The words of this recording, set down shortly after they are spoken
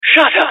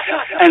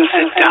and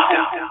sit down.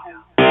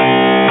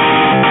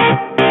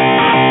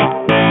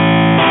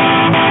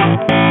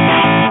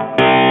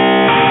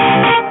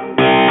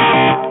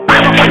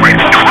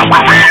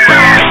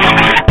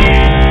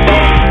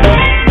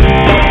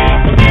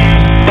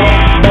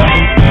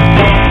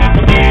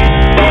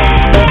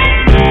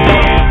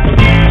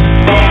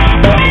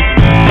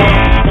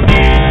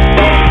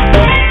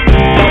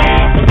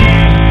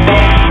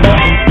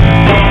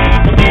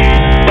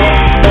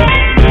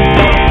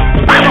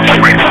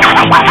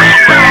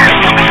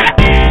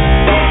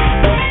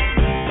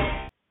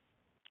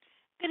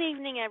 Good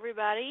evening,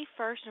 everybody.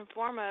 First and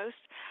foremost,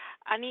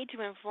 I need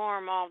to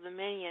inform all of the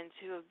minions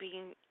who've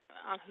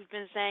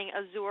been saying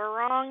Azure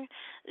wrong.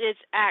 It's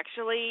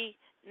actually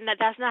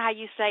that's not how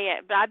you say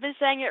it. But I've been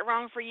saying it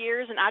wrong for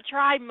years, and I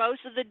tried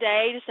most of the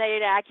day to say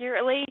it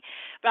accurately.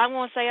 But I'm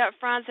going to say up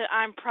front that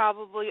I'm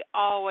probably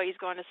always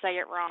going to say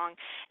it wrong,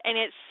 and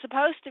it's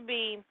supposed to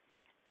be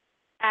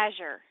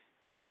Azure.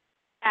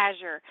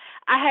 Azure.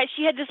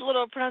 She had this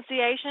little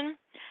pronunciation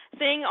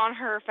thing on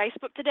her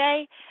Facebook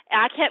today,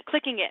 and I kept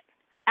clicking it.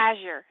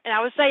 Azure. And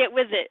I would say it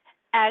with it.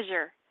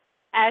 Azure.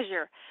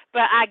 Azure.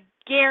 But I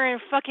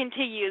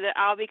guarantee you that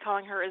I'll be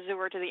calling her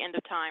Azure to the end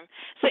of time.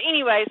 So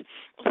anyways,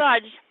 so I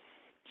just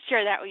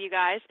share that with you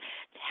guys.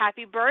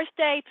 Happy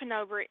birthday, Pen.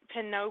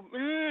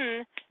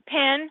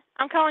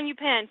 I'm calling you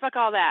Pen. Fuck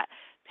all that.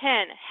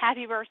 Pen,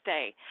 happy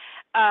birthday.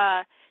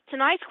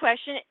 Tonight's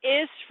question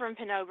is from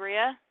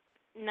Penumbria.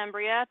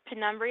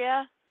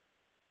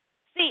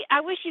 See, I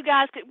wish you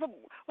guys could.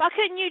 Why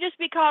couldn't you just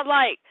be called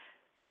like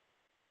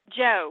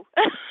Joe?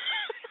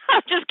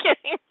 I'm just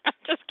kidding.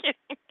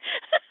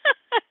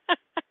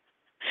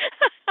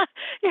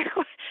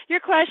 Your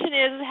question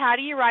is, how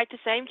do you write the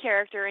same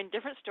character in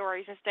different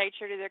stories and stay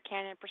true to their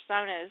canon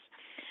personas,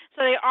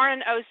 so they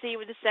aren't an OC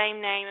with the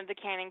same name of the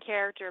canon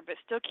character, but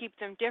still keep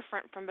them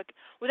different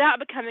without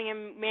becoming a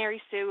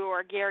Mary Sue or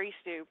a Gary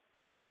Sue?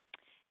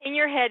 In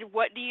your head,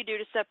 what do you do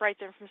to separate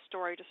them from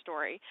story to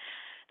story?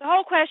 The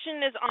whole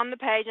question is on the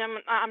page.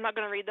 I'm not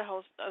going to read the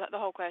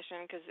whole question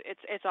because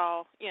it's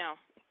all,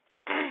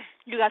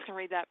 you guys can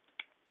read that.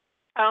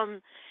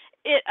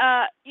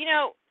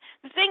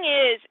 The thing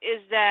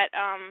is that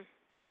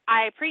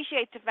I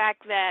appreciate the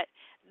fact that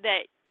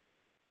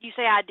you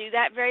say I do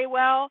that very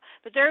well,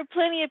 but there are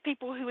plenty of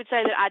people who would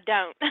say that I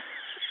don't.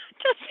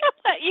 Just to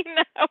let you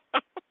know.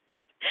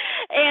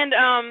 And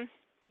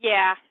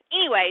yeah.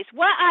 Anyways,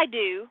 what I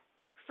do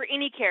for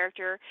any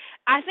character,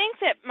 I think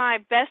that my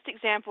best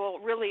example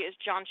really is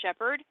John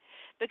Shepard,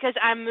 because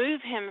I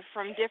move him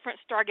from different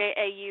Stargate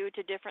AU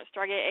to different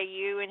Stargate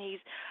AU, and he's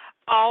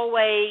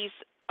always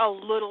a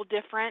little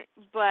different,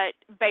 but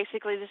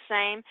basically the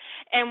same.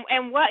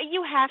 And what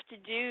you have to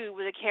do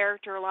with a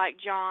character like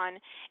John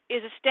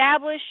is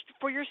establish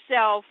for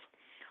yourself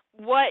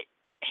what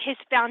his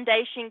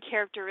foundation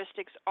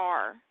characteristics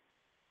are.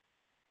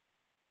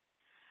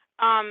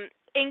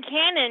 In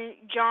canon,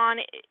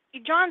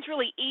 John's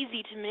really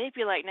easy to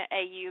manipulate in the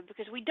AU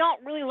because we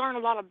don't really learn a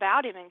lot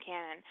about him in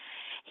canon.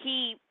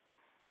 He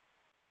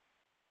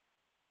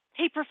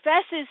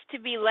professes to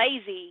be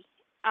lazy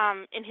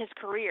in his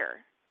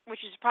career,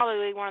 which is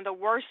probably one of the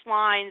worst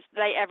lines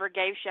they ever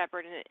gave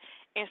Shepard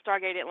in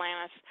Stargate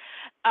Atlantis.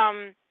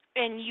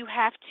 And you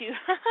have to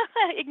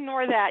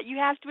ignore that. You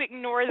have to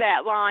ignore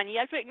that line. You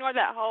have to ignore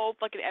that whole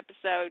fucking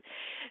episode.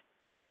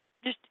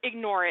 Just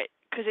ignore it,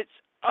 because it's,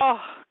 oh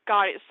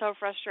God, it's so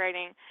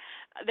frustrating.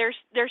 There's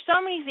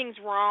so many things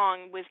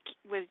wrong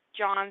with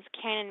John's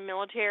canon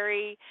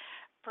military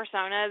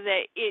persona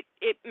that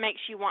it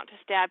makes you want to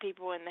stab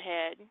people in the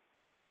head.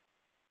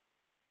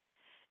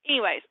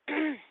 Anyways,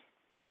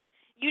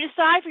 you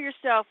decide for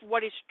yourself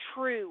what is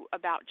true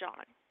about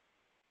John,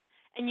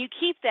 and you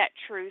keep that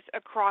truth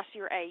across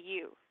your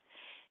AU.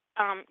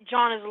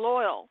 John is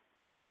loyal.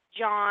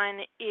 John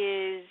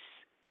is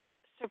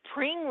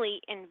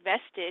supremely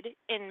invested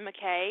in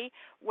McKay,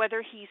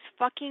 whether he's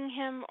fucking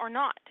him or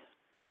not.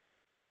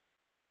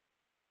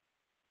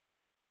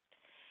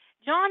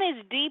 John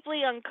is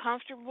deeply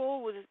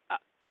uncomfortable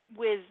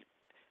with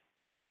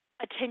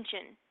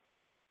attention.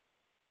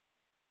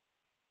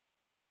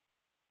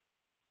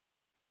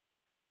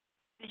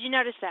 Did you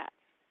notice that?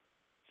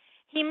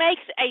 He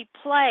makes a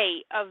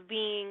play of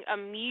being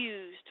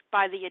amused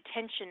by the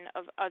attention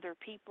of other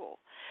people.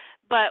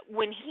 But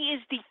when he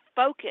is the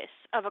focus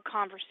of a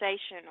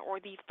conversation or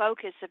the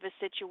focus of a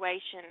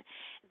situation,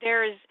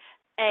 there's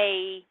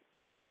a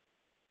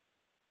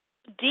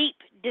deep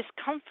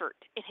discomfort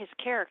in his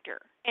character.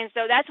 And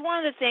so that's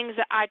one of the things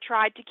that I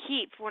tried to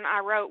keep when I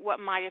wrote What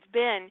Might Have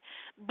Been.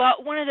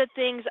 But one of the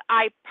things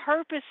I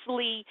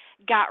purposely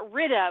got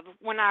rid of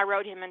when I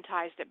wrote him in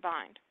Ties That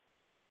Bind.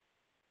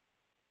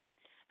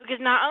 Because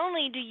not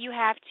only do you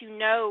have to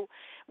know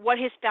what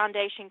his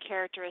foundation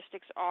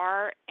characteristics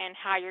are and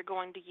how you're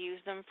going to use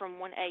them from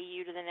one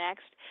AU to the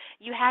next,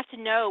 you have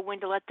to know when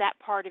to let that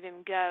part of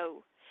him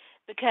go.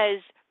 Because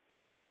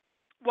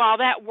while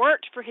that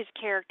worked for his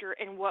character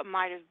in What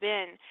Might Have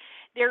Been,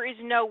 There is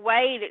no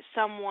way that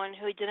someone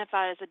who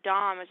identified as a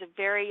dom as a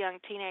very young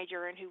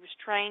teenager and who was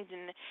trained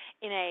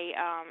in a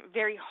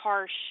very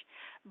harsh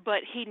but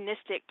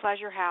hedonistic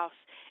pleasure house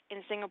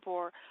in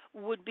Singapore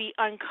would be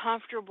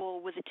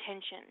uncomfortable with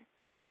attention.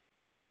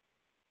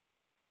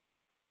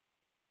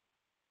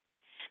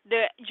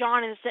 The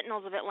John in the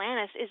Sentinels of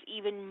Atlantis is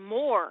even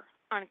more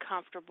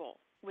uncomfortable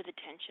with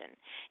attention.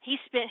 He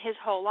spent his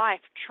whole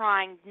life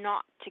trying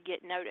not to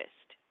get noticed,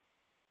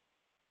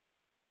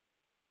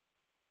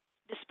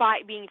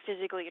 despite being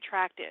physically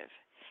attractive.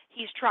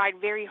 He's tried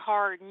very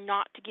hard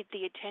not to get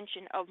the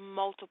attention of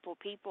multiple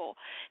people.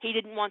 He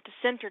didn't want the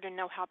center to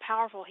know how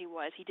powerful he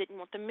was. He didn't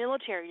want the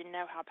military to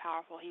know how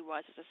powerful he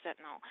was as a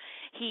sentinel.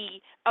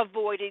 He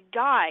avoided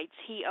guides.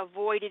 He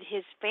avoided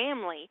his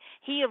family.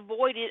 He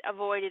avoided,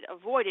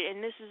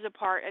 and this is a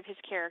part of his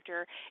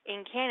character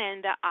in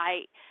canon that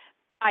I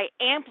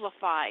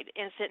amplified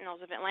in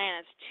Sentinels of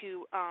Atlantis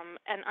to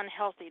an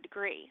unhealthy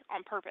degree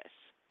on purpose.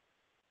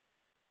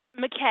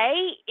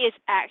 McKay is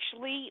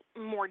actually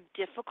more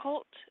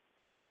difficult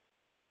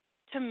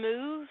to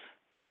move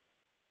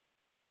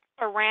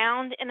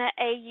around in an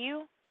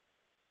AU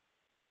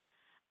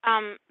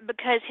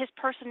because his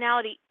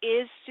personality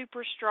is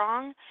super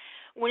strong.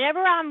 Whenever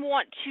I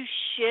want to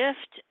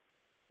shift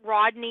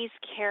Rodney's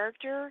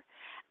character,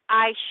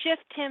 I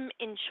shift him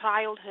in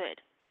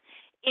childhood,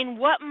 in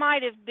what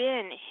might have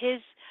been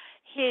his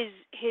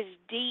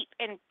deep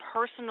and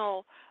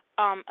personal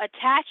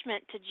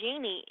attachment to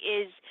Jeannie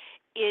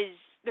is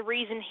the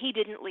reason he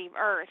didn't leave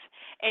Earth.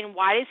 And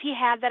why does he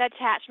have that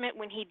attachment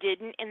when he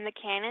didn't in the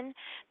canon?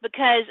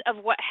 Because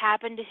of what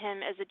happened to him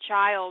as a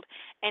child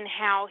and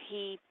how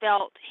he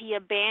felt he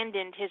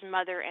abandoned his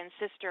mother and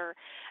sister.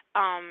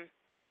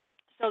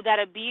 So that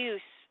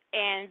abuse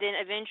and then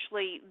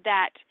eventually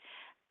that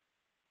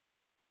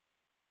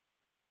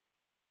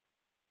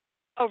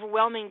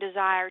overwhelming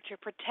desire to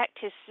protect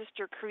his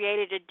sister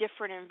created a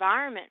different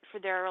environment for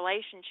their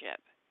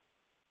relationship.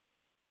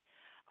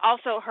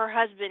 Also, her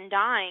husband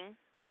dying.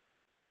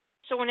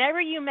 So,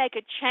 whenever you make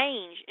a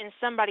change in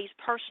somebody's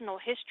personal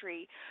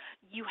history,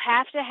 you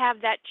have to have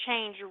that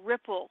change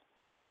ripple.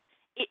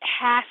 It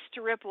has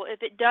to ripple.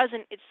 If it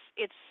doesn't,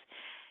 it's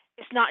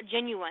not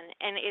genuine,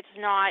 and it's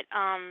not.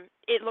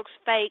 It looks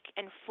fake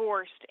and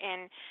forced,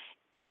 and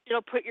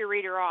it'll put your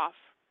reader off.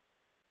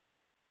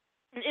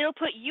 And it'll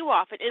put you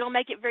off. It'll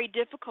make it very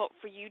difficult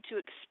for you to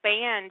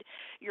expand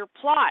your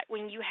plot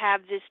when you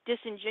have this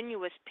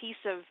disingenuous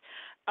piece of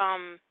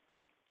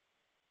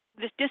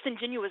this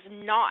disingenuous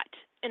knot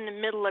in the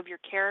middle of your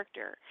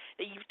character,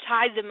 that you've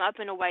tied them up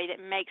in a way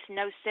that makes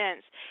no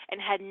sense and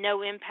had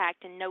no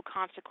impact and no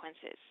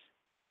consequences.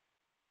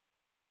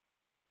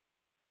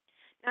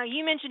 Now,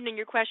 you mentioned in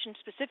your question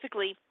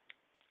specifically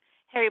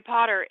Harry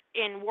Potter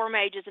in War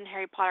Mages and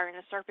Harry Potter and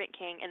the Serpent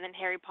King, and then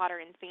Harry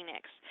Potter in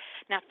Phoenix.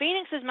 Now,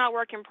 Phoenix is my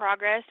work in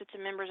progress. It's a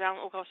members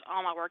only. Of course,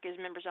 all my work is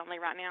members only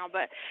right now.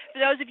 But for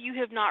those of you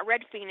who have not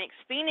read Phoenix,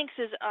 Phoenix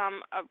is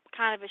a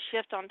kind of a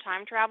shift on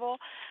time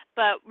travel.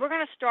 But we're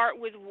going to start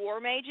with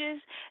War Mages.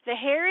 The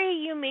Harry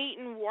you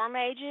meet in War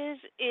Mages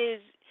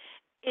is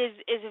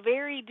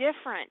very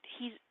different.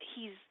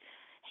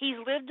 He's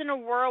lived in a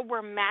world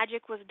where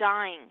magic was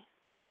dying.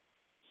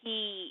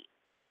 He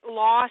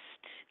lost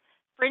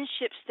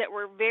friendships that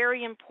were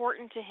very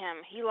important to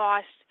him. He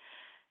lost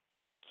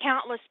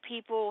countless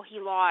people. He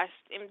lost,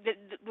 and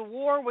the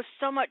war was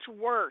so much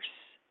worse.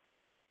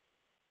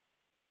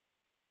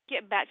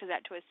 Get back to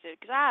that twisted,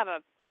 because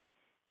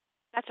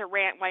that's a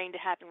rant waiting to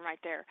happen right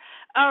there.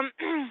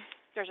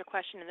 There's a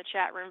question in the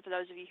chat room for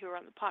those of you who are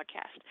on the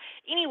podcast.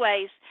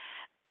 Anyways,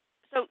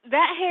 so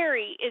that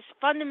Harry is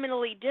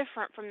fundamentally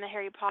different from the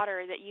Harry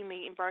Potter that you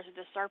meet in Birth of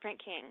the Serpent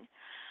King.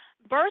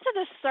 Birth of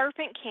the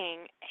Serpent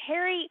King,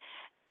 Harry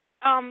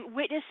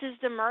witnesses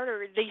the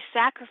murder, the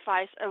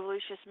sacrifice of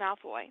Lucius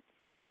Malfoy.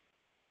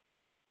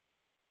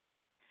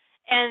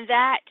 And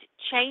that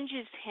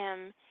changes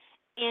him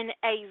in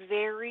a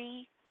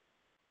very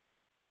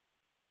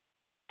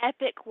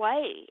epic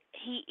way.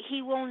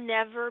 He will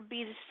never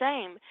be the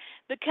same,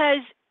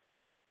 because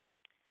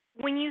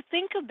when you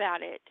think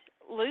about it,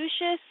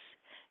 Lucius,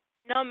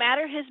 no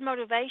matter his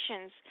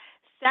motivations,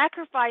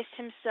 sacrificed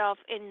himself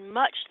in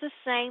much the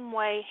same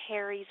way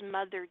Harry's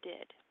mother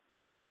did.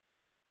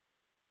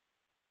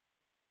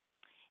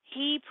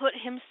 He put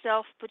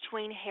himself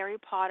between Harry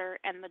Potter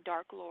and the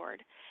Dark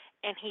Lord,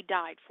 and he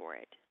died for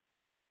it.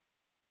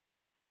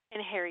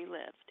 And Harry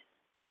lived.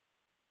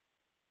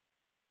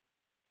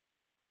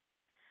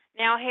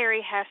 Now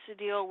Harry has to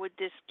deal with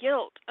this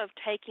guilt of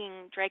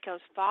taking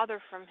Draco's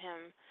father from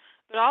him,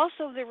 but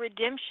also the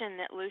redemption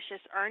that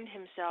Lucius earned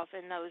himself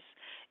in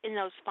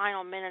those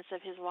final minutes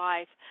of his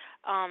life,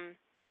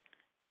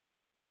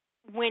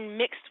 when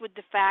mixed with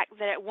the fact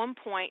that at one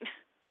point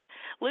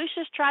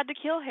Lucius tried to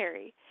kill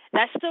Harry.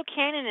 That's still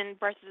canon in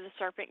Birth of the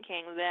Serpent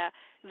King,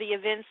 the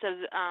events of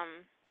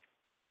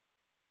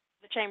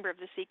the Chamber of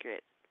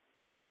Secrets.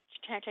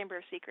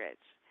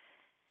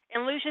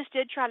 And Lucius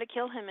did try to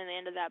kill him in the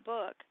end of that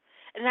book.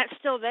 And that's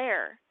still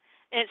there.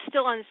 And it's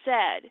still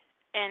unsaid.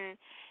 And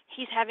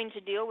he's having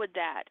to deal with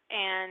that,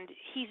 and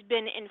he's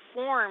been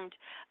informed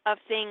of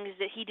things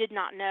that he did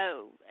not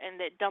know and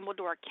that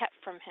Dumbledore kept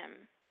from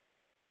him.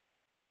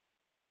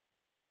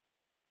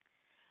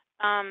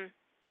 Um,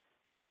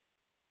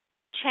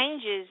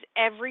 Changes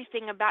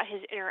everything about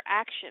his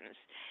interactions.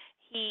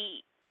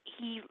 He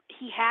he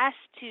has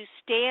to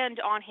stand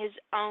on his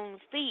own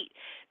feet,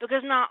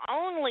 because not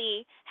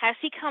only has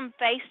he come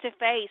face to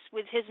face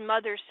with his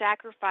mother's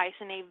sacrifice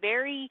in a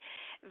very,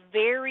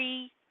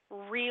 very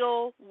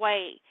real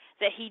way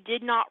that he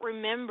did not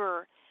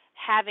remember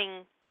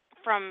having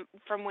from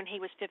when he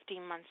was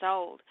 15 months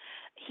old.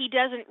 He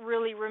doesn't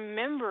really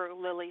remember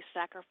Lily's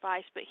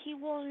sacrifice, but he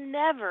will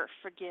never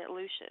forget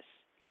Lucius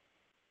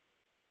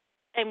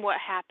and what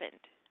happened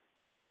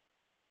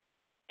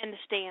and the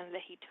stand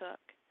that he took.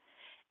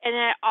 And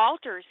it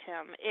alters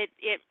him. It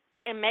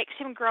makes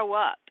him grow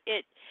up.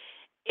 It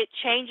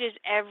changes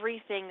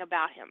everything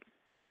about him.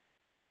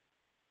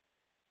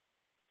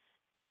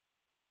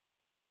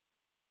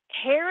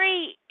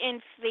 Harry in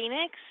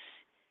Phoenix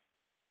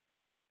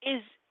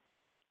is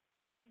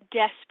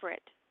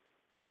desperate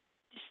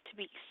just to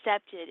be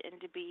accepted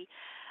and to be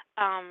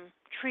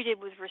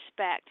treated with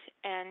respect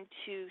and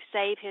to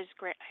save his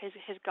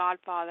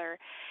godfather.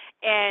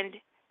 And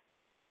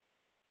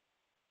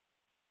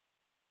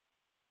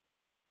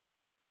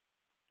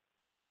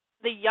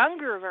the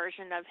younger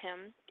version of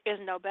him is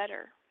no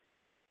better,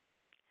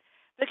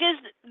 because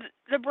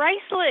the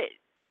bracelet,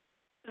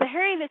 the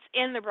Harry that's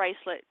in the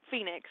bracelet,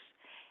 Phoenix,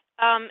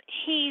 um,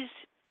 he's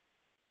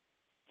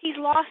he's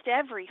lost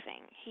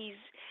everything. He's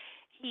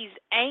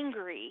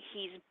angry,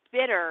 he's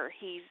bitter,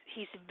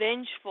 he's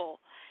vengeful,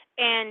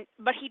 and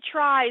but he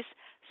tries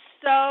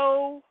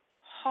so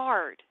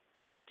hard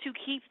to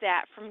keep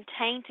that from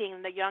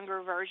tainting the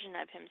younger version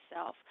of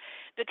himself,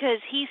 because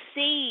he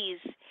sees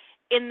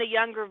in the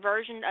younger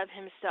version of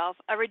himself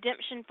a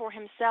redemption for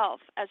himself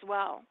as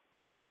well,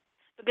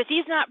 because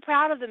he's not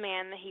proud of the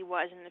man that he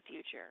was in the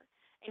future,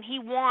 and he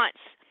wants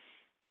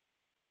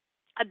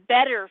a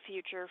better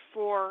future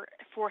for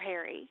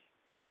Harry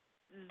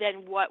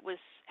than what was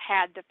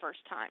had the first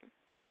time.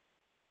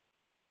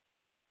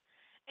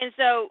 And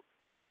so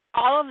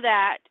all of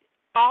that,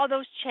 all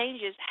those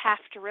changes have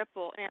to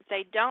ripple, and if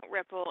they don't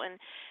ripple, and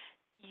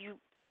you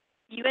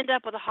you end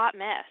up with a hot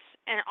mess.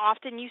 And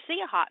often you see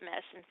a hot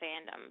mess in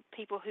fandom.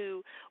 People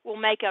who will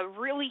make a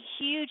really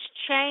huge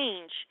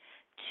change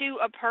to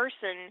a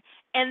person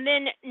and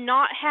then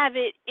not have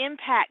it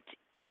impact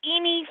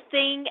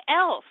anything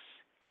else.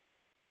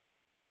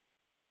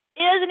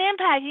 It doesn't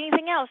impact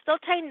anything else. They'll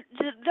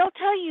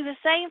tell you the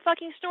same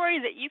fucking story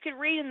that you could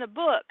read in the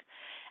book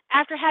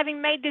after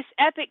having made this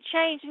epic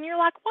change, and you're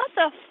like, what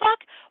the fuck?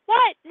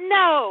 What?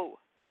 No.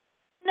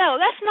 No,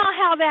 that's not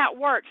how that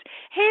works.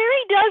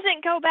 Harry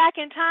doesn't go back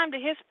in time to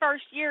his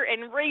first year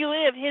and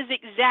relive his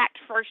exact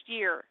first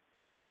year.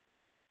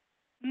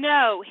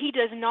 No, he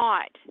does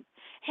not.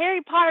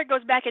 Harry Potter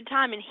goes back in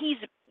time and he's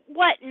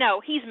what? No,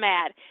 he's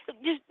mad.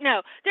 Just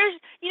no. There's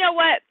you know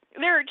what?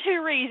 There are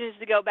two reasons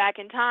to go back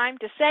in time: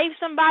 to save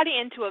somebody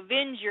and to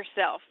avenge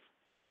yourself.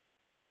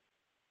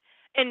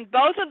 And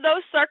both of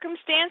those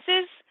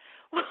circumstances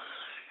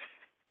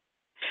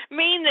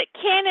mean that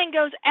canon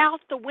goes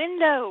out the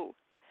window.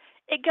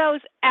 It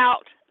goes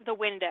out the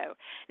window.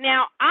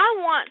 Now, I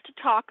want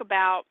to talk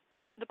about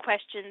the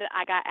question that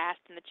I got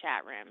asked in the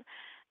chat room.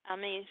 Let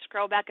me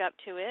scroll back up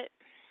to it.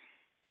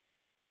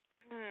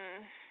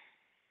 Hmm.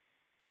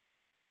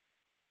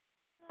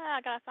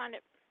 I gotta find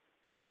it.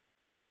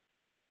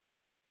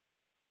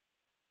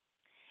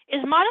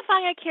 Is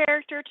modifying a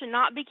character to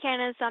not be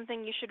canon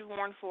something you should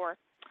warn for?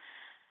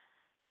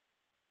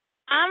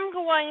 I'm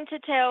going to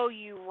tell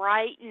you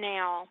right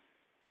now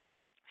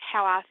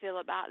how I feel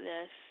about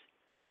this.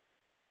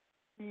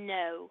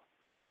 No,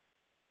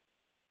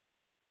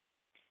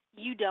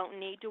 you don't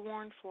need to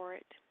warn for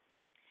it.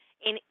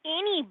 And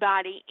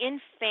anybody in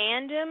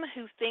fandom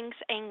who thinks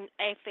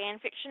a fan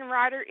fiction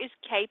writer is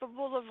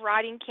capable of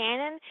writing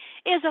canon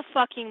is a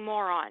fucking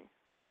moron.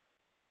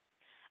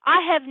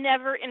 I have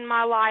never in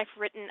my life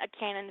written a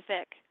canon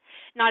fic.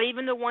 Not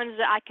even the ones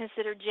that I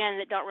consider Gen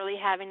that don't really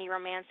have any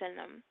romance in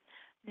them.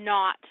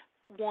 Not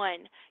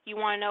one. You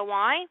want to know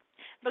why?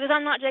 Because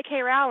I'm not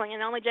J.K. Rowling,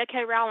 and only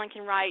J.K. Rowling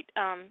can write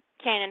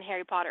canon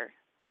Harry Potter.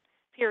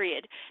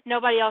 Period.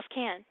 Nobody else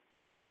can.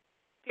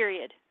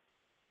 Period.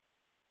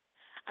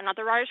 I'm not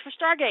the writers for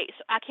Stargate,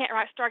 so I can't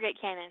write Stargate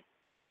canon.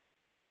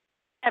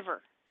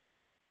 Ever.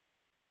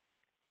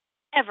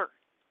 Ever.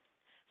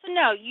 So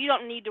no, you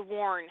don't need to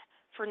warn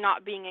for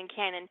not being in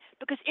canon,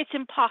 because it's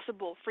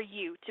impossible for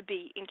you to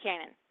be in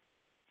canon.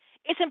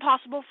 It's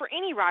impossible for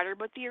any writer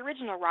but the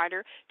original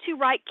writer to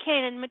write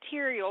canon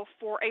material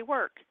for a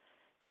work.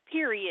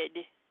 Period.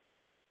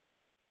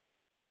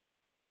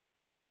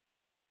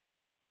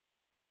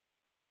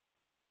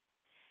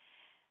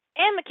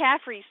 Anne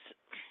McCaffrey's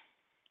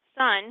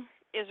son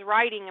is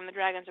writing in The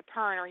Dragons of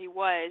Pern, or he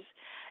was,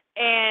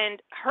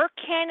 and her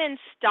canon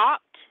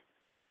stopped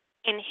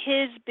and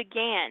his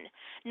began.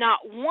 Not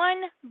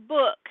one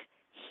book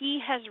he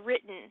has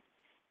written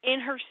in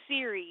her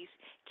series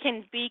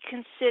can be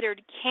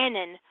considered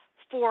canon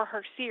for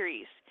her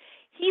series.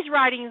 He's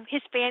writing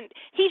his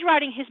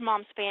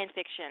mom's fan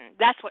fiction.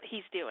 That's what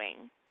he's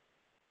doing.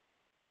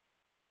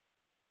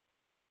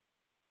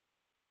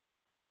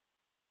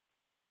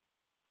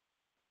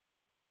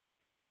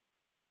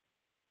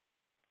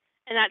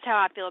 And that's how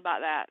I feel about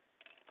that.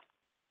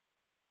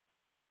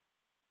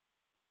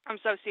 I'm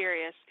so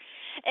serious.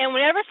 And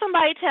whenever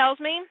somebody tells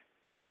me,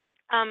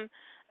 um,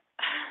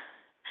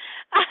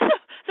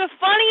 the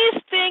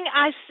funniest thing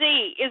I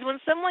see is when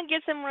someone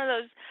gets in one of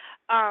those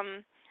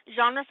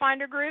genre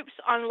finder groups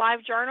on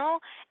LiveJournal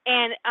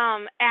and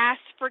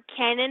asks for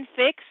canon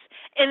fix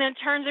and then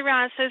turns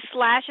around and says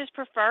slash is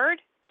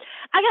preferred.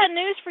 I got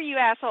news for you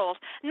assholes.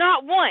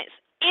 Not once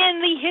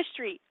in the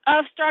history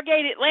of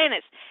Stargate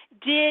Atlantis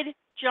did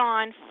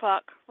John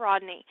fuck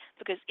Rodney.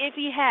 Because if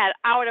he had,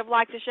 I would have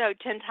liked the show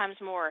 10 times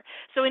more.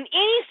 So in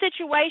any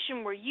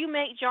situation where you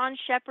make John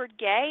Shepard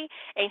gay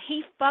and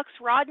he fucks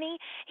Rodney,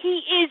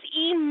 he is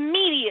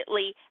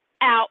immediately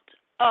out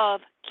of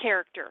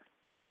character.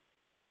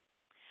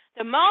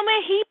 The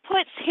moment he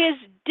puts his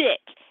dick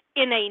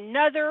in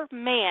another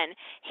man,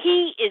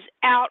 he is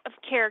out of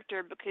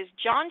character because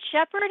John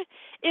Shepard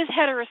is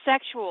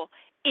heterosexual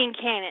in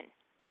canon.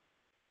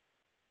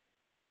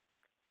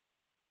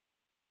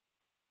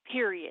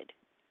 Period.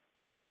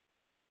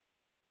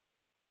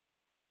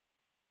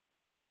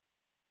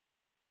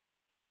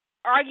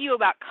 Argue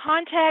about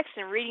context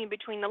and reading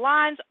between the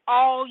lines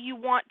all you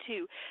want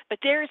to, but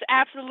there is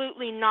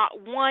absolutely not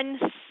one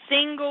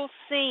single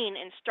scene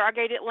in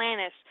Stargate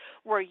Atlantis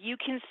where you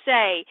can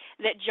say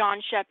that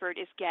John Shepard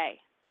is gay.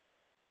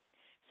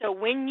 So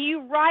when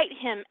you write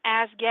him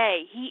as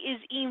gay, he is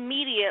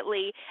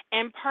immediately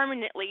and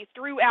permanently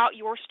throughout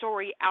your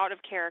story out of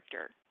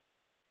character.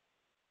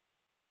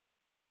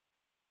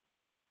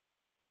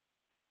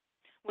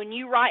 When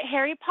you write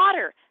Harry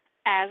Potter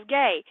as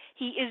gay,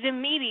 he is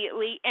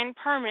immediately and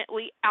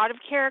permanently out of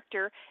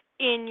character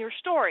in your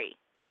story.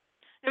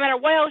 No matter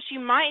what else you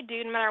might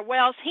do, no matter what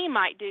else he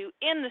might do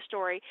in the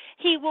story,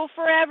 he will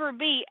forever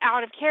be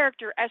out of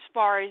character as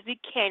far as the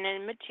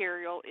canon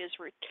material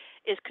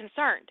is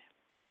concerned.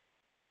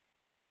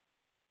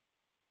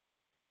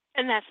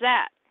 And that's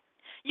that.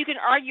 You can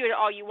argue it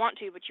all you want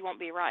to, but you won't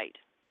be right.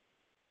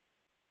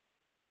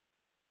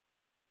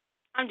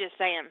 I'm just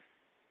saying.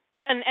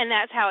 And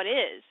that's how it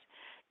is.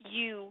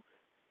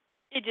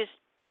 It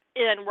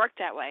doesn't work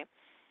that way.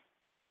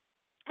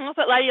 I'm gonna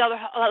put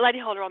Lady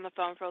Holder on the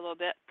phone for a little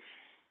bit.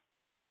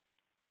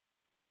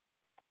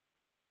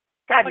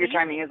 God, your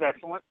timing is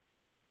excellent.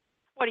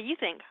 What do you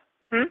think?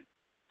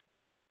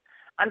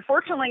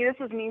 Unfortunately,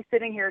 this is me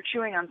sitting here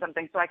chewing on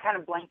something, so I kind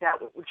of blanked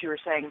out what you were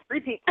saying.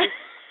 Repeat, please.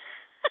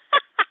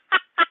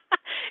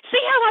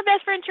 See how my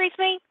best friend treats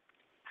me?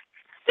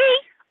 See?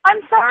 I'm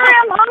sorry,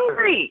 I'm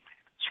hungry.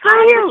 Screw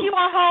I you. put you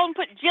on hold and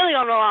put Jilly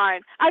on the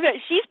line. I bet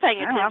she's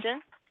paying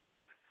attention.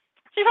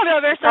 She's probably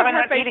over there stuffing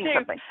her face too.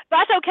 Something.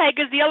 But that's okay,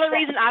 because the only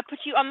reason I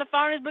put you on the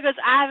phone is because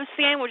I have a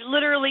sandwich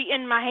literally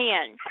in my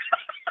hand.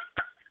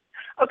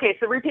 Okay,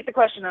 so repeat the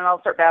question and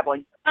I'll start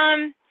babbling.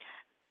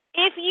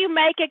 If you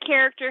make a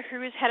character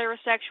who is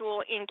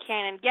heterosexual in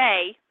canon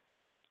gay,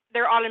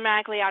 they're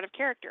automatically out of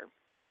character.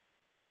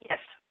 Yes.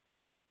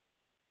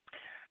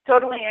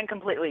 Totally and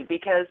completely,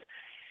 because...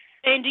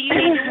 And do you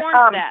need to warn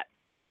for that?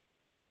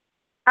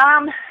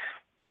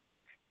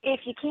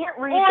 If you can't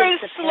read or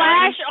the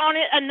slash pairings, on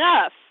it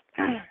enough.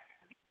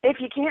 If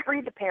you can't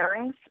read the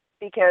pairings,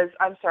 because,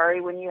 I'm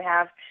sorry, when you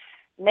have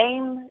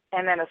name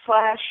and then a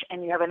slash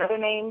and you have another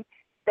name,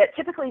 that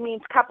typically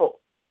means couple,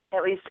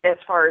 at least as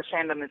far as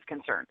fandom is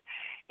concerned.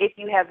 If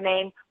you have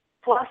name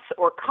plus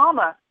or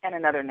comma and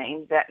another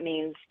name, that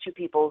means two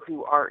people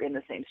who are in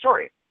the same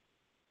story.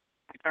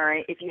 All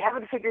right? If you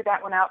haven't figured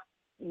that one out,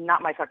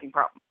 not my fucking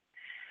problem.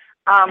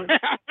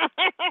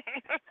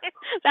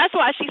 That's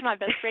why she's my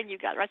best friend you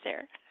got right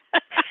there.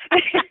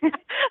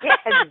 Yes.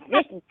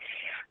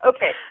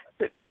 Okay,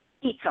 so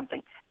eat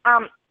something.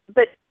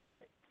 But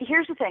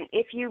here's the thing: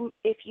 if you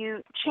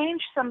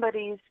change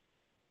somebody's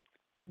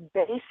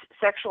base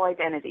sexual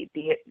identity,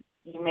 be it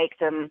you make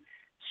them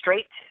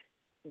straight,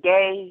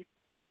 gay,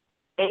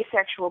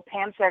 asexual,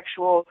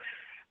 pansexual,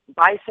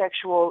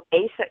 bisexual,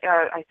 I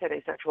said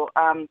asexual,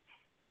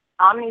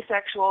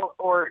 omnisexual,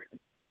 or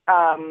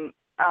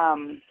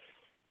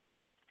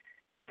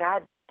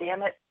God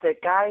damn it, the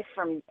guy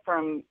from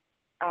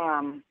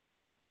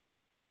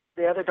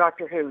the other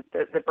Doctor Who,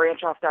 the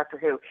branch off Doctor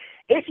Who,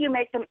 if you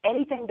make them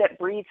anything that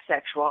breathes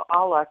sexual, a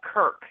la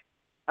Kirk,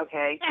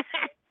 okay,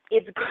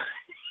 it's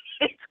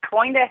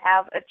going to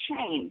have a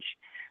change,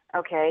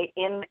 okay,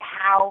 in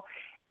how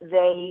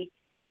they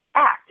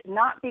act.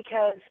 Not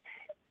because,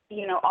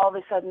 all of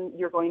a sudden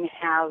you're going to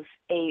have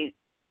a,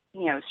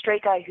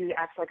 straight guy who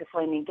acts like a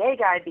flaming gay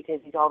guy because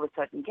he's all of a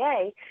sudden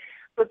gay,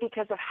 but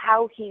because of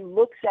how he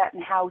looks at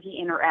and how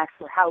he interacts,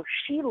 or how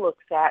she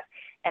looks at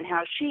and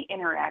how she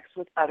interacts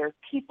with other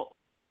people,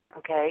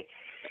 okay?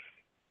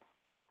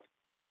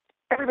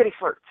 Everybody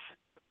flirts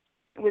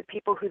with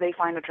people who they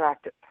find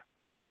attractive,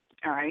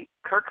 all right?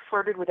 Kirk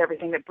flirted with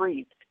everything that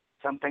breathed,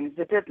 some things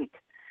that didn't.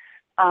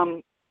 Spock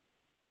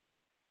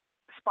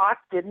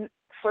didn't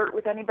flirt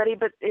with anybody,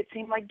 but it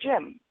seemed like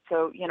Jim.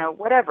 So,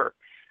 whatever.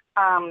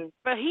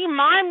 But he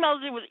mind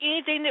melded with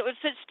anything that would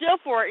sit still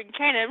for it in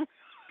canon.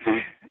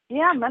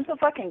 Yeah, mental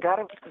fucking got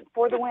it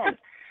for the win.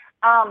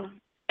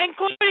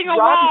 Including a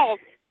wall.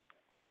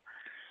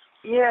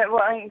 Yeah,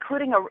 well,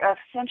 including a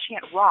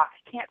sentient rock.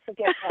 Can't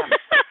forget them.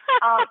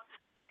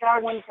 Got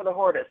to win for the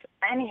Hortus.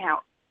 Anyhow,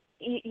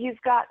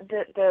 you've got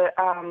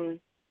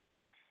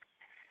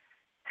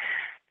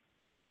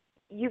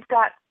you've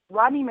got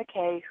Rodney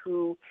McKay,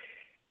 who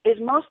is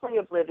mostly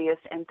oblivious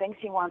and thinks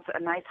he wants a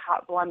nice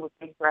hot blonde with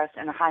big breasts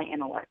and a high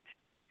intellect,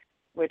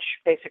 which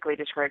basically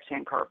describes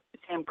Sam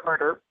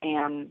Carter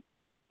and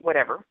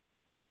whatever.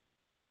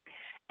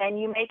 And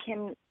you make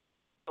him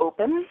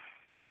open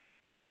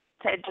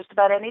to just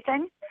about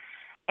anything,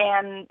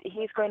 and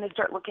he's going to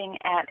start looking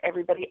at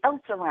everybody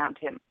else around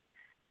him.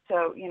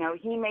 So,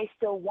 he may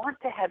still want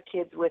to have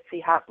kids with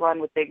the hot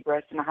blonde with big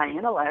breasts and a high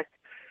intellect,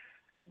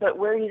 but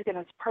where he's going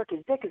to park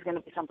his dick is going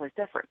to be someplace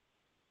different.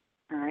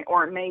 All right?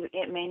 Or it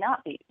may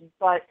not be,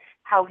 but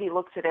how he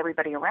looks at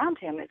everybody around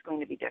him is going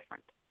to be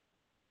different.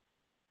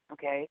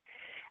 Okay?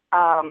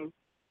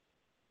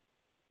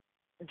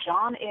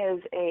 John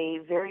is a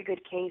very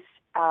good case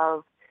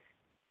of,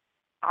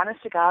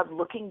 honest to God,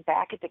 looking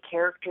back at the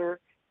character,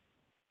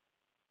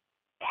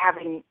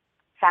 having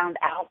found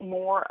out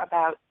more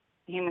about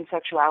human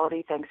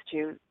sexuality thanks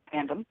to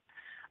fandom.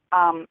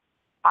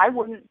 I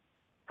wouldn't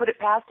put it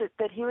past it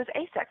that he was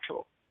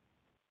asexual,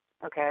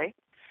 okay,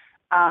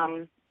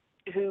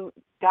 who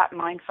got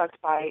mind fucked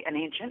by an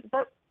ancient,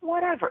 but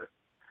whatever.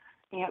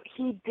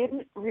 He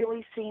didn't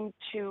really seem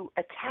to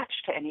attach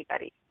to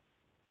anybody,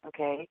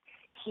 okay.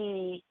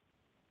 He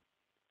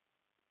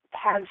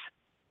has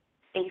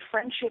a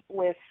friendship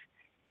with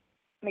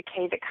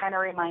McKay that kind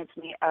of reminds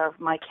me of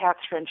my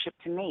cat's friendship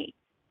to me.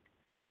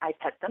 I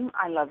pet them,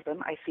 I love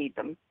them, I feed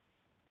them.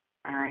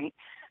 All right.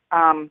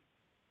 And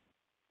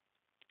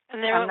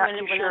then when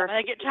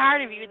they get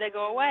tired of you, they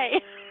go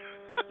away.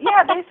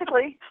 Yeah,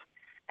 basically.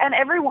 And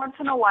every once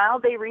in a while,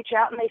 they reach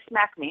out and they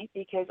smack me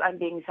because I'm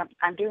doing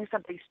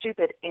something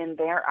stupid in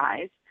their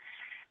eyes.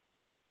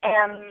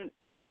 And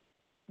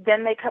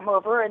then they come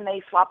over and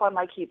they flop on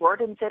my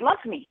keyboard and say,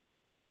 "Love me,"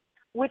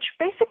 which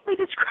basically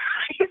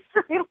describes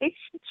the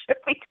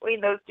relationship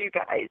between those two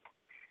guys.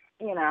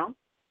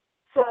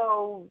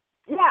 So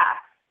yeah,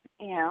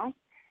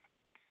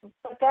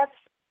 but that's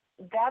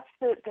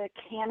the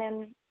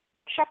canon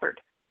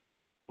shepherd.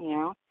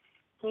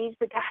 He's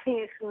the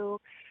guy who,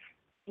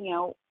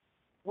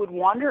 would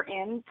wander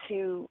in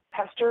to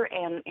pester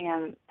and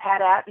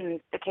pat at and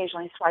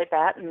occasionally swipe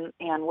at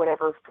and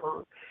whatever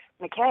for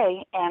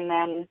McKay, and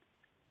then,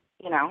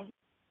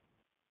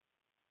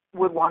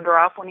 would wander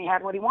off when he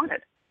had what he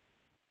wanted.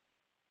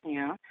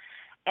 And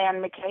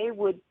McKay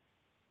would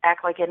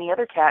act like any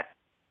other cat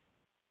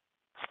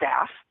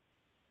staff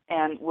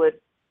and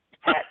would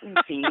pet and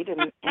feed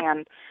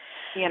and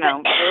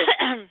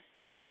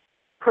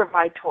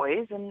provide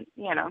toys and,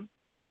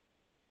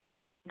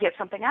 get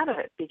something out of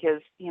it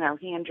because,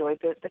 he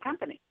enjoyed the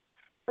company.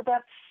 But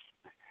that's,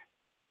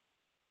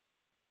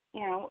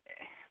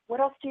 what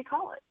else do you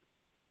call it?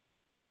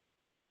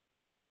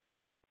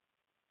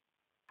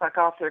 Fuck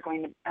off, they're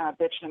going to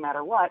bitch no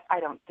matter what. I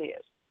don't see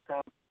it.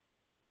 So.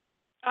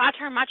 I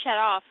turned my chat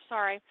off.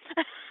 Sorry.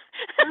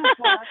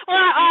 Well,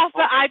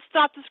 I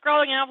stopped the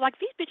scrolling and I was like,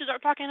 these bitches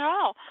aren't talking at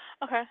all.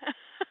 Okay.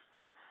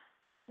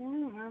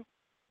 Mm-hmm.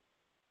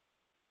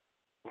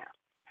 Yeah.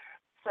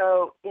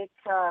 So it's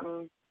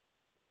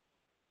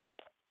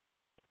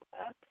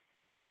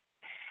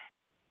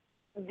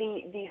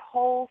the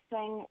whole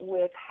thing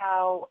with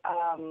how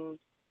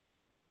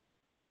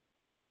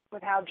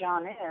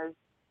John is,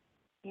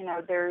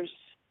 there's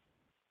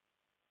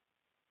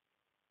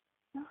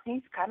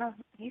he's kind of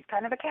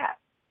a cat,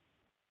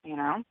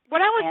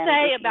 What I would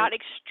say about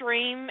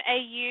extreme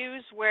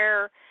AUs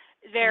where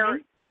they're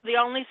the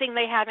only thing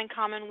they have in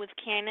common with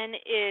canon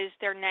is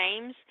their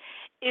names,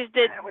 is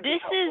that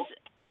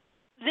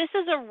this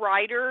is a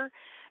writer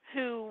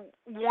who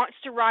wants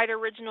to write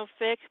original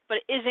fic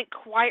but isn't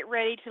quite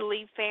ready to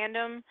leave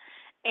fandom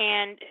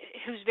and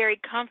who's very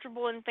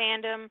comfortable in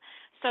fandom,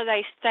 so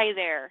they stay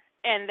there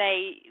and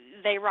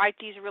they write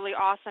these really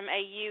awesome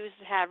AUs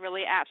that have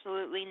really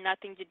absolutely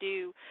nothing to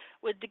do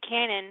with the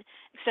canon,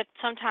 except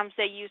sometimes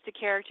they use the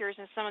characters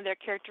and some of their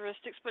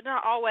characteristics, but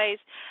not always.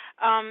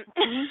 So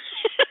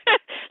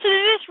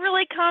they're just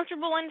really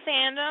comfortable in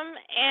fandom,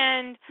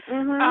 and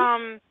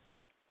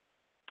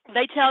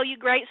they tell you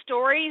great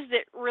stories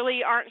that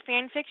really aren't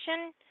fan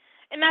fiction,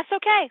 and that's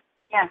okay.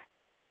 Yeah.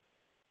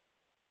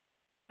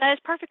 That is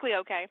perfectly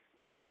okay.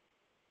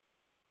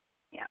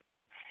 Yeah.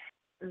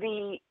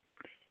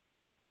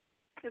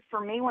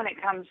 For me, when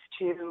it comes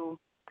to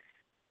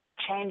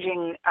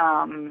changing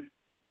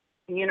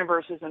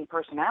universes and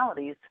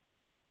personalities,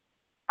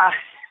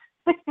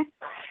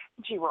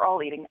 gee, we're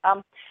all eating.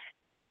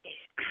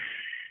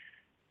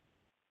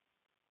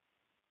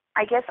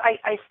 I guess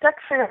I stuck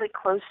fairly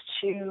close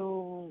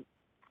to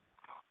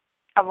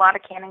a lot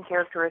of canon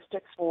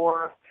characteristics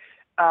for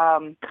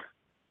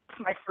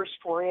my first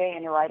foray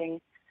into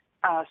writing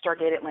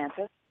Stargate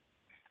Atlantis.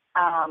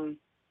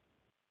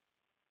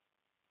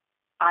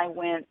 I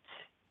went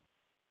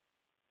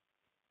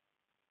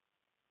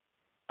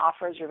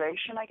off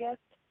reservation, I guess,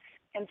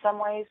 in some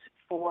ways,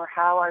 for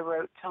how I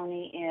wrote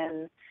Tony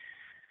in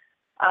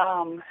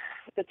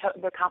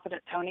the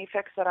Competent Tony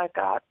fix that I've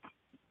got,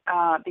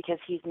 because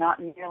he's not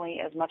nearly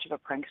as much of a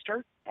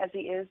prankster as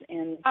he is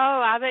in.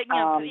 Oh, I bet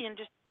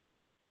just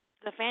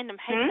the fandom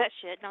hates that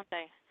shit, don't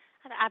they?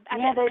 I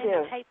yeah, bet they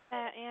fandom do. hates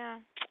that. Yeah.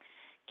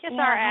 Kiss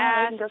Yeah, our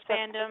ass, they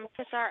fandom.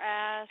 Kiss our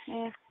ass.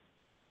 Yeah.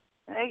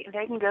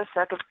 They can go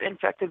suck an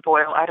infected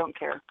boil. I don't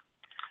care.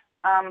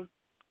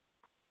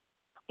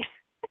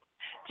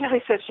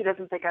 Julie says she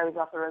doesn't think I was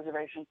off the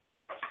reservation.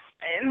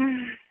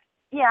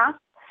 Yeah.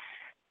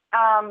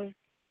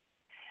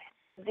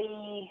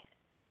 The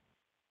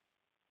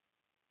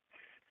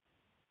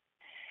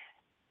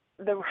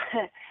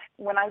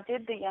when I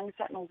did the Young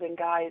Sentinels and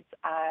Guides,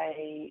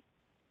 I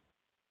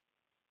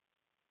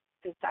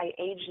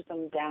aged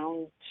them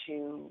down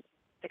to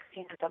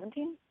 16 or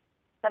 17.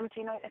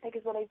 17, I think,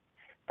 is what I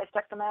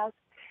stuck them as.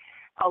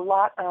 A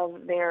lot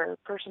of their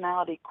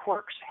personality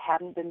quirks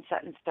hadn't been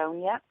set in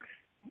stone yet.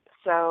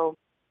 So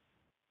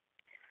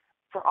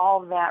for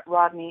all of that,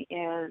 Rodney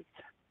is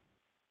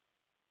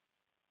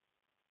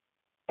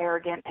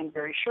arrogant and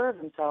very sure of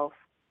himself.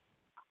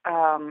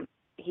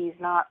 He's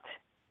not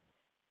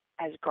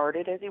as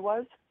guarded as he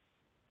was,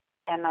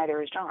 and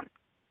neither is John.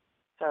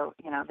 So,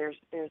 there's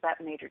that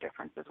major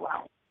difference as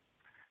well.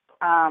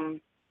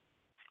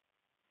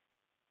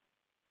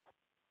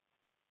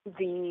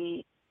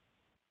 The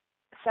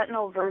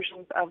Sentinel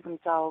versions of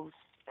themselves,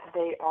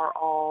 they are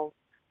all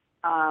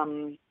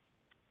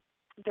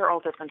they're all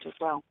different as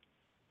well.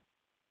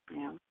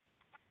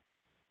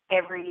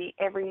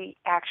 Every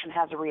action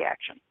has a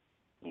reaction.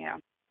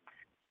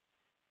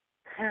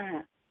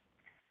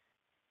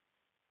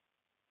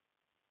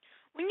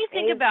 When you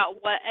think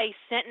about what a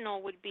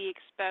Sentinel would be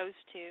exposed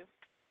to,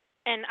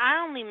 and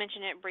I only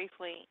mentioned it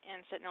briefly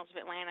in Sentinels of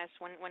Atlantis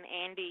when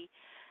Andy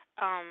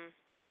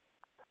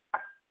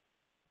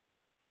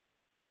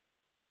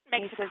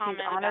makes a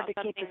comment about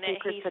something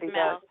that he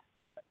smells.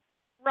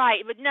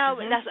 Right, but no,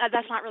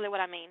 that's not really what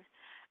I mean.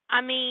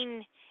 I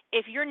mean,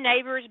 if your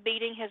neighbor's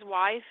beating his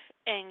wife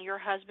and your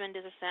husband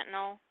is a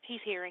Sentinel,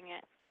 he's hearing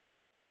it.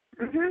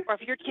 Mm-hmm. Or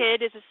if your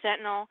kid is a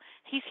Sentinel,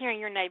 he's hearing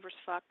your neighbors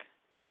fuck.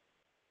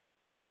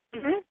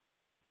 Mm-hmm.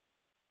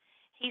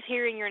 He's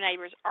hearing your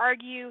neighbors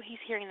argue.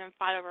 He's hearing them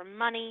fight over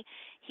money.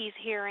 He's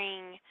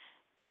hearing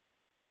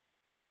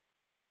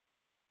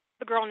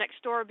the girl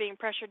next door being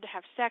pressured to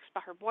have sex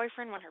by her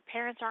boyfriend when her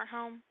parents aren't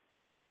home.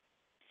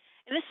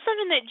 And this is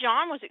something that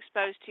John was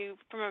exposed to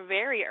from a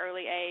very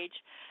early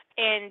age.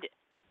 And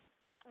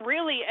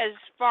really, as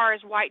far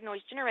as white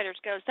noise generators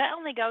goes, that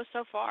only goes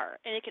so far,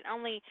 and it can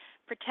only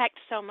protect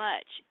so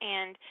much.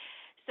 And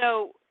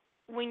so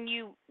when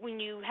you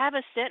have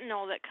a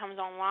Sentinel that comes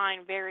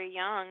online very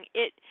young,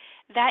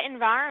 that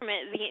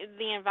environment,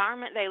 the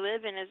environment they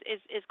live in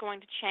is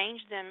going to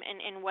change them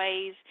in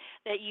ways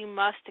that you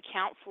must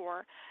account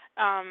for.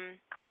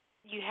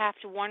 You have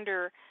to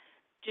wonder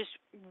just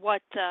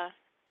what the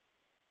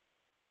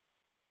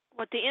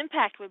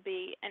impact would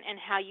be and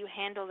how you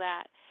handle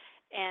that,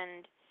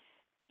 and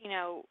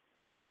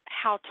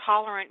how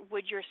tolerant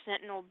would your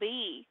Sentinel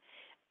be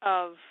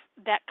of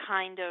that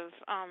kind of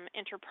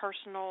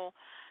interpersonal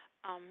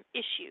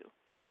issue?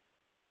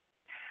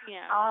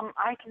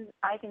 I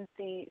can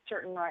see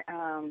certain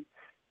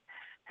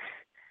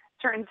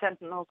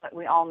Sentinels that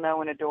we all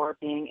know and adore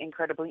being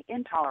incredibly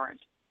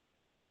intolerant.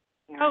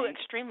 Oh,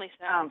 extremely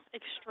so.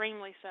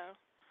 Extremely so.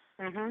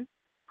 Mhm.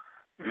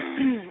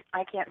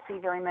 I can't see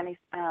very many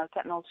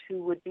Sentinels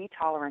who would be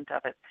tolerant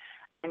of it.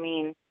 I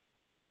mean,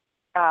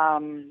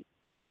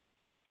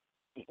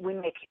 we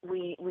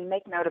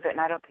make note of it,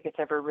 and I don't think it's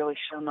ever really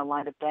shown the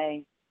light of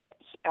day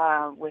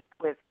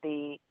with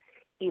the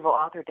Evil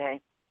Author Day.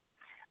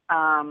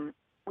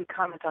 We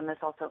comment on this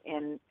also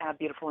in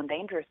Beautiful and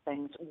Dangerous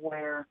Things,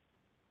 where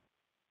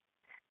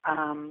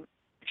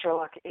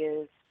Sherlock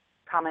is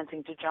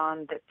commenting to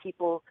John that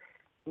people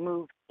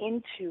move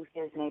into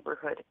his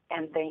neighborhood,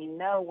 and they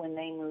know when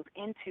they move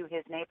into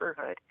his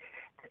neighborhood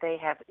that they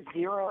have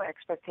zero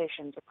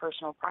expectations of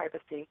personal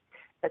privacy,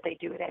 that they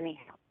do it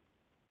anyhow.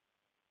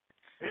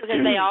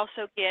 Because they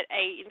also get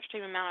an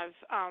extreme amount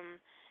of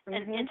an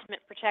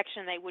intimate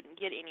protection they wouldn't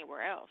get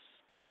anywhere else.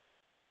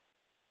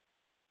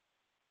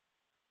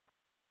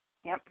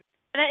 Yep.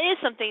 And that is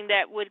something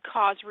that would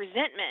cause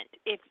resentment.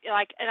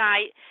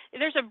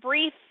 There's a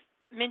brief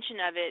mention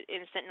of it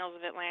in Sentinels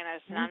of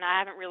Atlantis, and I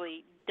haven't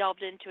really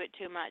delved into it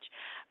too much.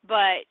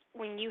 But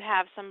when you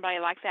have somebody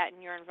like that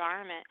in your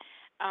environment,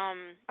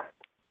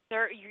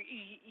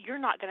 you're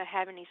not going to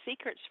have any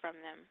secrets from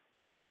them.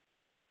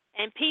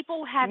 And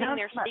people having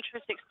their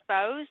secrets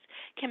exposed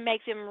can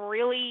make them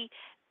really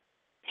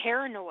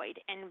paranoid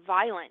and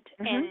violent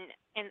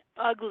and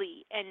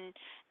ugly and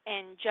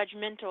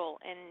judgmental,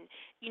 and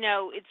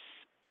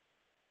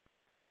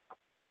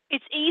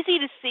it's easy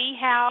to see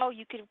how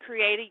you could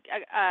create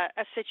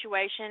a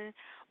situation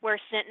where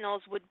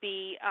sentinels would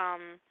be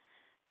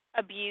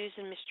abused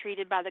and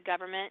mistreated by the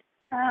government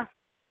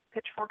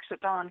Pitchforks at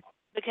dawn.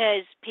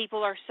 because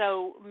people are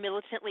so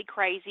militantly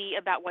crazy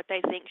about what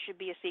they think should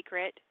be a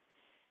secret.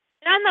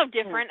 And I'm no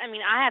different. I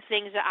mean, I have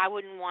things that I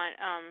wouldn't want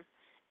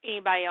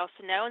anybody else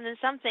to know, and then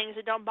some things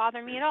that don't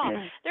bother me at all.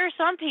 There are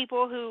some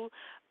people who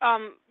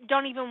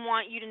don't even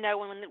want you to know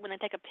when they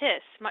take a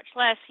piss, much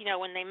less,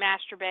 when they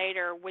masturbate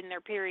or when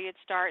their period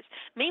starts.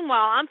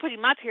 Meanwhile, I'm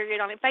putting my period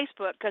on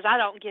Facebook because I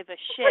don't give a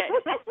shit.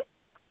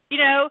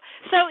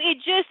 So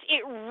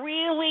it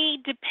really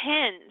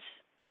depends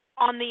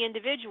on the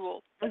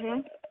individual.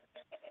 Mm-hmm.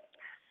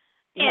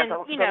 And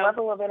the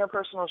level of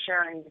interpersonal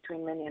sharing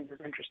between minions is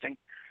interesting.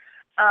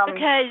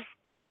 Because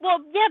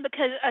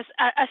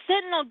a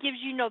sentinel gives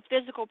you no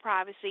physical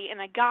privacy, and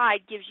a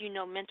guide gives you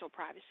no mental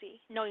privacy,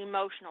 no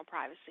emotional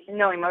privacy.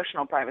 No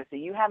emotional privacy.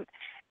 You have,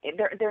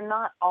 they're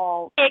not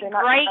all. It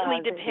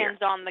greatly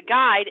depends on the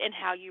guide and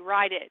how you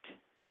write it.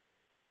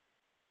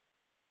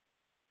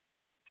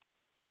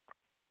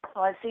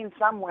 Well, I've seen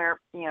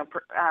somewhere,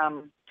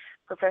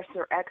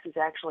 Professor X is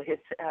actually his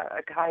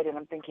a guide, and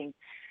I'm thinking,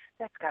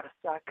 that's gotta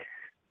suck.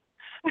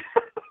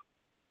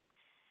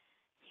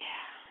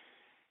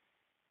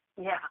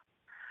 Yeah.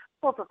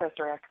 Poor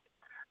Professor X.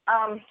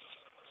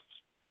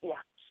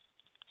 Yeah.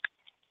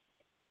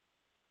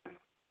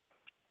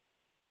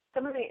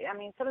 Some of the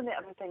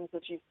other things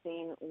that you've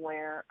seen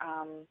where,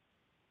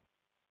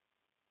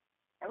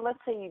 let's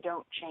say you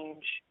don't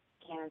change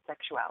canon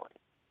sexuality,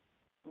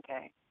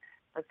 okay?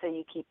 Let's say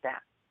you keep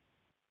that,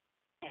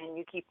 and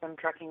you keep them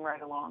trucking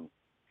right along,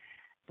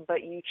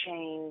 but you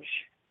change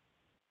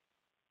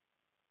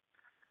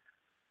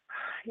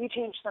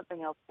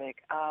something else big.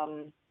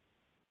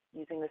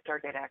 Using the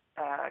Stargate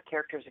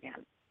characters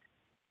again.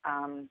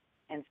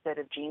 Instead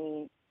of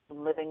Jeannie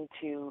living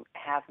to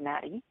have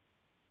Maddie,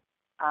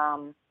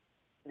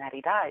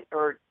 Maddie dies,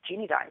 or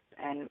Jeannie dies,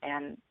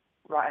 and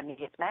Rodney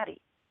gets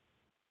Maddie,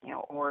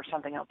 or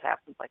something else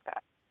happens like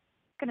that.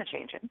 It's going to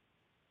change him.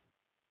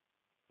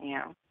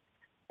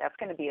 That's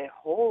going to be a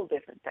whole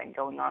different thing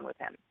going on with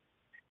him,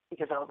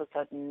 because all of a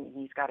sudden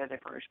he's got a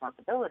different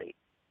responsibility.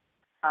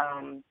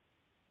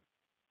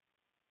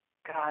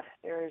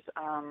 There's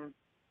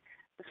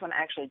this one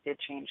actually did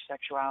change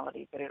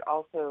sexuality, but it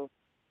also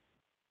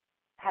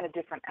had a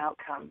different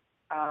outcome.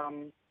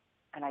 And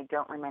I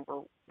don't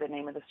remember the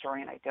name of the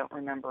story, and I don't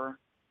remember.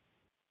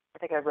 I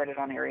think I read it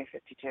on Area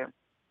 52.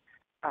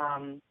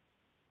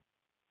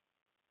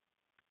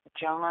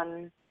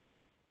 John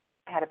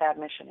had a bad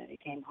mission, and he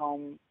came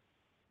home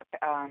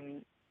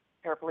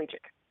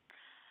paraplegic.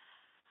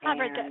 I've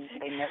read that.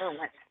 They never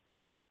went.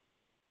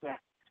 Yeah,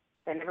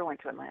 they never went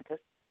to Atlantis,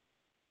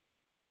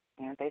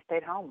 and they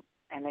stayed home,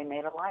 and they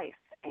made a life,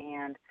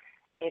 and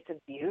it's a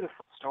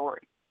beautiful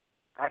story.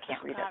 I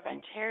can't read that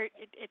thing.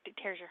 It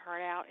tears your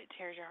heart out. It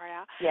tears your heart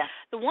out. Yeah.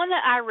 The one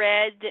that I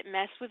read that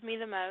messed with me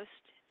the most,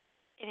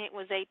 and it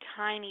was a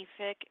tiny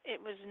fic. It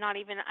was not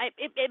even.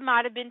 It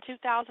might have been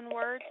 2,000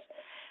 words,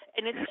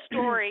 and it's a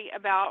story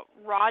about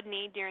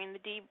Rodney during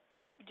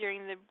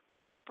the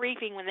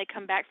briefing when they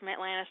come back from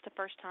Atlantis the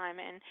first time,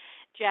 and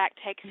Jack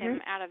takes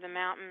him out of the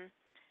mountain,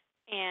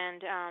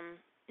 and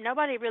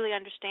nobody really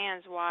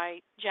understands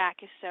why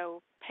Jack is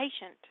so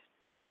patient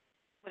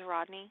with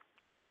Rodney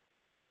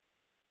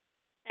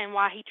and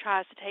why he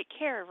tries to take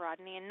care of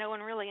Rodney, and no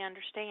one really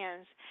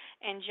understands.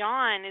 And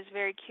John is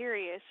very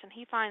curious, and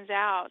he finds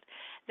out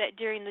that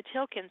during the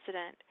Tilk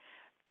incident,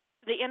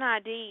 the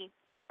NID,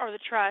 or the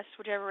Trust,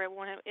 whichever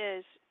one it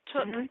is,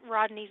 took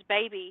Rodney's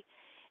baby,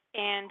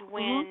 and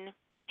when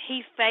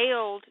he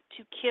failed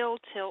to kill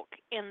Tilk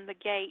in the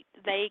gate,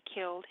 they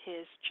killed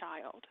his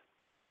child,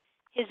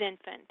 his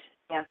infant.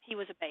 Yeah. He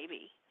was a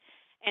baby.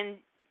 And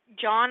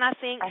John, I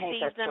think,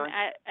 sees them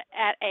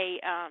at a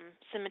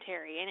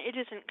cemetery, and it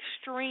is an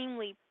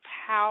extremely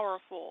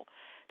powerful,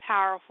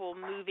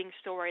 moving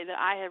story that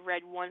I have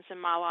read once in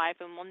my life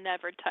and will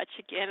never touch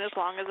again as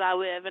long as I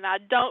live. And I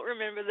don't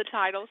remember the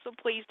title, so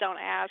please don't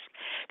ask,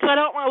 because I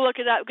don't want to look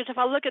it up, because if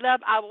I look it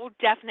up, I will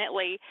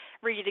definitely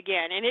read it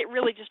again. And it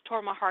really just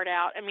tore my heart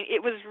out. I mean,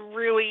 it was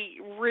really,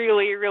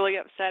 really, really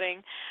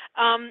upsetting.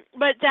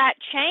 But that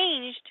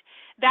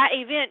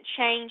event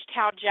changed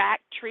how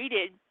Jack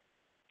treated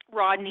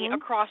Rodney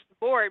across the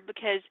board,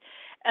 because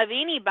of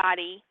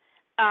anybody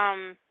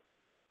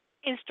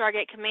in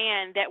Stargate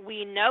Command that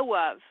we know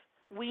of,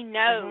 we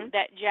know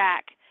that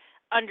Jack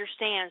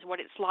understands what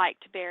it's like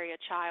to bury a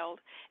child,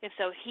 and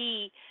so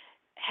he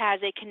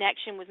has a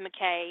connection with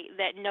McKay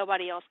that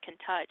nobody else can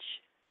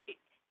touch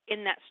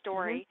in that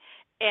story.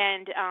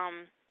 And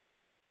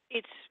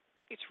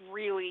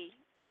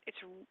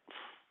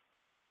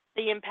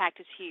the impact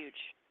is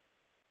huge.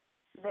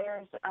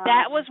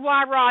 That was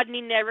why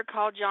Rodney never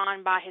called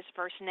John by his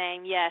first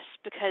name, yes,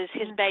 because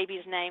his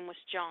baby's name was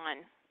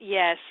John.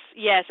 Yes,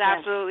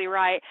 absolutely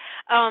right.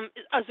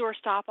 Azor,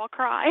 stop, I'll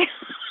cry.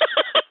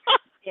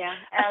 Yeah.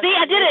 See,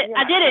 I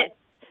did it.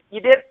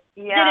 You did?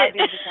 Yeah, I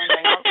did the same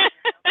thing.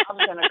 I'm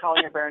just going to call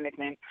your bear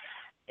nickname.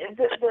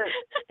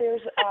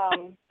 there's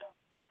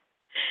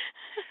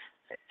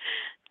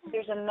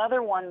there's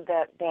another one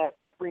that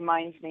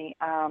reminds me,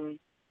 and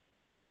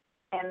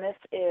this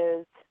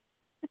is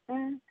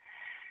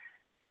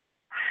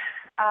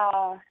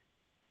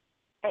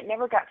it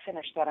never got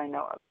finished that I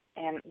know of,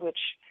 and which,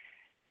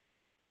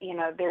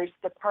 there's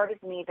the part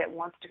of me that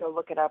wants to go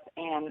look it up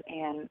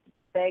and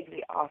beg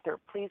the author,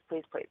 please,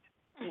 please, please.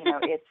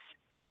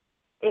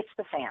 It's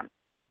The Fan.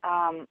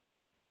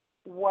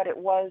 What it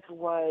was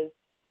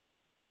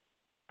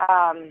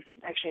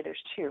actually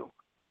there's two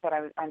that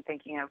I'm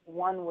thinking of.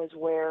 One was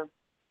where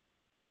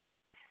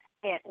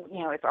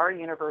it's our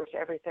universe,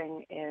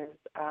 everything is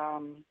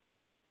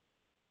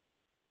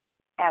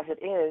as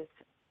it is,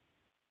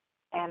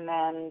 and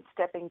then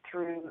stepping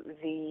through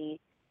the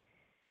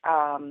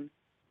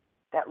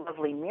that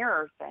lovely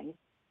mirror thing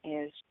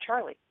is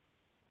Charlie,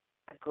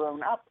 a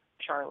grown-up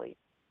Charlie,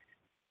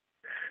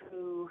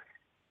 who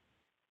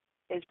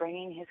is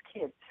bringing his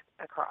kids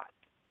across.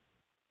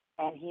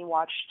 And he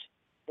watched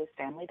his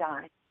family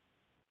die.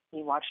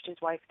 He watched his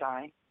wife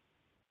die.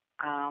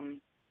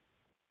 And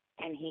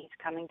he's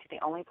coming to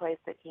the only place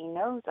that he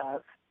knows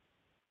of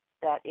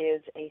that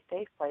is a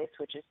safe place,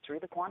 which is through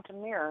the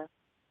quantum mirror,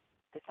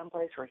 to some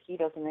place where he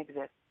doesn't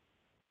exist.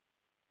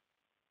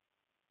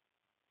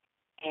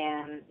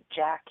 And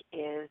Jack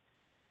is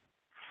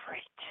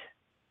freaked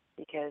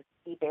because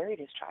he buried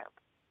his child.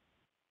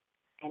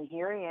 And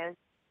here he is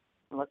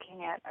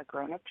looking at a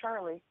grown-up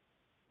Charlie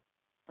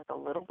with a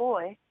little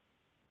boy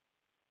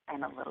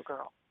and a little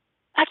girl.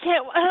 I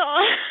can't.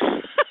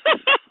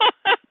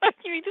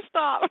 You need to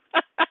stop.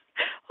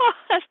 Oh,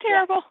 that's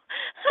terrible.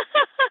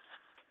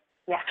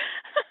 Yeah.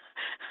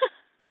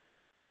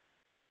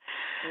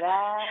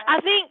 I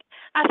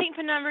think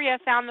Penumbria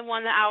found the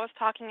one that I was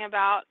talking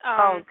about.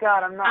 Oh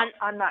God, I'm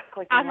not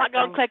clicking. I'm not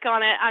going to click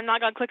on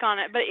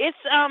it. But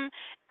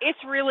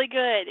it's really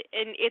good,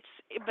 and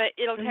but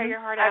it'll tear your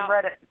heart out. I've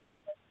read it.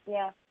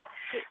 Yeah.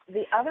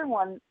 The other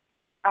one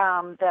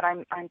that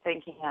I'm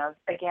thinking of,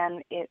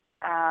 again,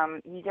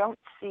 you don't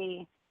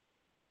see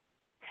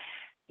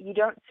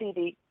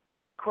the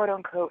quote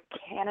unquote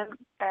canon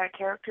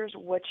characters.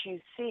 What you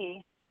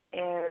see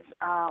is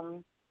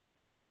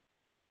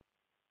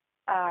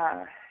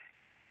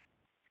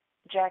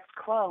Jack's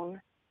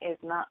clone is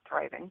not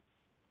thriving.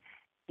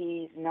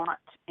 He's not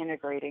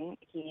integrating.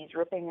 He's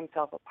ripping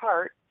himself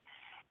apart.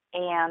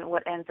 And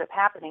what ends up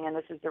happening, and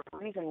this is the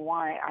reason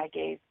why I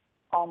gave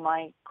all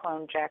my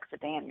clone Jacks to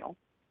Daniel,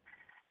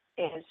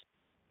 is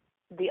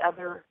the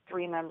other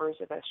three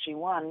members of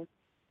SG-1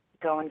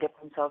 go and get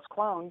themselves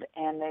cloned,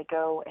 and they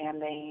go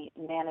and they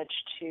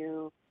manage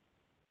to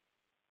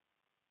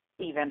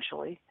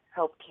eventually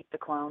help keep the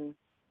clone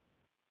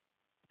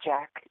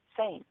Jack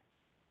sane.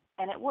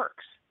 And it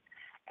works.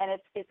 And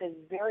it's a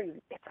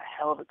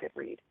hell of a good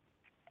read.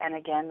 And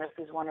again, this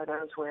is one of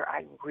those where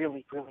I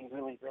really, really,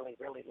 really, really,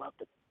 really love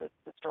the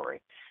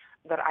story.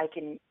 But I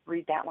can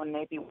read that one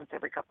maybe once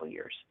every couple of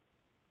years,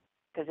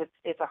 because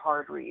it's a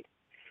hard read.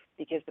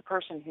 Because the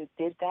person who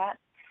did that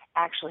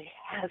actually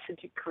has a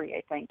degree,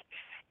 I think,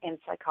 in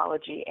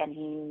psychology, and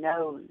he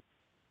knows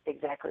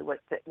exactly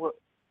what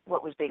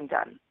was being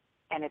done.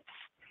 And it's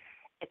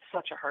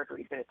such a hard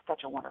read, but it's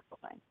such a wonderful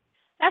thing.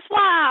 That's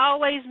why I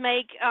always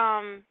make.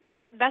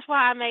 That's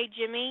why I made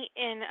Jimmy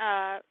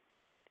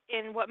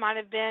in what might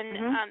have been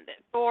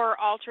Thor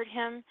altered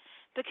him,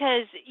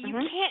 because you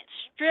can't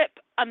strip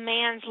a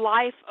man's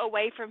life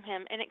away from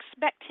him and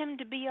expect him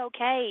to be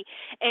okay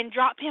and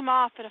drop him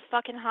off at a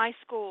fucking high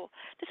school.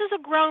 This is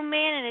a grown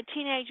man in a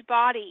teenage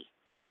body.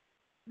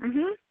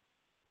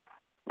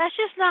 That's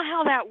just not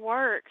how that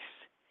works.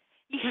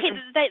 You can't,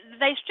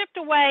 they stripped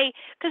away,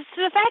 because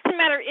the fact of the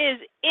matter is,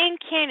 in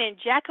canon,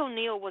 Jack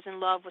O'Neill was in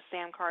love with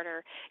Sam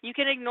Carter. You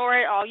can ignore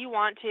it all you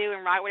want to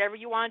and write whatever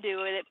you want to do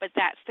with it, but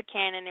that's the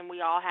canon, and we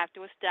all have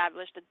to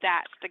establish that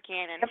that's the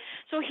canon.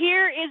 So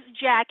here is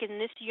Jack in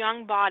this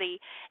young body,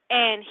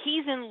 and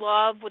he's in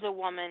love with a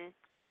woman,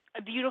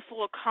 a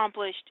beautiful,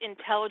 accomplished,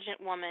 intelligent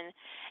woman,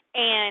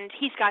 and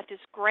he's got this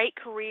great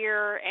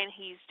career, and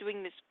he's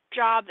doing this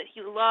job that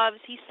he loves.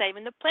 He's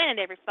saving the planet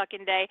every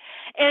fucking day.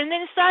 And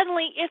then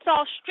suddenly it's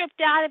all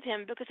stripped out of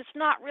him because it's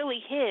not really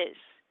his.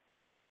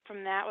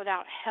 From that,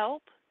 without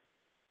help,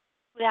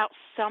 without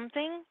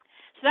something.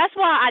 So that's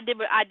why I did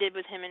what I did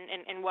with him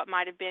and what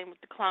might have been with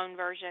the clone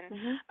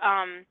version.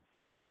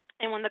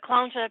 And when the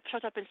clone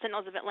shows up in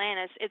Sentinels of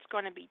Atlantis, it's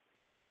going to be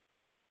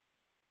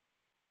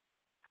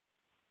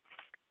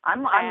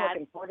I'm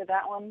looking forward to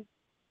that one.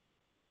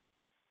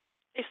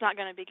 It's not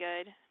going to be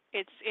good.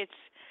 It's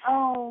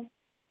Oh.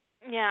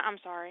 Yeah, I'm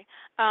sorry.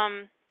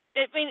 I'm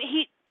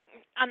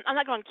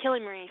not going to kill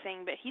him or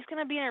anything, but he's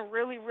going to be in a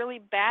really, really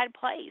bad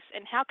place.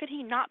 And how could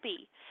he not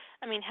be?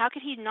 I mean, how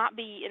could he not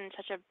be in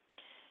such a...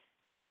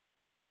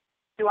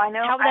 Do I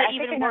know? How would that I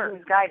even think I know work? who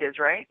his guide is,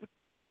 right?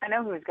 I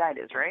know who his guide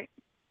is, right?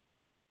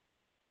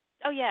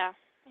 Oh, yeah.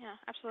 Yeah,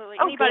 absolutely.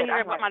 Oh, Anybody good. who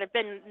ever might have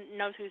been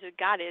knows who his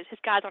guide is. His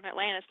guide's on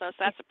Atlantis, though,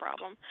 so that's a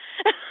problem.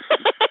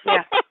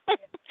 Yeah.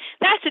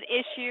 That's an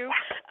issue.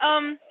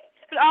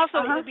 But also,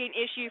 it Uh-huh. would be an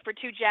issue for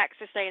two jacks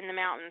to stay in the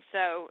mountains.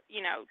 So,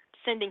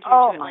 sending him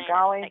Oh to my Atlantis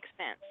golly. makes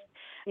sense.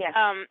 Yes.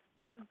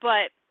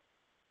 But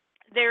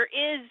there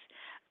is,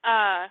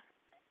 uh,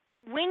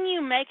 when you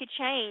make a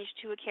change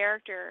to a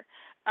character,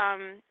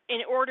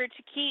 in order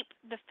to keep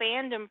the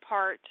fandom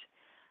part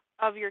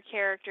of your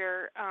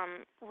character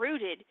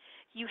rooted,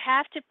 you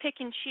have to pick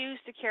and choose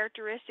the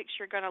characteristics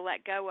you're going to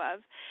let go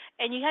of.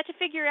 And you have to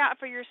figure out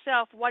for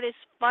yourself what is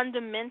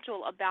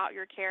fundamental about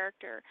your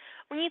character.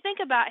 When you think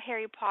about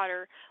Harry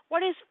Potter,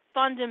 what is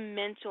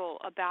fundamental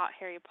about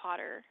Harry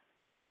Potter?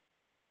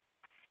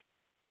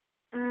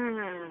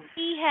 Mm,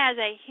 He has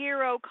a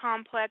hero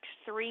complex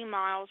 3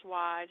 miles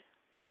wide.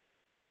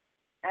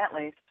 at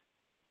least.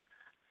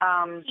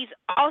 Um, He's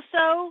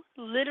also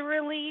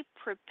literally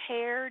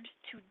prepared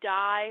to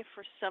die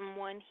for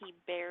someone he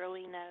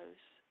barely knows.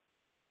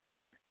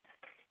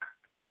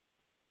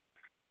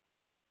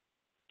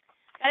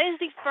 That is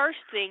the first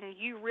thing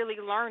you really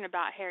learn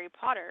about Harry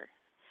Potter,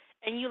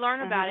 and you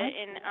learn about mhm. it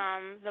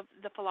in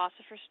the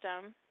Philosopher's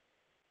Stone.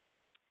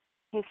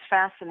 He's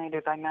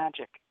fascinated by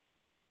magic.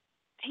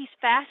 He's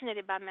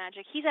fascinated by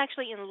magic. He's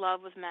actually in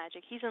love with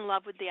magic. He's in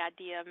love with the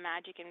idea of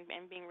magic and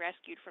being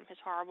rescued from his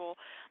horrible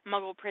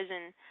Muggle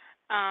prison.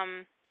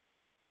 Um,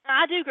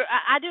 I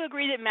do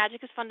agree that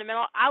magic is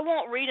fundamental. I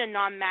won't read a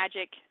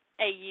non-magic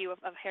AU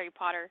of Harry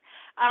Potter.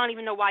 I don't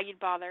even know why you'd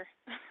bother.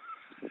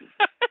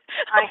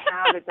 I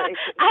have it.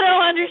 I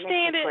don't It makes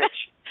me understand it. twitch.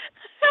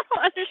 I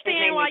don't It made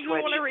understand me why you would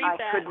twitch. want to read I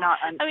that. could not.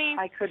 I mean,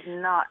 I could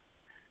not.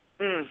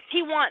 Mm,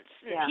 he wants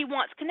yeah. he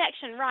wants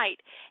connection, right?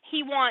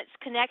 He wants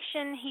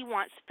connection. He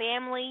wants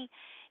family.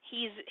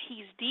 He's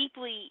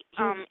deeply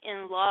He's.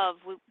 in love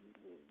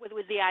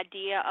with the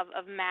idea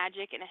of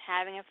magic and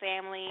having a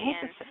family,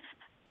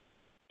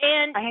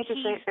 and I hate to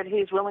say it, but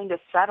he's willing to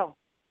settle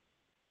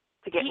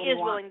to get he what he is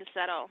wants. willing to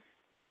settle.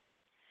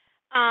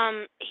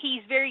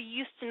 He's very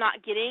used to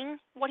not getting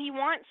what he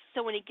wants,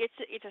 so when he gets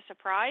it, it's a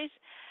surprise.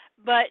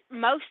 But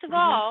most of Mhm.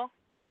 all,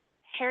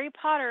 Harry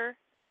Potter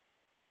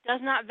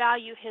does not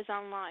value his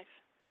own life.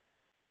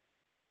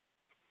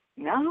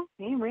 No,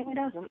 he really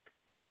doesn't.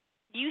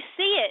 You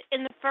see it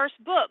in the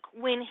first book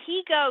when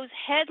he goes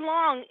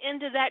headlong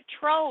into that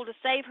troll to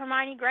save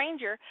Hermione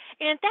Granger.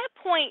 And at that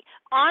point,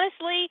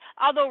 honestly,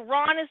 although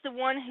Ron is the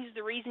one who's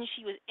the reason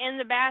she was in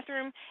the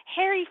bathroom,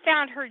 Harry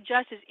found her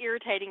just as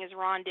irritating as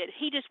Ron did.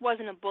 He just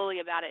wasn't a bully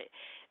about it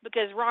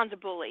because Ron's a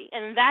bully.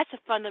 And that's a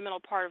fundamental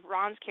part of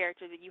Ron's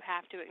character that you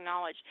have to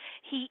acknowledge.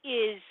 He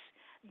is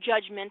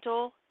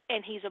judgmental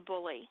and he's a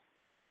bully.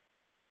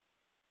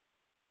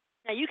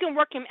 Now, you can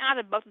work him out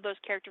of both of those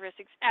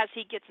characteristics as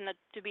he gets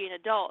to be an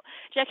adult.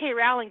 J.K.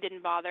 Rowling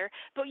didn't bother,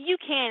 but you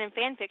can in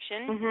fan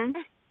fiction. Mhm.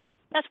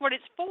 That's what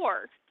it's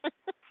for.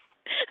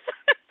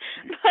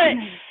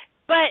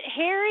 but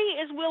Harry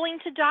is willing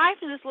to die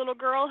for this little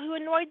girl who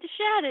annoyed the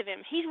shit out of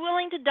him. He's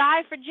willing to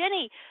die for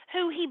Jenny,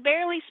 who he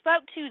barely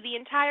spoke to the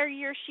entire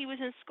year she was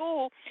in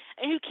school,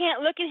 and who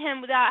can't look at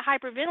him without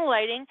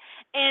hyperventilating.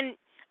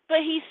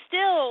 But he's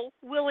still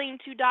willing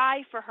to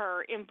die for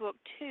her in book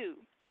 2.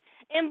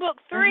 In book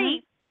 3,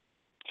 Mhm.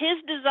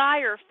 his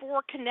desire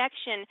for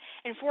connection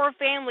and for a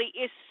family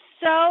is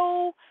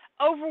so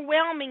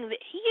overwhelming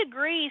that he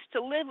agrees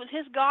to live with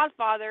his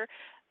godfather,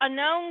 a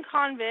known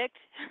convict,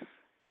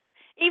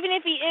 even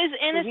if he is So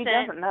he innocent,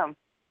 doesn't know.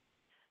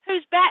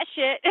 who's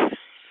batshit.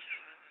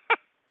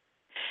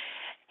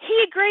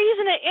 He agrees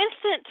in an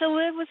instant to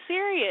live with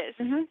Sirius.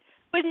 Mhm.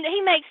 But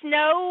he makes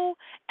no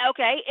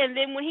okay, and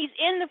then when he's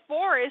in the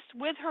forest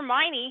with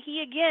Hermione,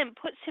 he again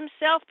puts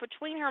himself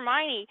between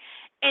Hermione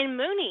and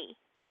Moony.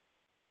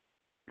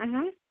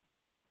 Mhm.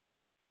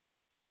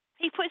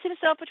 He puts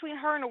himself between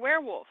her and a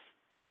werewolf.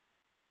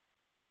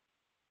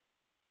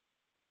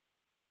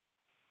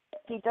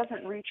 He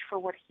doesn't reach for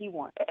what he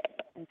wants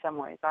in some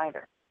ways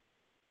either.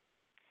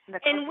 And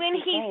the And closest when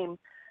he he's came.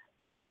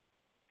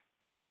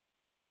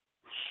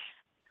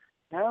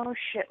 No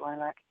shit,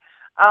 Lilac.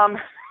 Um.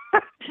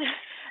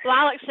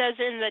 Lilac says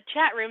in the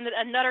chat room that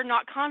a nutter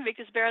not convict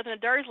is better than a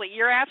Dursley.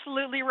 You're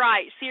absolutely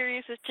right.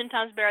 Sirius is 10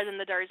 times better than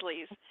the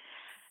Dursleys.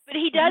 But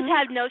he does Mhm.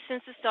 have no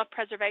sense of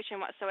self-preservation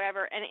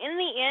whatsoever. And in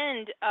the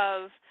end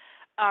of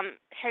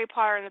Harry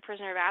Potter and the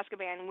Prisoner of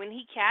Azkaban, when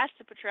he casts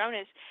the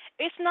Patronus,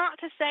 it's not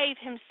to save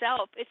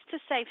himself. It's to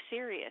save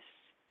Sirius.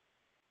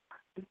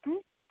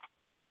 Mhm.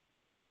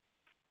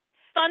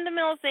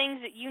 Fundamental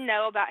things that you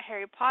know about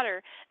Harry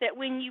Potter, that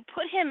when you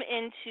put him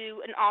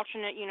into an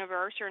alternate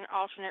universe or an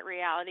alternate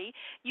reality,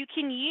 you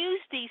can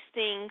use these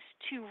things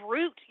to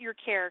root your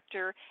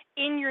character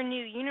in your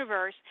new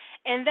universe,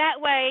 and that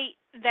way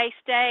they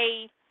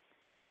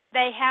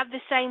have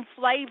the same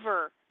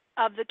flavor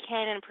of the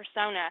canon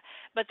persona,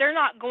 but they're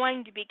not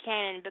going to be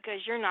canon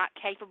because you're not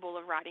capable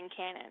of writing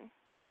canon.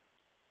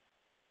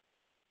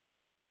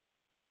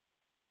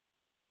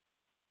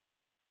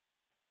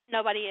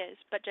 Nobody is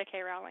but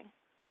J.K. Rowling.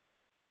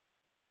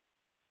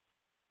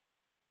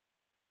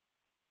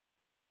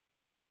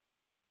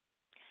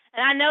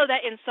 And I know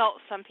that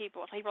insults some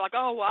people. People are like,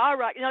 "Oh, well, I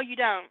write." No, you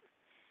don't.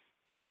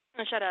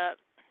 Oh, shut up.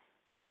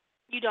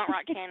 You don't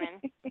write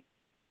canon.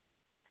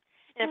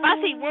 And if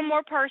I see one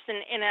more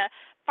person in a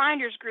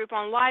finders group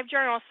on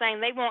LiveJournal saying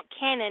they want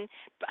canon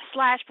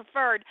 /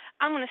 preferred,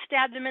 I'm going to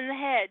stab them in the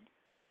head.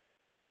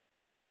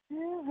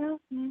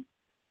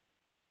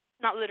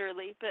 Not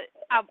literally, but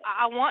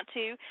I want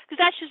to, because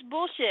that's just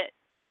bullshit.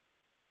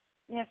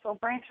 Yeah, so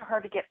brains are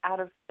hard to get out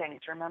of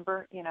things,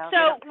 remember?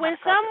 So when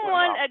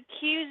someone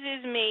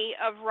accuses me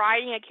of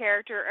writing a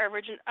character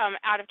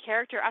out of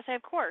character, I say,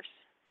 of course.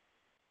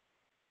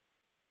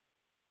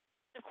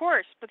 Of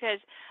course, because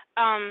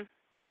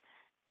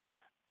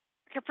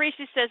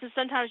Capricious says that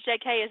sometimes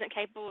J.K. isn't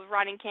capable of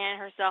writing canon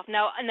herself.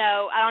 No, I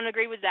don't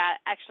agree with that,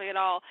 actually, at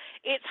all.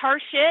 It's her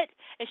shit,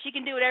 and she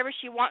can do whatever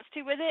she wants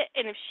to with it,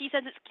 and if she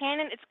says it's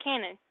canon,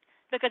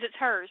 because it's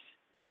hers.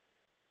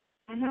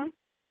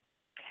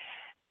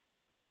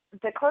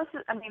 The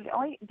closest,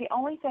 the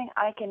only thing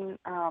I can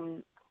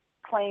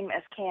claim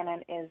as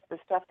canon is the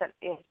stuff that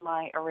is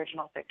my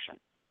original fiction.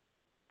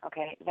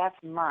 Okay, that's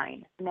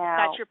mine. Now,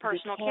 that's your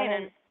personal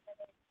canon.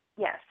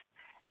 Yes.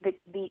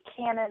 The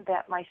canon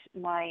that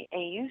my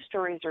AU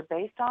stories are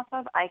based off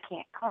of, I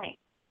can't claim.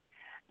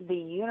 The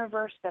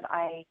universe that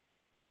I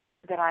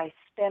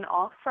spin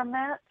off from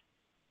that,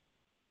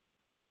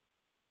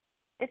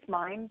 it's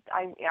mine.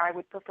 I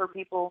would prefer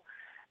people,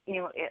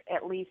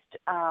 at least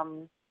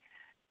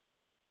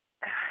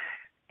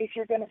if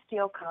you're going to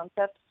steal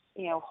concepts,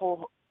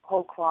 whole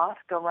cloth,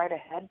 go right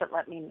ahead. But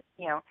let me,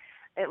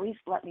 at least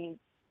let me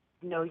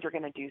know you're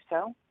going to do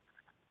so.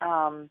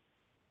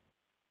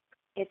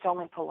 It's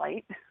only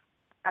polite.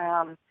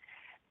 As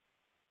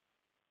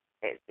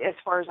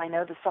far as I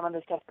know, some of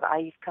the stuff that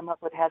I've come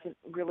up with hasn't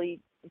really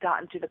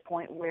gotten to the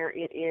point where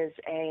it is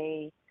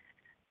I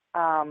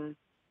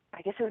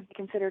guess it would be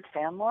considered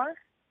fan lore.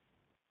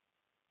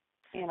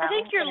 I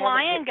think your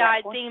Lion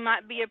Guide thing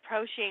might be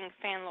approaching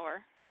fan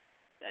lore.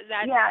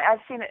 Yeah, I've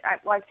seen it.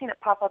 I've seen it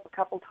pop up a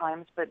couple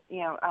times, but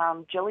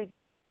Jilly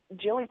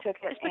took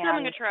it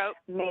becoming a trope.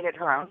 Made it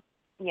her own.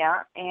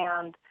 Yeah,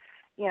 and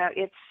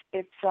it's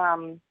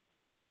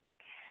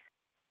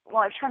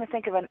well, I was trying to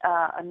think of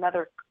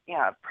another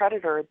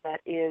predator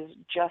that is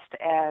just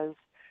as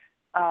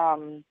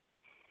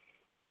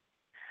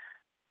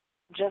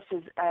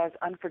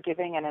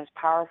unforgiving and as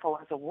powerful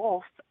as a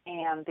wolf,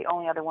 and the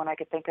only other one I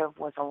could think of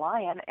was a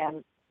lion,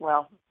 and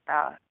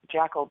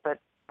jackal,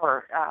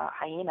 or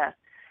hyena,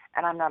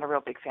 and I'm not a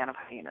real big fan of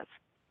hyenas.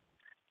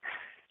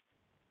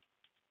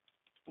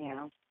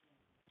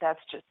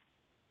 That's just.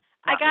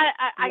 I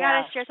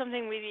gotta share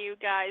something with you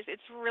guys.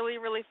 It's really,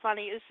 really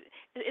funny.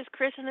 Is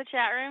Chris in the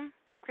chat room?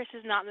 Chris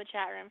is not in the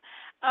chat room.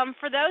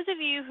 For those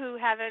of you who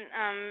haven't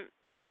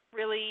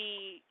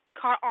really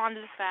caught on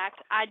to the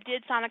fact, I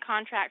did sign a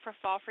contract for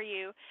Fall for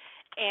You,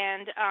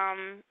 and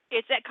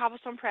it's at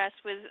Cobblestone Press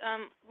with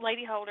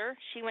Lady Holder.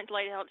 She went to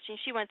Lady Holder.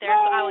 She went there,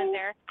 so I went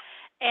there,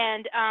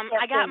 and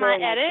I got my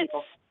edits.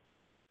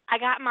 I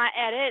got my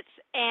edits,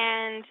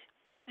 and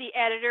the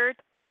editor.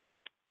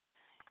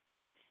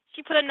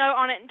 She put a note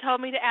on it and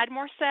told me to add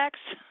more sex.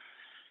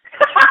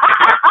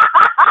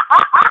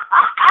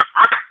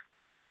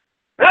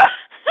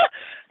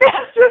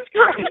 That's just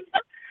great.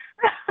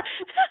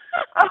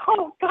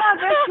 Oh, God,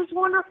 that's just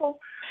wonderful.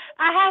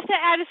 I have to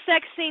add a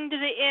sex scene to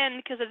the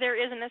end because there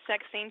isn't a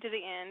sex scene to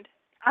the end.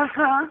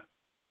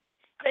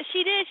 But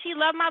she did. She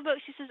loved my book.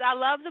 She says, I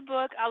love the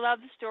book. I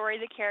love the story,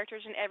 the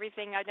characters, and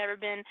everything. I've never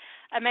been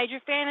a major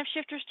fan of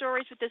shifter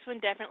stories, but this one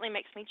definitely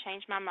makes me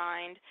change my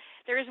mind.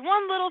 There is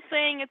one little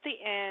thing at the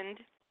end.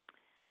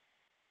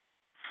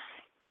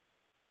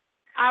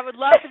 I would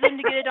love for them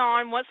to get it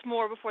on once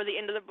more before the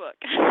end of the book.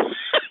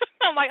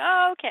 I'm like,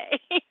 oh, okay.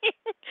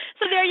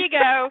 So there you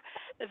go.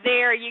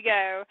 There you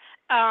go.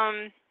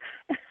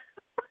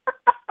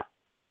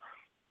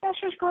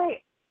 That's just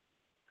great.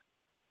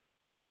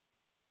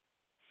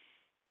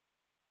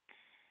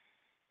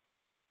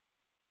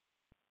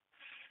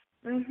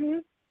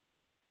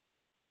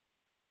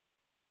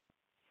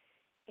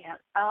 Yeah.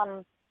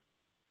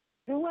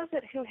 Who was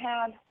it who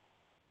had?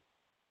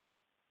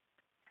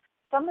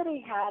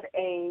 Somebody had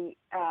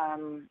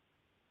in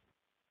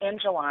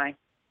July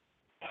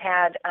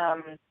had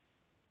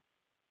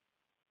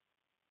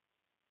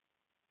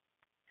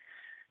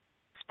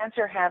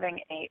Spencer having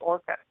a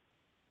orca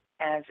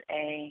as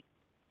a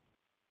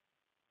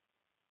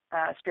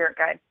spirit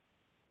guide,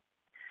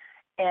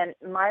 and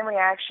my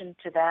reaction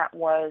to that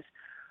was,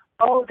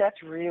 oh,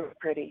 that's really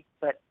pretty,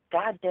 but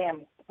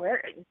goddamn,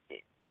 where is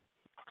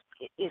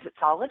it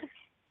solid?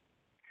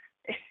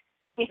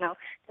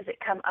 Does it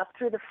come up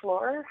through the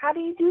floor? How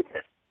do you do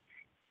this?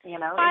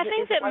 I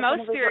think that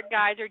most spirit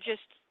guides are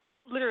just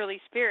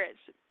literally spirits.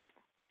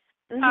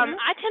 I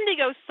tend to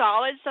go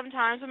solid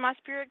sometimes with my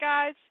spirit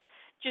guides,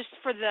 just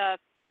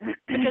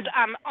because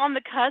I'm on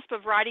the cusp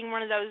of writing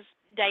one of those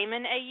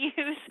daemon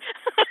AUs.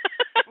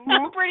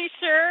 I'm pretty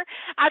sure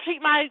I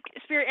treat my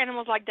spirit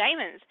animals like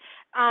daemons.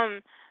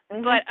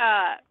 But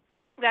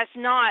that's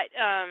not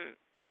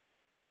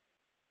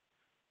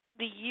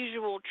the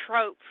usual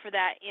trope for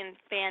that in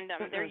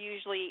fandom. They're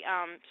usually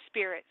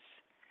spirits.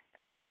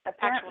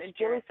 Apparently,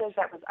 Julie says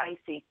that was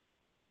icy.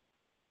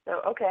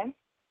 So, okay.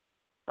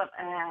 But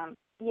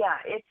yeah,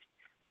 it's.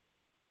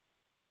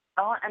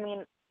 I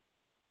mean,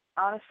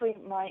 honestly,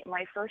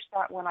 my first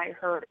thought when I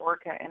heard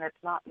orca, and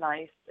it's not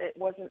nice. It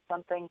wasn't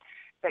something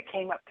that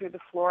came up through the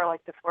floor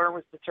like the floor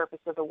was the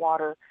surface of the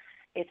water.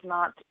 It's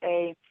not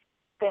a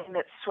thing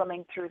that's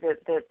swimming through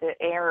the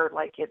air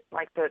like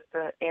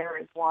the air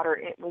is water.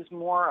 It was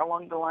more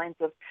along the lines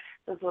of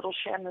those little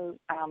Shamu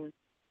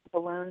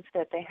balloons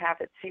that they have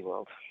at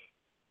SeaWorld.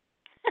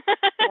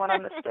 The one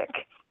on the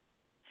stick.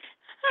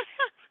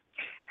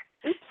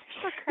 Oops.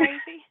 We're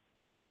crazy.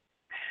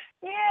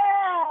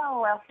 Yeah,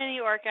 well. Mini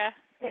orca.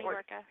 Mini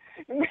orca.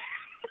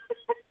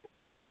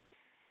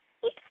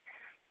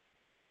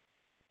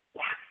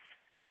 Yeah.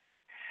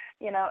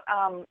 You know,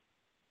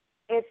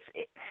 it's.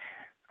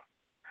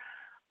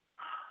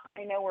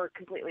 I know we're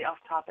completely off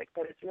topic,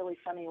 but it's really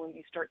funny when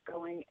you start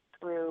going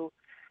through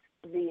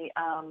the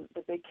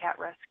big cat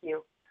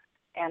rescue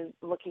and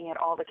looking at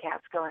all the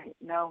cats going,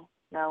 no,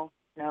 no,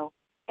 no.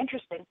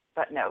 Interesting,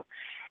 but no.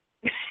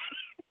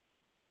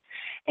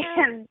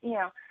 And, you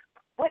know,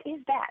 what is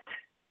that?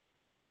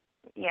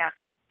 Yeah,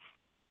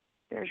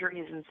 there's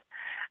reasons.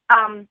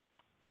 On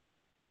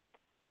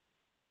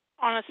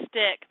a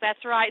stick.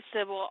 That's right,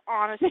 Sybil.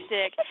 On a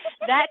stick.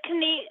 That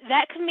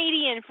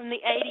comedian from the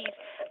 80s,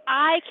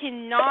 I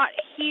cannot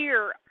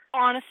hear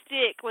on a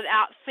stick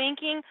without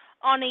thinking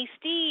on a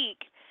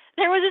stick.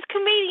 There was this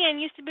comedian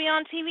used to be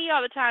on TV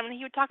all the time, and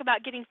he would talk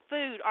about getting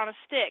food on a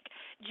stick.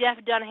 Jeff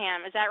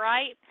Dunham, is that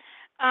right?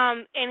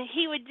 And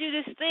he would do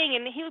this thing,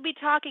 and he would be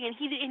talking, and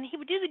he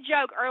would do the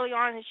joke early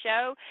on in the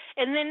show,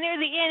 and then near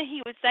the end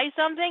he would say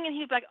something, and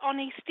he'd be like, on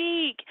a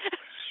stick.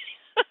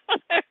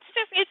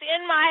 It's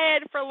in my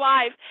head for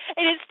life,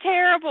 and it's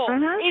terrible.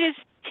 Mm-hmm. It is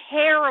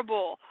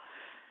terrible.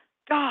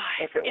 God,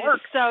 if it it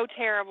works. is so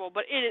terrible,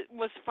 but it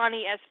was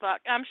funny as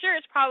fuck. I'm sure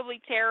it's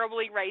probably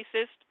terribly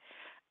racist.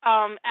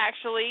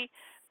 Actually,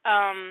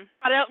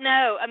 I don't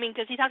know. I mean,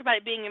 because he talked about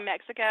it being in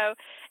Mexico,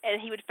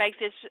 and he would fake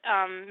this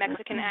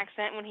Mexican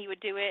accent when he would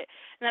do it,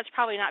 and that's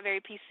probably not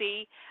very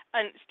PC,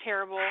 and it's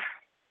terrible.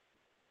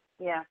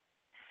 Yeah.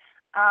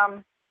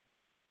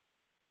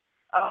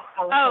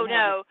 Oh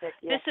no! Yeah.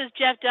 This is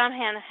Jeff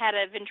Dunham had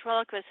a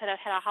ventriloquist had a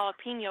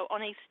jalapeno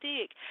on a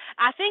stick.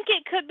 I think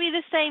it could be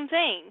the same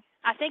thing.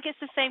 I think it's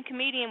the same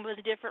comedian with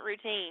a different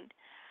routine,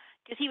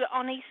 because he was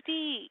on a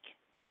stick.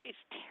 It's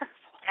terrible.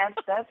 And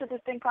that's a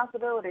distinct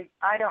possibility.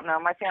 I don't know.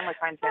 My family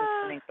finds him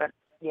funny, but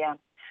yeah.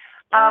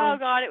 Oh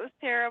God, it was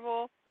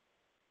terrible.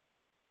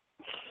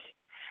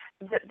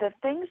 The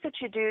things that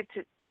you do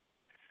to.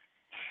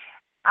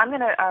 I'm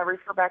going to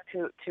refer back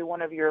to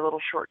one of your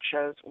little short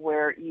shows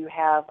where you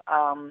have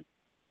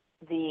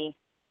the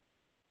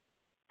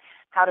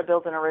how to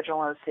build an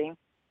original OC.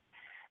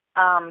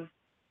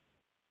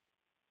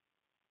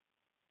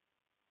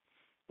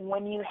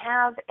 When you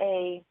have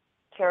a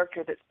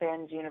character that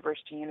spans universe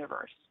to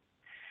universe,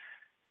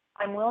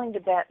 I'm willing to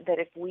bet that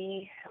if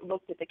we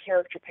looked at the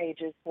character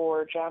pages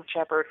for John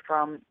Shepard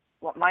from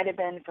what might have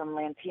been from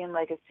Lantean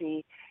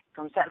Legacy,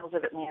 from Sentinels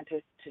of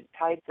Atlantis to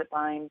Tides That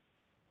Bind,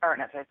 or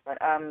not Tides That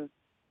Bind,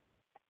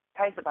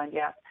 Tides That Bind,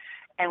 yeah.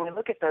 And we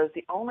look at those,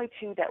 the only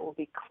two that will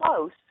be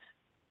close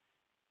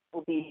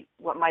will be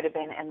what might have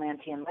been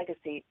Atlantean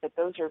Legacy, but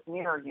those are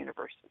mirror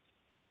universes.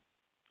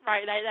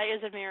 Right, that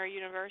is a mirror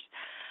universe.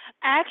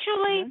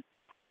 Actually,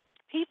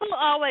 people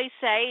always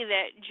say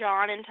that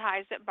John in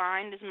Ties That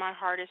Bind is my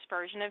hardest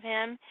version of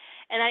him,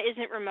 and that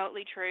isn't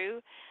remotely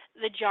true.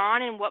 The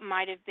John in What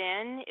Might Have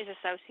Been is a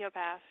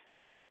sociopath.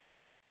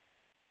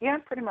 Yeah,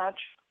 pretty much.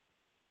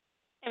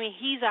 I mean,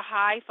 he's a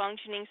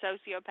high-functioning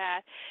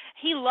sociopath.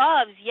 He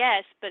loves,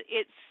 yes, but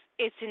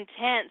it's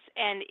intense,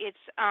 and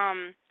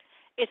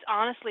it's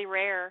honestly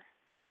rare.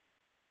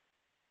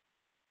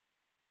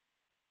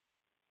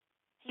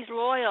 He's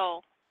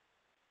loyal,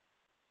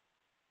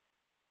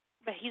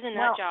 but he's a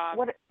nut job.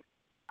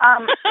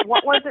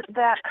 What was it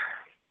that?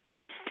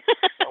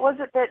 What was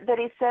it that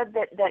he said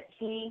that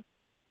he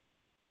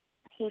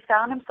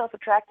found himself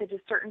attracted to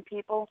certain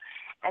people,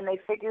 and they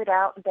figured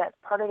out that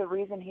part of the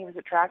reason he was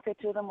attracted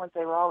to them was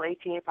they were all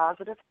ATA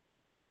positive?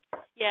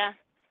 Yeah.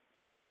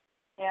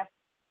 Yeah.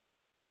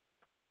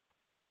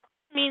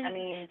 I mean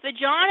the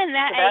John in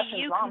that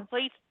Sebastian's AU mom.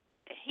 completes.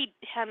 He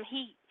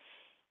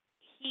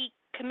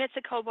commits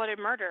a cold-blooded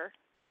murder,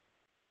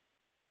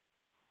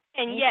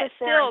 and yet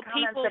still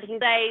people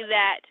say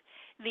that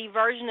the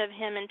version of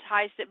him in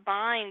Ties That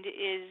Bind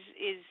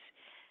is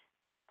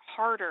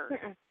harder.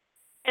 Mm-mm.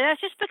 And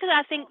that's just because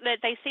I think that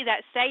they see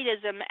that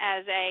sadism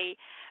as a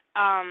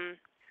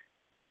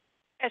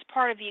as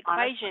part of the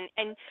equation,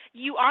 and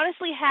you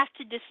honestly have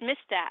to dismiss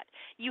that.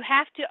 You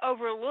have to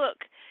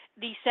overlook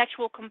the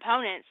sexual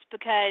components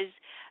because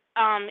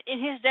in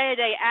his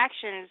day-to-day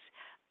actions,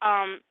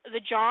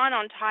 the John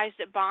on Ties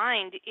That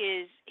Bind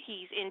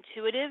he's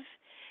intuitive,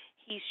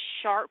 he's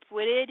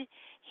sharp-witted,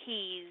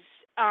 he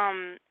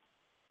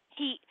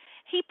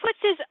puts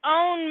his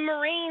own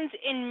Marines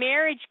in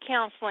marriage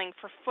counseling,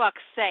 for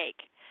fuck's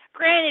sake.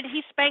 Granted,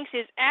 he spanks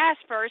his ass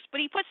first, but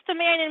he puts the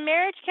man in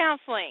marriage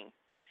counseling.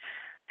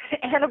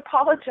 And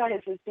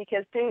apologizes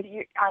because, dude,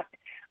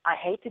 I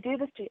hate to do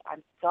this to you.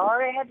 I'm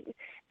sorry I had to,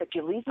 but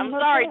you leave me I'm no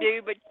sorry, choice.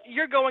 dude, but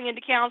you're going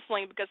into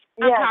counseling because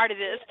I'm Yes, tired of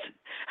this.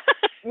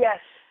 yes.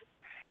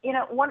 You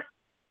know,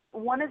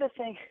 one of the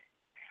things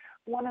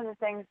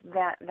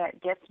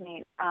that gets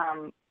me,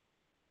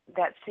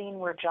 that scene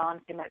where John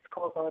commits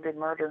cold-blooded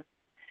murder.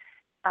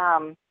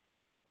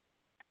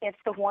 It's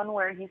the one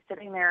where he's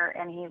sitting there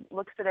and he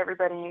looks at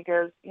everybody and he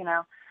goes,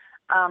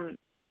 um,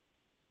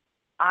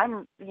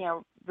 I'm,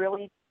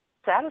 really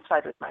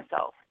satisfied with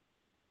myself.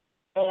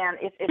 And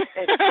it's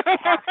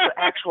half the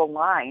actual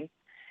line.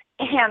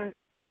 And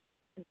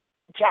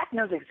Jack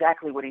knows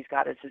exactly what he's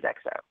got as his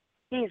XO.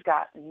 He's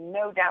got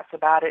no doubts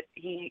about it.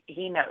 He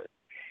knows.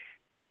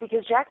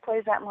 Because Jack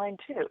plays that line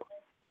too.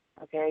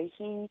 Okay?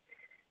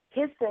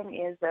 His thing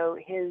is, though,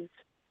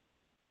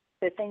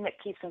 the thing that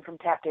keeps him from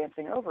tap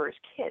dancing over is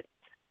kids.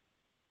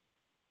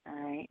 All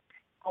right?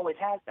 Always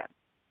has been.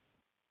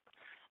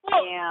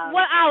 Well, And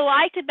what I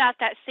liked about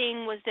that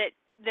scene was that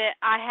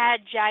I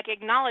had Jack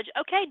acknowledge,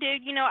 okay,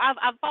 dude,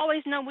 I've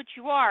always known what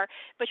you are,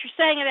 but you're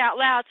saying it out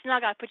loud, so now I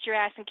got to put your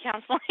ass in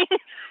counseling.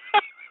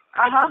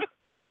 uh-huh.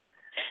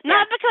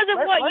 Not because of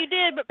what Let's, you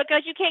did, but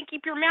because you can't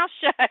keep your mouth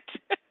shut.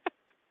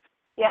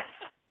 yes.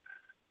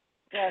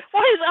 Yes.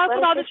 What is up Let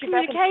with us all put this you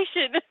back in.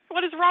 communication?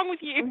 What is wrong with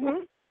you?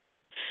 Mm-hmm.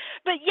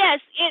 But yes,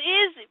 it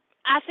is.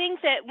 I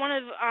think that one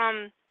of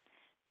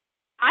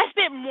I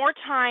spent more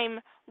time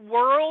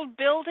world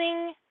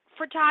building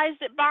for Ties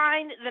That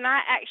Bind than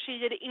I actually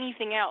did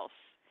anything else.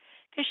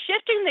 Because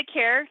shifting the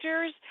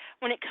characters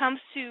when it comes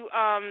to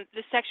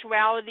the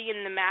sexuality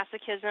and the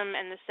masochism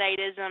and the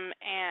sadism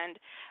and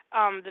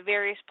the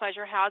various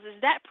pleasure houses,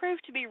 that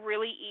proved to be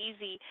really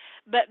easy.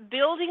 But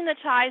building the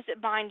Ties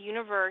That Bind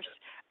universe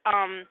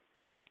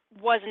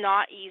was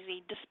not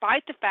easy,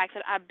 despite the fact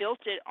that I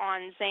built it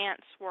on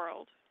Xant's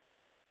world.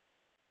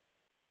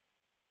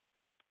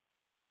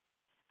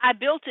 I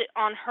built it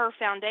on her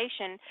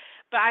foundation,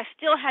 but I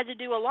still had to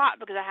do a lot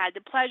because I had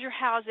the pleasure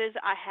houses.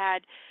 I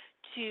had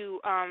to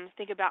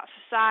think about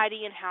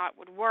society and how it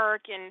would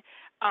work, and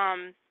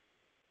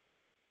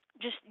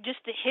just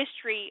the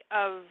history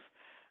of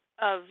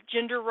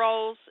gender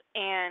roles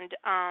and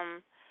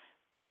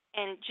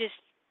just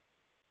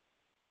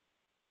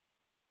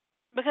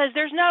because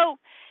there's no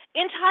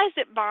in Ties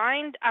That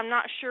Bind. I'm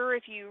not sure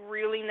if you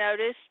really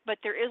noticed, but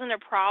there isn't a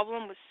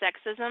problem with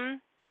sexism.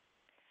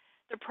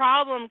 The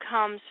problem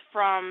comes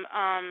from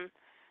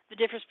the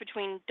difference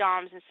between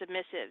doms and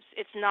submissives.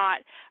 It's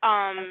not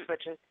And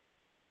switches.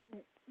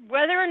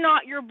 whether or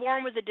not you're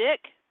born with a dick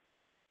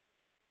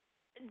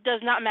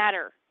does not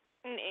matter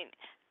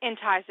in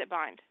Ties That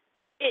Bind.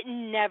 It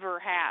never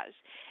has.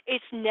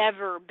 It's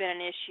never been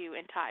an issue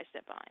in Ties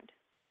That Bind.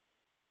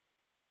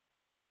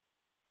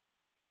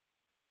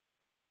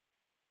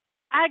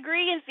 I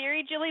agree in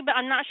theory, Julie, but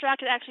I'm not sure I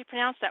could actually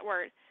pronounce that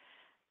word.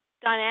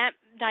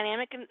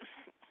 Dynamic and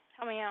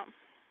help me out.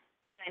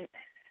 And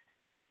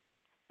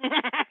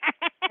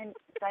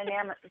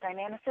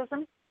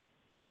dynamicism?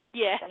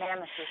 Yeah.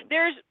 Dynamicism.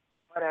 There's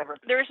Whatever.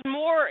 There's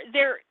more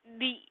there.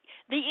 The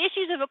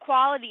issues of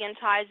equality in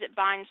Ties That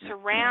Bind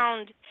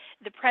surround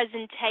the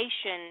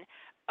presentation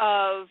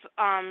of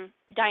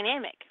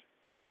dynamic,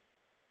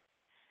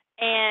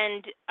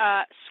 and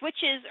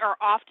switches are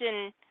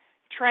often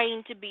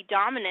trained to be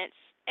dominants,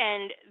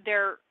 and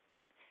their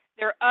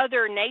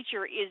other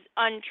nature is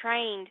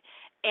untrained,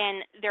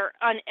 and they're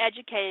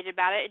uneducated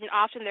about it, and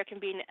often there can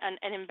be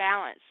an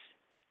imbalance.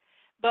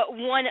 But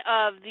one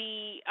of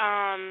the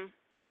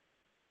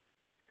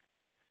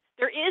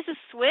there is a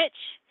switch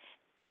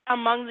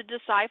among the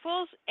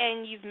disciples,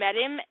 and you've met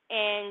him,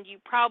 and you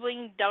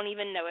probably don't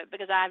even know it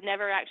because I've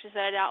never actually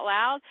said it out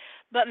loud.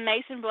 But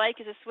Mason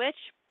Blake is a switch,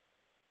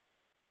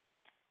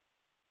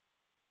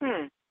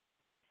 and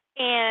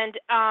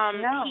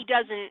No. he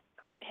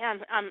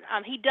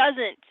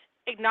doesn't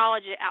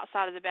acknowledge it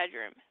outside of the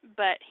bedroom,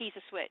 but he's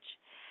a switch.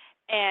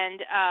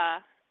 And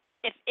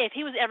if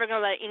he was ever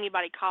going to let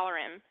anybody collar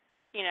him,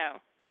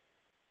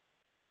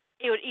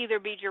 it would either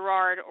be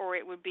Gerard or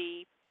it would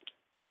be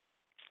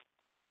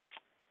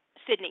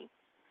Sydney.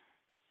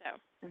 So.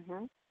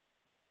 Mhm.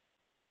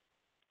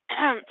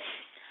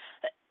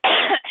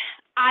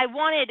 I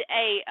wanted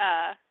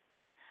I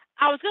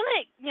was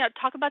gonna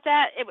talk about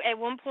that at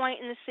one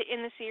point in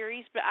the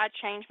series, but I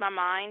changed my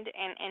mind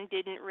and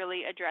didn't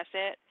really address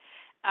it.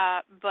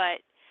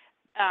 But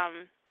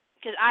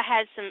because I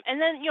had some, and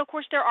then of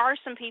course there are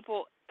some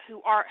people who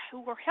are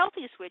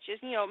healthy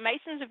switches.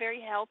 Mason's a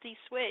very healthy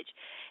switch.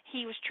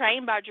 He was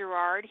trained by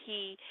Gerard.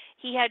 He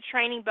had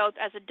training both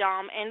as a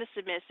dom and a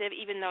submissive,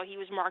 even though he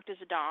was marked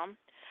as a dom.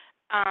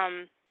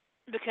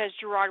 Because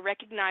Gerard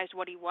recognized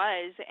what he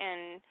was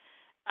and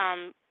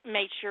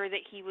made sure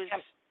that he was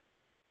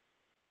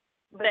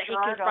that he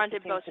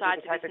confronted both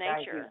sides of his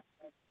nature.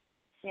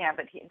 Yeah,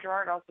 but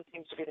Gerard also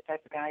seems to be the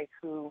type of guy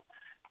who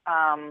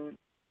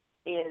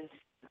is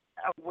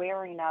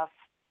aware enough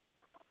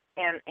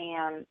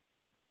and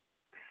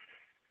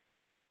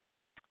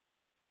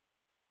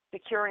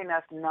secure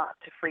enough not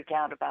to freak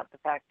out about the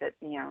fact that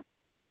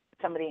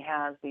somebody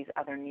has these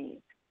other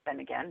needs. Then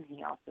again,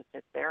 he also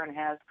sits there and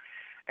has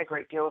a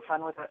great deal of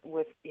fun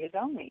with his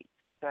own needs.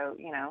 So,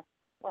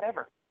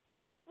 whatever.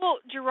 Well,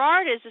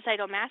 Gerard is a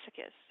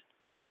sadomasochist.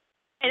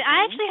 And I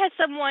Mhm. actually had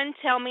someone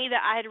tell me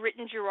that I had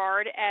written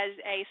Gerard as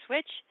a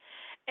switch,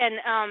 and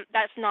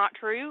that's not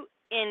true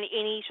in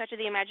any stretch of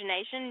the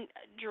imagination.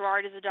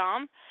 Gerard is a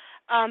dom,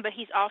 but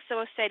he's also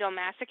a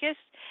sadomasochist.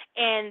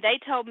 And they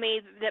told me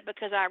that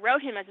because I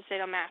wrote him as a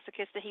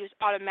sadomasochist, that he was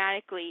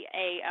automatically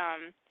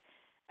a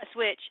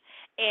switch.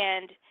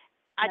 And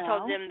I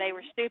told No. them they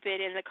were stupid,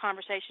 and the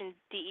conversation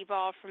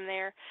de-evolved from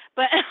there.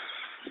 But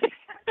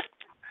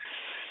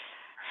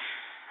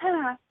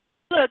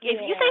look,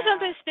 if you say Yeah.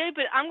 something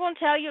stupid, I'm going to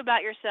tell you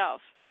about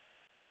yourself.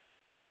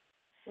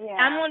 I'm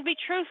Yeah. going to be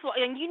truthful,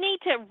 and you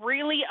need to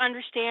really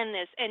understand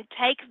this and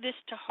take this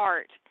to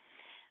heart.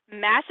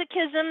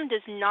 Masochism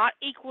does not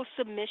equal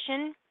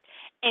submission,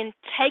 and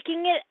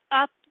taking it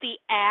up the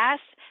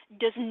ass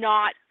does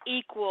not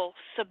equal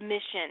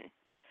submission.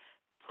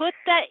 Put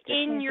that Just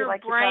in means you your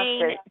like to talk brain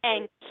big.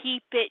 and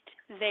keep it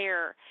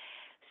there.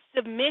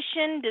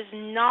 Submission does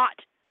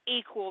not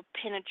equal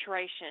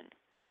penetration.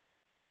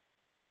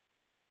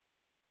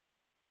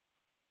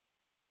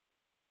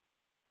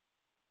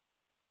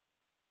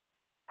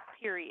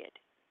 Period.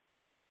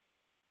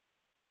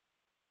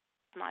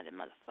 Minded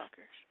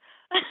motherfuckers.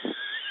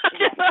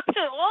 Yes.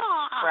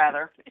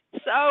 Rather.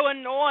 It's so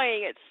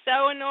annoying. It's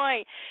so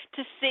annoying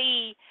to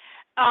see.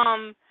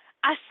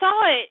 I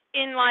saw it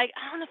in, like,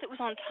 I don't know if it was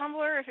on Tumblr,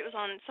 or if it was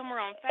on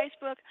somewhere on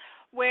Facebook,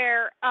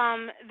 where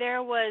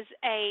there was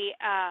a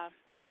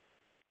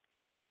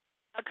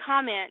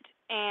comment,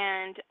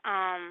 and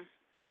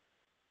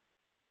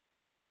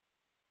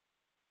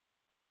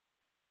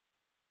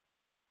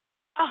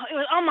oh, it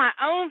was on my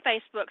own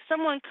Facebook.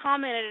 Someone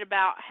commented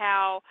about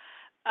how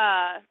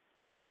uh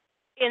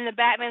in the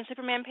Batman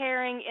Superman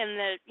pairing, in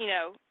the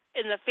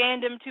in the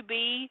fandom to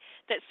be,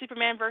 that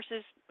Superman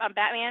versus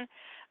Batman,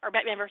 or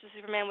Batman versus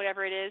Superman,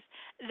 whatever it is,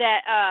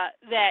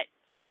 that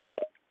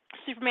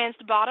Superman's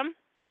the bottom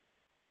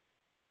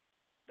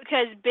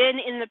because Ben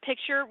in the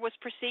picture was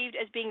perceived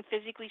as being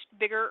physically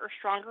bigger or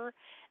stronger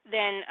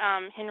than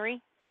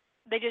Henry.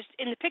 They just,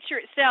 in the picture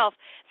itself,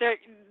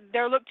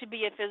 there looked to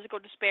be a physical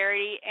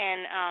disparity,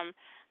 and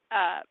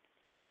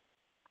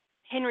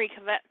Henry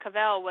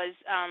Cavill was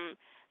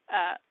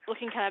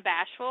looking kind of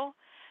bashful.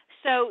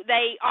 So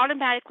they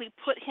automatically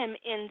put him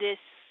in this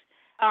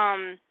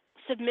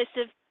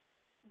submissive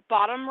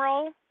bottom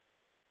role,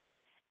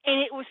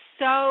 and it was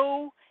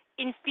so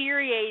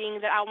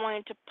infuriating that I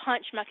wanted to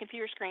punch my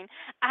computer screen.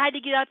 I had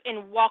to get up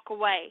and walk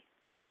away.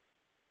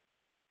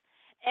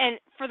 And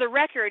for the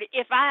record,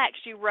 if I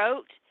actually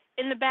wrote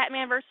in the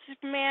Batman versus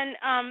Superman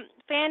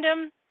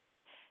fandom,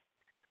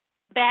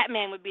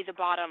 Batman would be the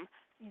bottom,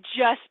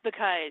 just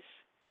because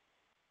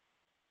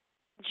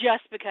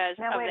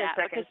Now of wait a that.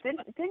 Because second.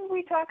 Didn't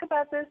we talk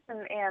about this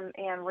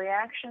and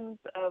reactions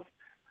of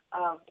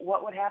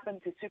what would happen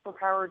to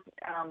superpowered?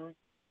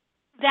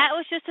 that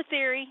was just a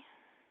theory.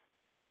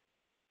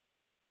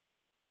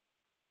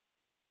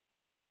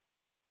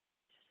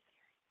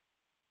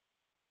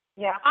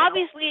 Yeah.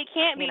 Obviously, it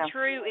can't You be know.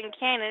 true in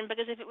canon,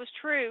 because if it was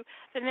true,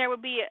 then there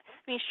would be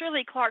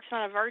surely Clark's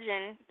not a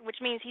virgin, which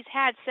means he's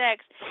had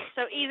sex.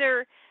 So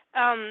either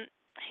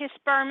his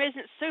sperm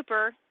isn't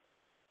super,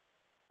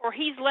 or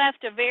he's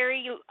left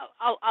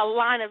a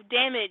line of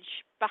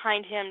damage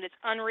behind him that's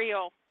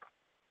unreal.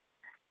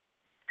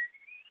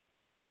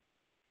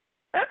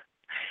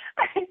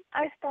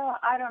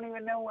 I don't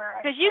even know where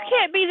I. Because you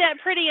can't be that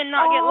pretty and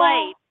not get Oh.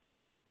 laid,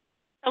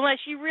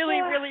 unless you really,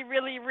 Yeah. really,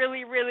 really,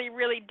 really, really,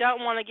 really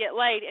don't want to get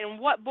laid. And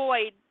what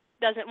boy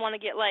doesn't want to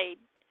get laid?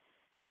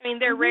 I mean,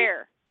 they're Mhm.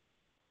 rare.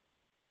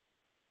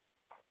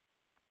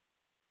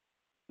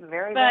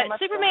 Very, very But much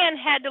so. Superman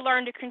had to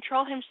learn to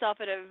control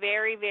himself at a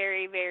very,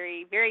 very,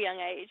 very, very young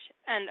age,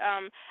 and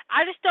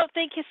I just don't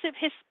think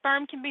his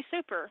sperm can be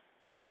super.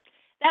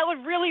 That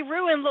would really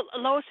ruin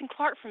Lois and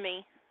Clark for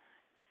me.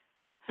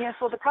 Yes.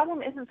 Well, the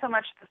problem isn't so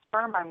much the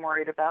sperm I'm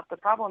worried about. The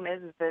problem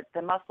is that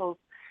the muscles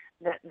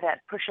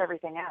that push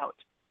everything out.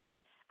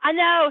 I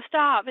know.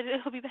 Stop.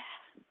 It'll be bad.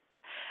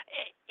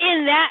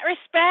 In that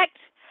respect,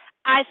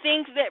 I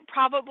think that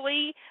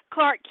probably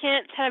Clark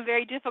Kent had a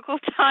very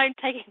difficult time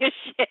taking a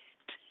shit.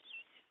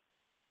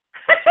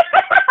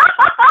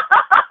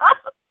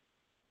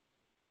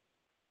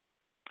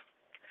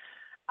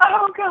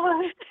 Oh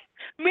God.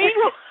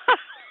 Meanwhile,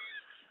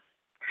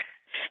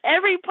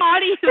 every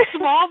potty in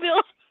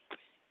Smallville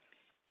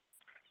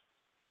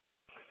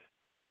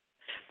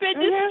been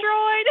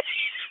destroyed.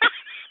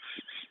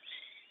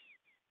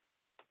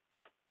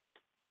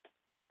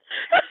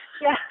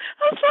 Yeah.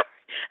 I'm sorry.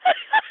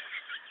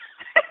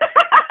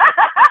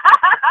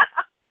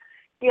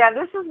 Yeah,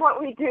 this is what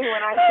we do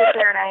when I sit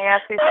there and I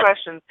ask these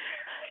questions.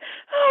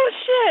 Oh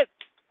shit.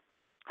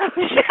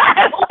 Literally.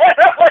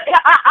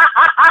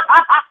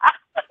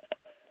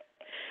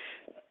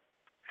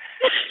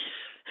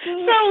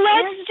 So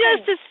let's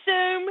just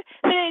assume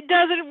that it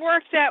doesn't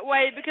work that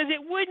way, because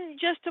it wouldn't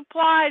just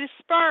apply to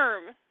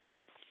sperm.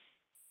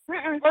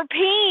 Mm-mm. Or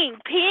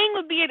peeing. Peeing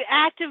would be an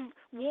act of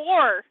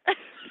war.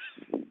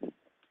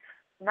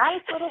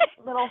 Nice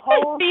little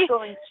holes be,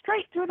 going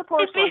straight through the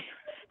it'd be porcelain.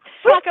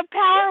 like a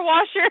power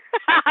washer.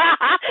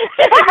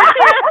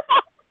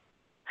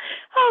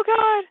 Oh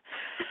God.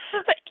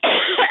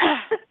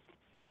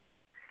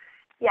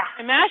 Yeah.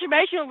 And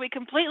masturbation will be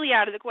completely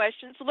out of the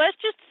question. So let's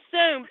just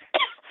assume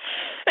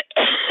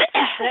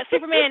that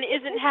Superman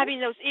isn't having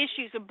those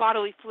issues with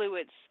bodily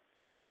fluids.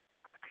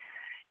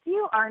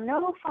 You are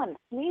no fun.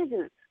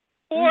 Sneezes.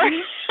 Or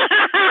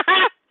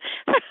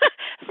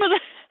for the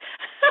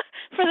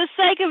for the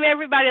sake of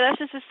everybody, let's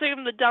just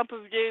assume the dump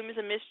of doom is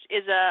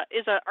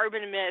a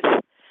urban myth.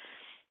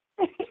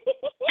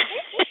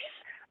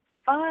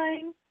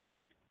 Fine.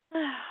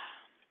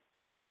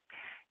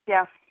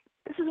 Yeah.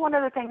 This is one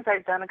of the things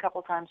I've done a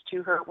couple times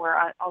to her, where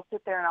I'll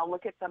sit there and I'll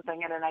look at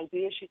something and an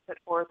idea she put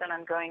forth, and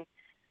I'm going,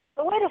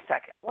 but wait a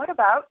second, what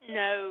about?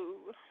 No,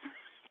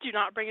 do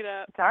not bring it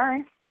up.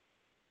 Sorry.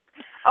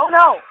 Oh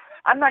no,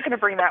 I'm not going to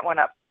bring that one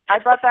up. I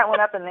brought that one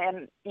up, and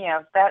then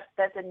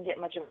that didn't get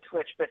much of a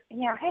twitch, but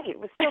hey, it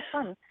was still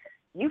fun.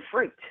 You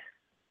freaked.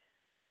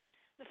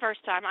 The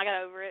first time, I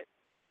got over it.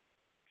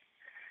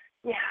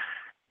 Yeah.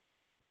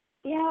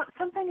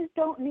 Some things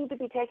don't need to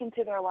be taken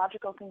to their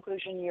logical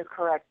conclusion. You're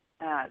correct,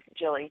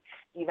 Jilly.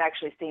 You've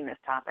actually seen this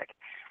topic.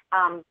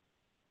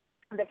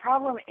 The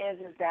problem is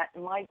that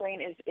my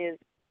brain is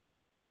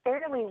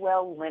fairly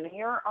well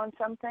linear on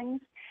some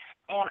things,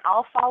 and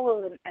I'll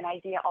follow an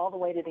idea all the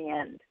way to the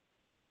end.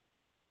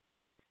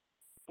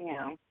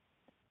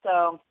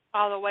 So.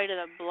 All the way to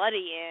the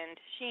bloody end.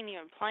 She ain't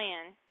even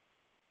playing.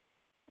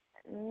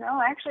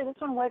 No, actually, this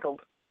one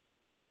wiggled.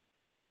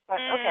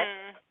 But okay.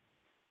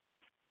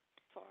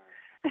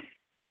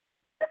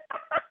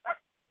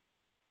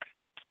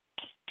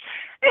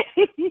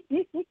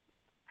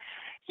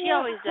 She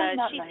always does.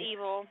 She's nice.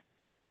 Evil.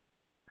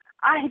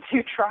 I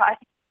do try.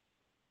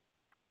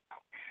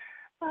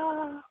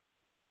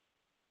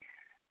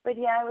 But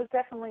yeah, it was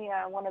definitely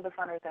one of the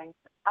funner things.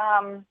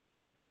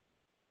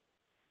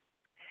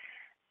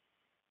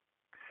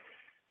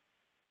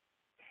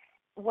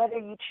 Whether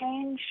you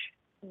change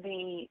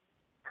the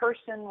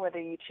person, whether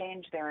you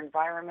change their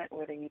environment,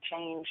 whether you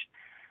change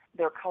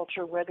their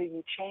culture, whether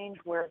you change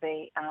where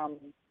they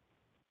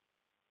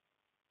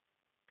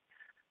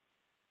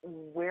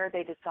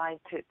decide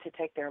to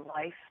take their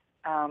life,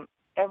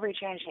 every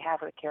change you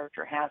have with a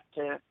character has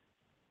to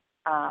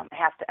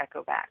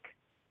echo back.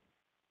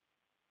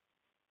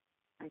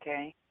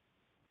 Okay.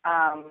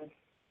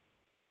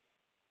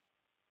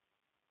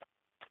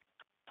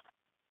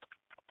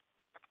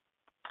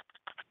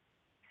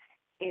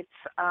 It's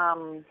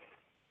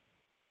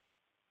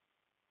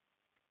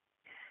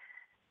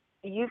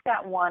you've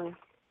got one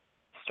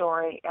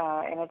story,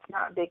 and it's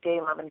not Big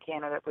Gay Love in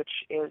Canada, which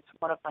is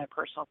one of my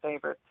personal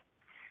favorites,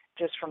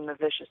 just from the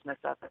viciousness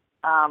of it.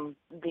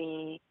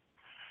 The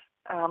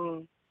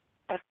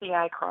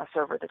FBI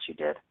crossover that you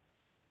did.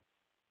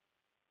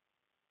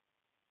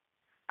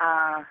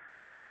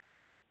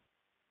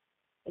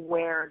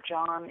 Where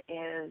John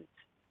is,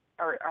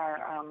 or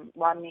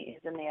Rodney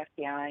is in the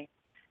FBI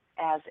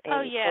as a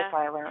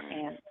profiler,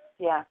 and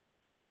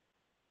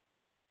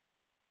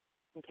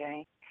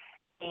okay,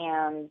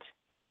 and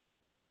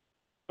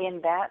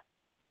in that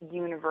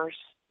universe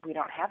we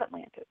don't have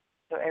Atlantis,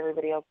 so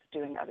everybody else is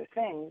doing other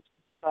things,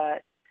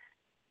 but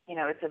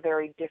it's a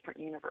very different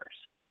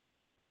universe,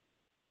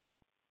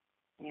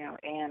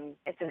 and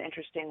it's an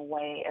interesting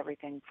way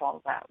everything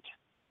falls out.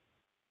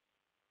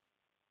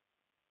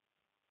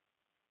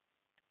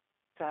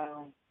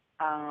 So,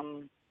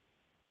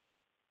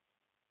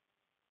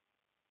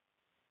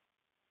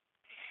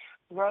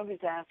 Rogue is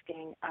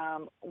asking,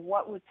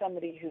 what would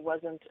somebody who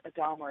wasn't a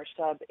Dom or a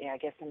sub, I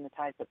guess in the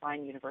Ties That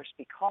Bind universe,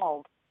 be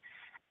called?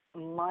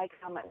 My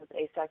comment was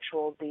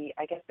asexual.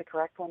 I guess the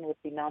correct one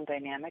would be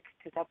non-dynamic,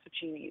 because that's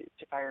what you used,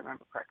 if I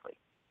remember correctly.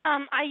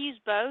 I use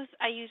both.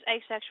 I use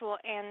asexual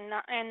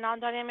and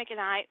non-dynamic, and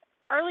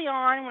early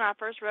on when I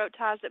first wrote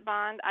Ties That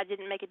Bind, I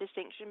didn't make a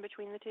distinction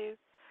between the two.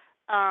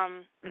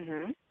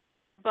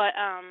 But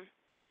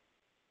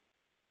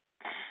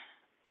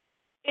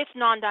it's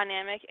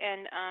non-dynamic,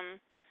 and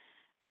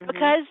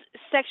because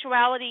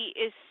sexuality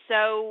is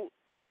so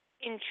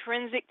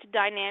intrinsic to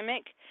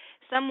dynamic,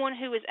 someone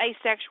who is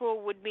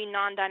asexual would be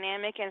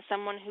non-dynamic, and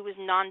someone who is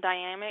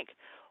non-dynamic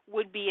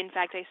would be, in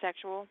fact,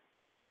 asexual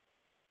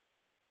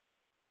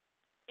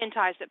in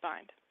Ties That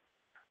Bind.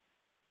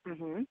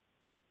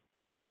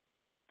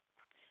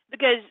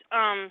 Because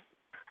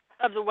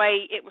of the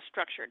way it was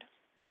structured.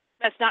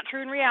 That's not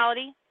true in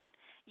reality.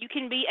 You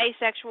can be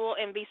asexual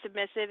and be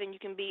submissive, and you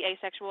can be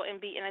asexual and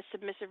be in a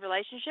submissive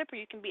relationship, or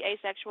you can be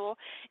asexual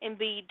and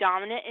be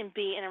dominant and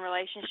be in a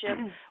relationship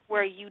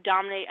where you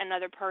dominate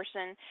another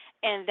person,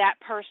 and that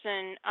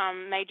person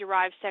may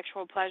derive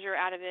sexual pleasure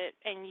out of it,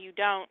 and you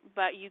don't,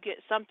 but you get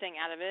something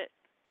out of it.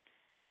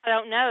 I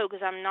don't know,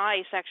 because I'm not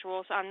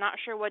asexual, so I'm not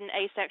sure what an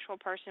asexual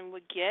person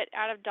would get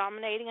out of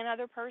dominating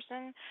another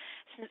person,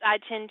 since I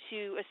tend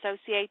to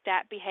associate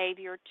that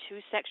behavior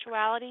to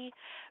sexuality,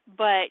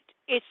 but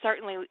it's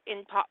certainly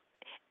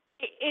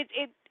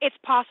it's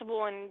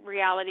possible in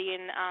reality,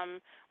 and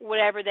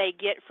whatever they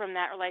get from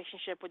that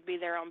relationship would be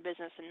their own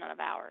business and none of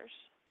ours.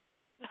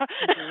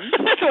 Mhm.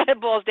 That's what it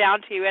boils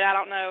down to, and I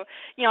don't know.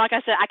 Like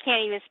I said, I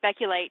can't even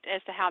speculate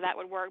as to how that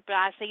would work, but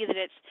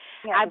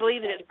Yeah. I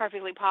believe that it's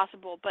perfectly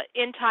possible. But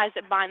in ties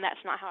that bind,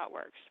 that's not how it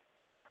works.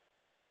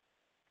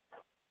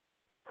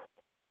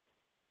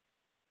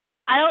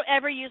 I don't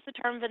ever use the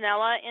term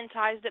vanilla in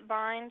ties that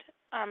bind,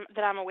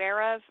 that I'm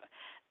aware of.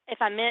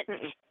 If I meant,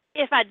 Mm-mm.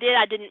 if I did,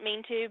 I didn't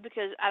mean to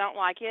because I don't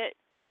like it.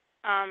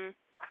 Um,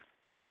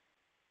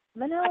 I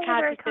Vanilla is a kind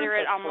of very consider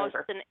it complex almost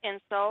flavor. an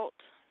insult.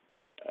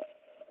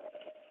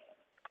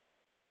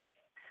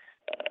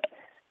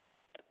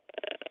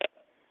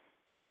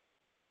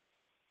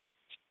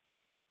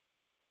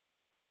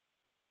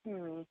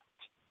 Hmm.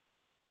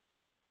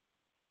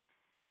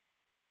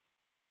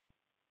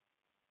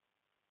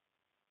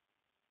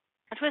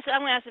 Twisted,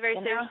 I'm going to ask a very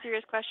Vanilla.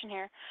 serious question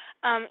here.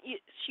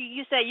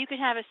 You say you can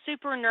have a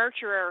super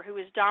nurturer who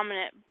is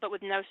dominant but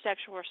with no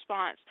sexual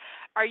response.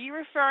 Are you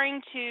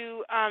referring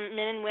to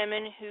men and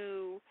women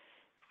who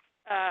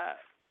uh,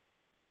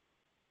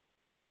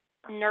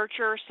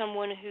 nurture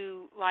someone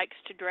who likes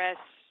to dress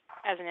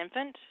as an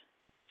infant,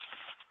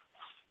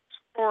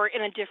 or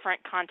in a different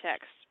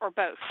context, or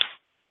both?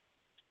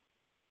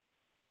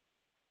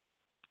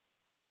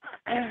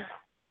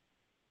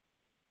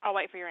 I'll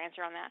wait for your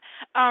answer on that.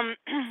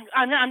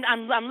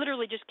 I'm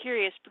literally just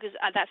curious because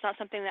that's not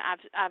something that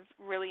I've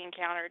really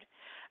encountered.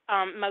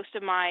 Most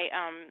of my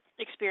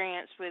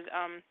experience with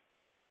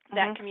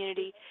that Mhm.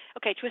 community.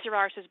 Okay, Twisted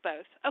Rara says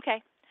both.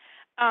 Okay.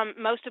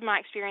 Most of my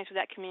experience with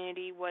that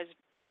community was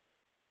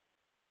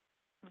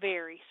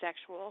very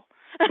sexual.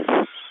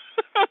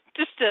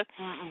 Just a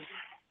Mm-mm.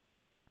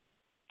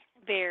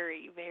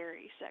 very,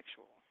 very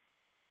sexual.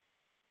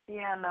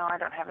 Yeah. No, I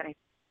don't have any.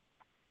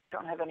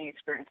 Don't have any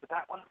experience with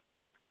that one.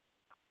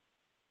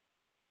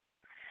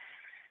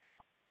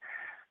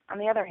 On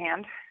the other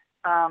hand,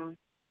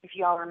 if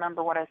y'all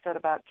remember what I said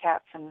about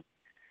cats and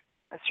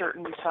a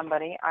certain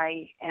somebody,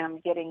 I am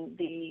getting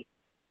the,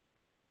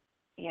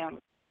 you know,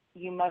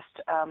 you must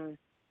um,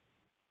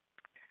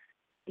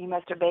 you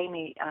must obey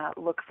me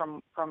look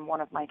from one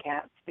of my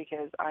cats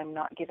because I'm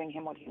not giving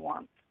him what he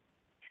wants.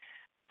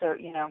 So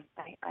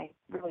I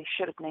really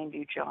should have named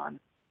you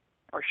John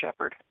or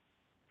Shepherd.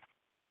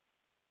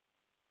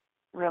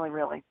 Really,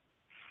 really.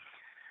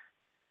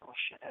 Oh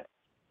shit.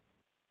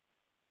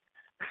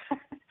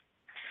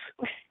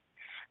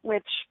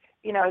 Which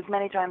as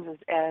many times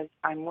as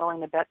I'm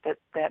willing to bet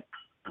that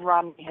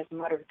Rodney has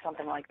muttered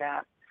something like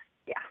that.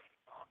 Yeah.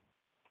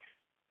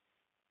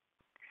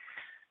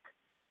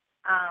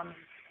 Um,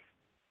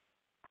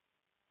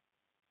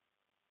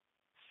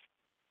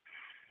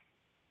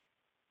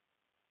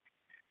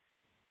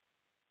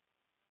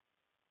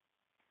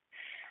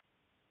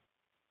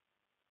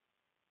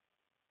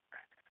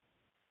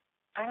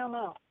 I don't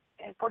know.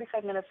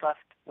 45 minutes left.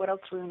 What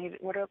else do we need?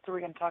 What else are we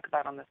going to talk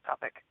about on this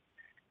topic?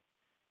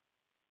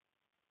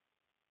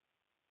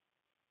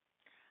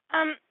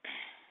 Um,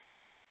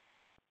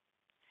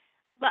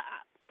 but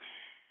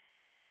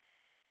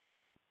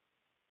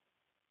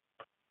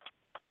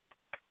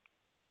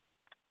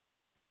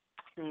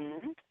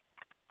Hmm.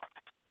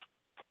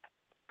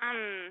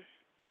 um,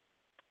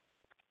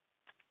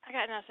 I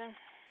got nothing.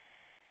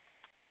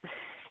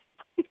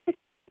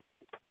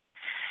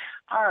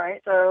 All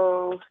right.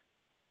 So.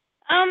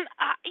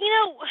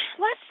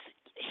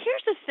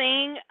 Here's the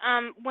thing.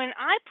 When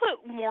I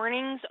put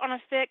warnings on a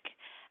fic,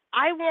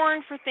 I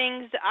warn for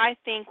things that I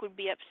think would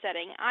be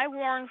upsetting. I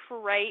warn for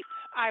rape.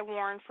 I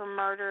warn for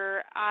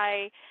murder.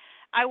 I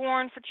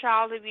warn for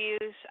child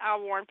abuse. I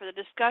warn for the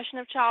discussion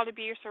of child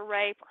abuse or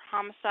rape or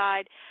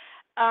homicide.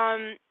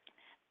 Um,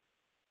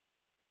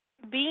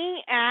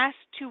 Being asked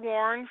to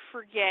warn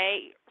for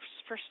gay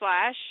for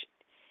slash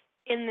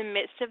in the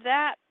midst of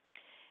that,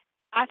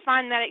 I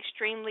find that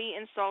extremely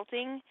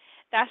insulting.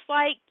 That's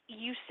like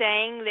you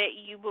saying that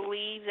you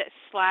believe that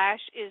slash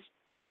is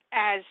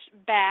as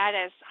bad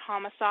as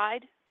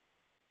homicide,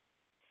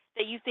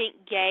 that you think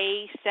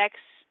gay sex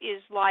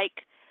is like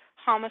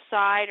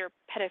homicide or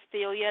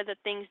pedophilia, the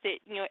things that,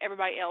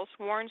 everybody else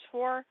warns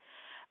for.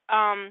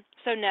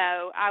 So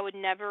no, I would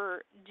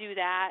never do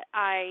that.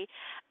 I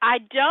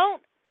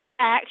don't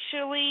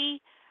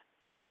actually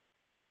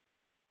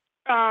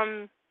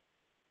um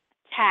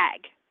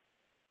tag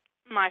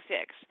my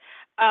fix.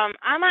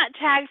 I might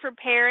tag for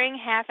pairing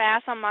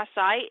half-ass on my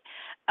site,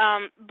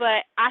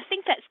 but I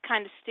think that's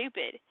kind of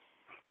stupid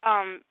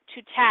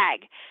to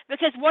tag,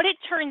 because what it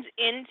turns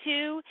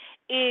into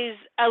is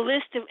a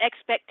list of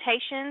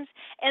expectations,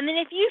 and then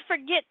if you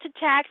forget to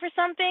tag for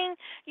something,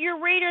 your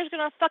reader's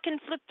going to fucking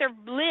flip their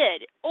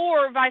lid,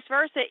 or vice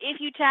versa. If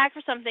you tag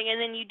for something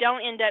and then you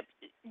don't end up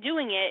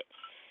doing it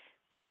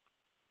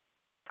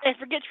and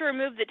forget to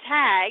remove the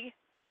tag,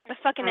 the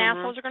fucking Mhm.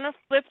 assholes are going to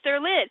flip their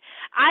lid.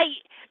 I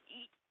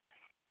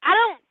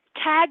don't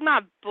tag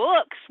my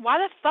books. Why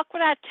the fuck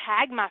would I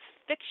tag my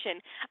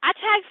fiction? I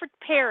tag for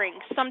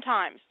pairings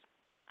sometimes.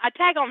 I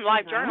tag on Mhm.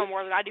 LiveJournal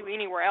more than I do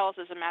anywhere else,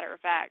 as a matter of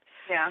fact.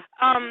 Yeah.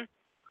 Um,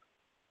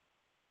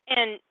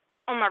 and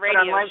on my But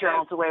radio online show.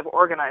 journal is a way of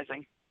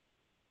organizing.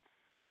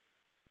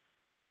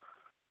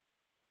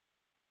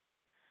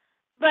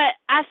 But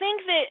I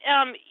think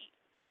that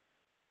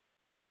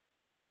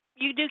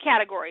you do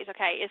categories,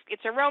 okay?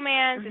 It's a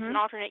romance, it's an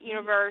alternate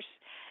universe,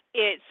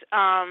 it's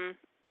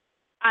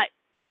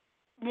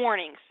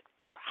warnings,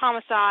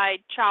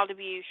 homicide, child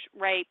abuse,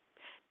 rape,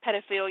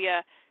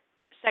 pedophilia,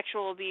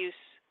 sexual abuse,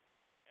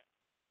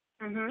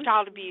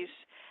 child abuse,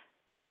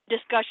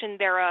 discussion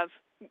thereof.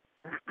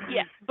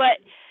 Yeah, but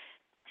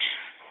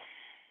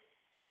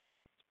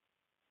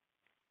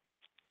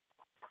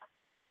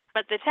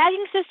the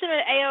tagging system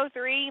at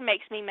AO3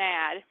 makes me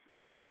mad.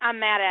 I'm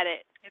mad at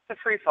it. It's a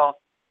free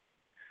fall.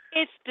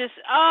 It's just,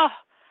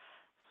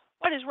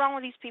 what is wrong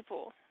with these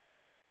people?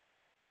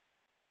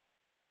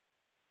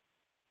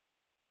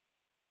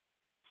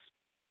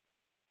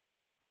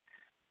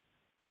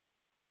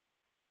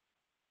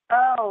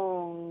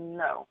 Oh,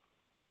 no.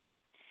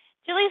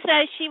 Julie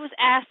says she was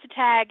asked to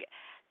tag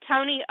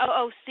Tony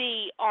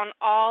OOC on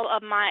all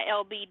of my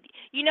LB.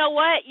 You know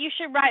what? You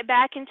should write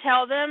back and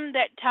tell them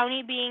that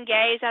Tony being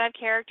gay is out of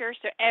character,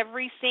 so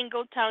every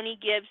single Tony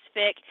Gibbs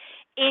fic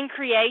in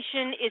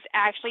creation is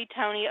actually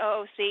Tony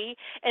OOC,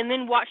 and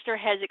then watch their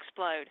heads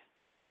explode.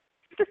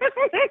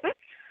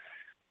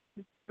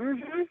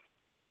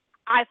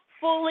 I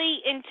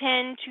fully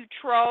intend to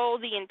troll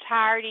the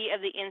entirety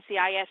of the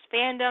NCIS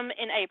fandom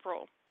in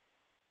April.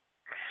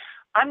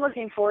 I'm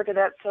looking forward to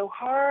that so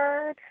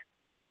hard.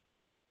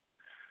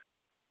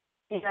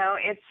 You know,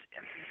 it's...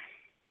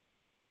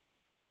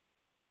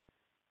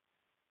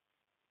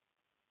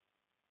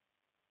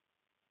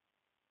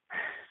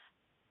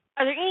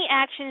 Are there any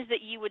actions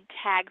that you would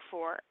tag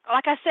for?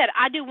 Like I said,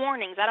 I do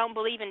warnings. I don't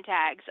believe in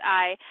tags.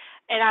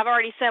 I've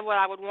already said what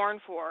I would warn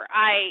for.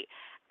 I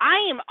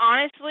am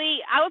honestly,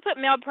 I would put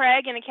male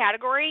preg in a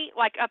category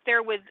like up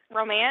there with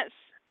romance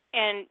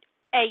and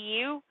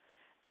AU,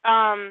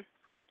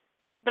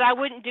 but I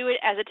wouldn't do it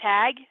as a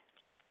tag.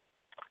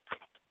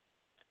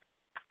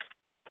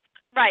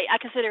 Right, I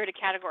consider it a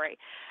category.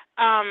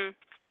 I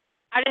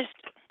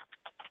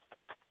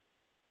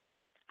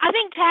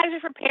think tags are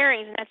for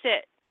pairings, and that's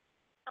it.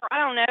 Or I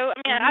don't know.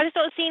 I mean, I just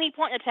don't see any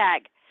point in a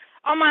tag.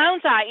 On my own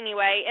site,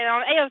 anyway, and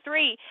on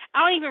AO3, I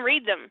don't even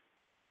read them.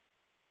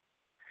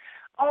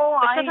 Oh,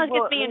 But sometimes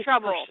gets me in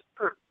trouble.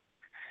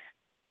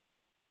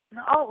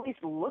 I'll at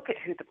least look at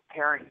who the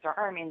pairings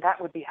are. I mean, that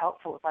would be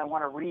helpful if I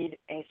want to read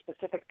a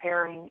specific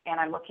pairing and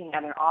I'm looking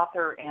at an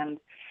author and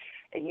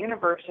a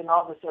universe, and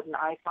all of a sudden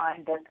I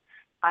find that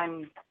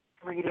I'm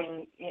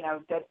reading, you know,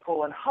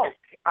 Deadpool and Hulk.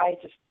 I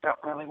just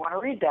don't really want to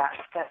read that.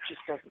 That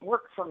just doesn't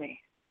work for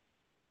me.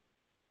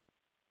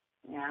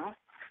 You know?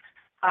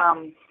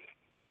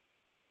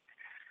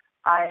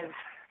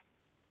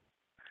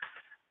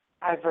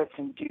 I've read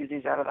some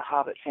doozies out of the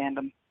Hobbit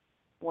fandom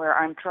where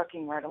I'm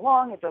trucking right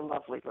along. It's a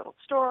lovely little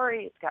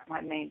story. It's got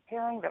my main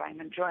pairing that I'm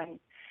enjoying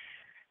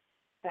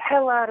the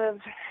hell out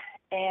of,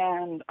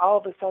 and all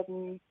of a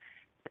sudden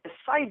the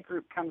side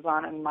group comes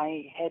on and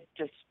my head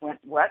just went,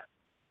 what?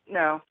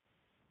 No.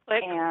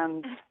 Click.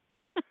 And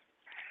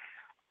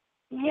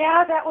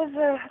yeah, that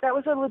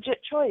was a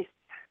legit choice.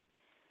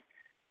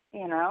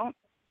 You know?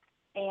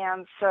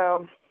 And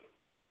so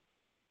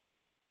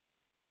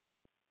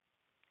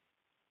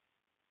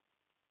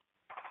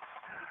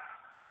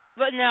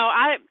But no,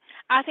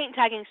 I think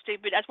tagging's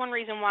stupid. That's one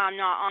reason why I'm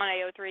not on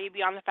AO3,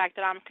 beyond the fact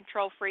that I'm a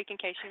control freak, in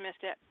case you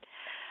missed it.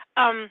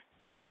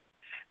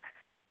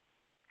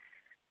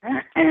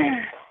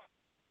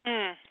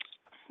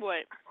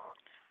 What?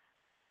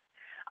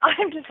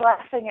 I'm just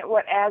laughing at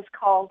what Az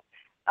called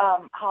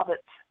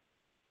hobbits.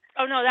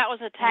 Oh, no, that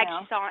was a tag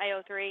she saw on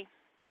AO3.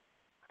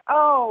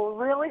 Oh,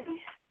 really?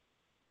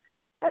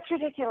 That's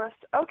ridiculous.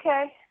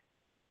 Okay.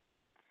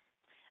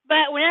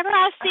 But whenever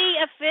I see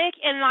a fic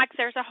and, like,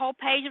 there's a whole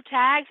page of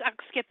tags, I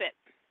skip it.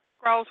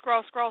 Scroll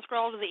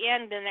to the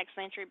end of the next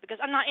entry, because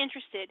I'm not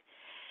interested.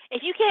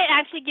 If you can't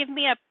actually give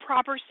me a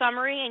proper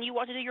summary and you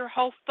want to do your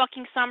whole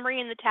fucking summary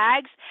in the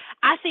tags,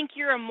 I think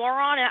you're a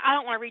moron, and I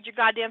don't want to read your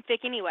goddamn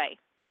fic anyway.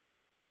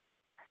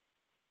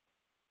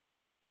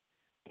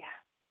 Yeah.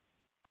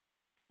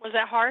 Was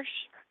that harsh?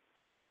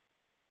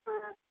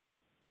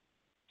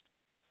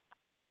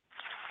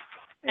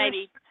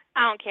 Maybe.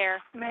 I don't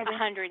care. Maybe.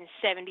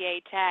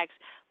 178 tags.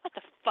 What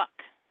the fuck?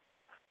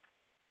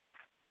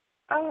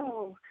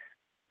 Oh.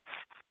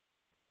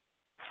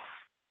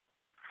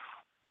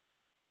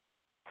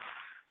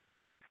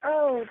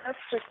 Oh,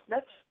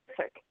 that's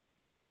sick.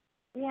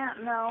 Yeah,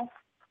 no.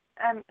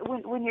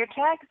 When your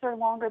tags are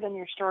longer than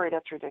your story,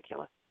 that's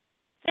ridiculous.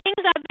 Things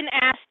I've been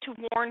asked to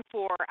warn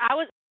for.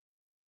 I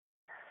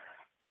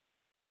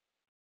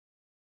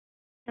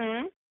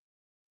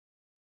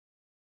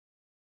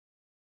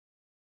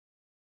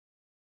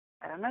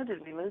don't know.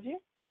 Did we lose you?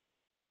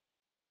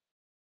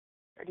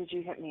 Or did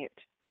you hit mute?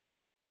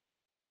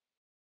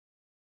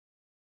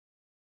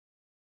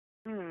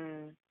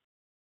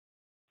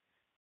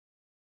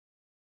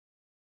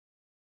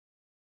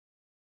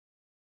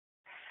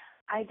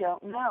 I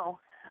don't know.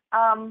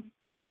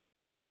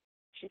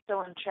 She's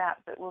still in chat,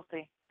 but we'll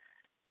see.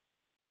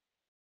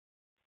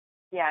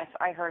 Yes,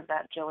 I heard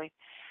that, Jilly.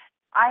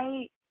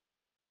 I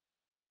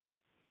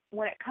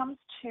when it comes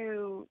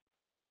to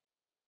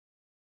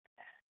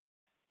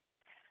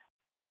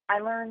I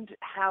learned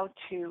how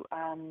to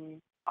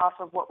off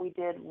of what we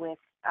did with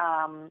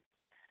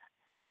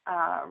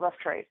Rough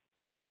Trade.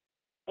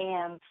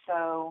 And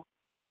so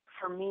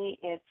for me,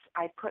 it's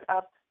I put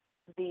up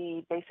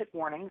the basic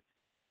warnings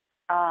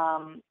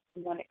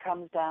when it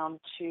comes down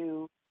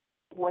to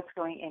what's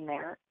going in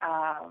there.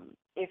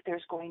 If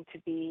there's going to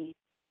be,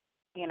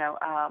 you know,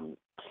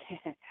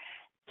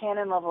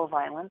 canon level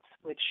violence,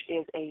 which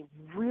is a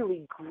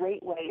really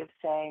great way of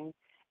saying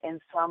in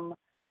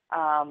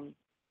um,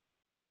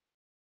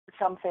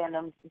 some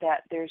fandoms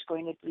that there's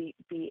going to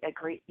be a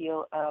great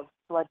deal of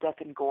blood, death,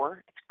 and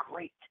gore. It's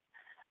great.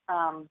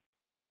 Um,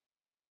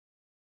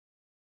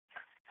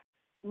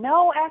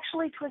 No,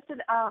 actually, Twisted,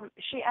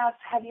 she asks,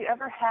 have you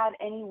ever had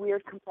any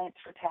weird complaints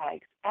for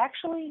tags?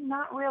 Actually,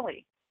 not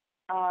really.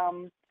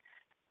 Um,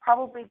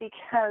 Probably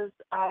because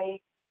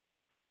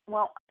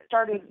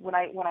started when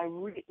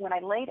I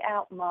laid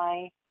out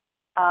my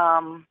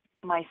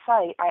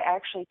site, I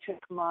actually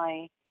took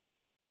my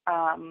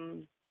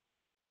um,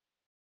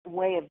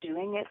 way of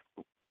doing it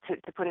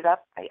to put it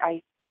up.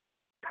 I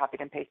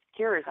copied and pasted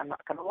cures. I'm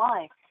not going to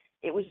lie.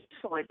 It was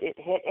useful. It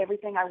hit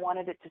everything I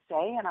wanted it to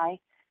say, and I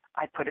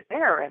put it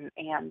there,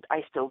 and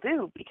I still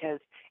do because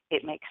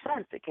it makes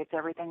sense. It gets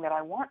everything that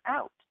I want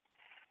out.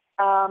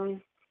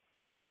 Um,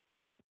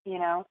 you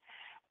know,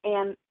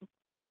 and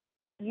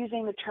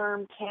using the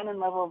term canon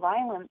level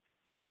violence,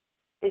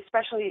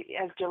 especially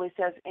as Jilly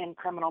says in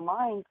Criminal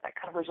Minds, that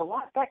covers a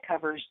lot. That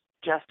covers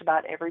just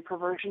about every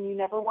perversion you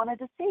never wanted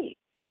to see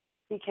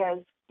because,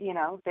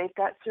 they've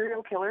got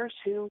serial killers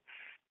who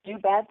do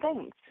bad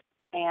things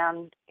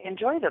and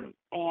enjoy them.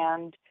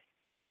 And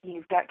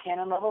you've got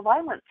canon level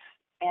violence,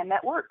 and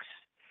that works.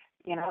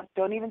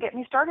 Don't even get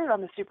me started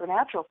on the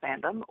supernatural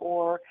fandom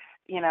or,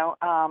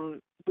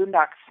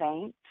 Boondock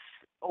Saints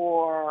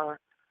or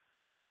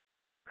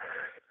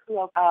who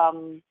else?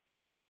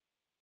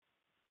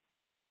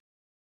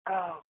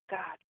 Oh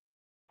God,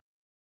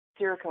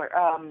 serial killer.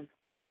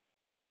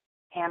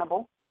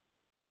 Hannibal.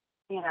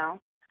 You know,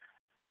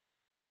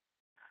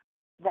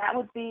 that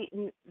would be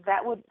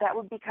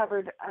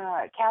covered.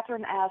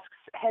 Catherine asks,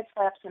 head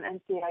slaps and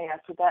NCIS,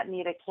 would that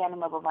need a canon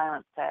level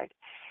violence tag?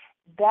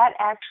 That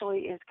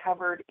actually is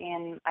covered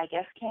in, I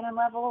guess, canon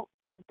level,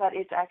 but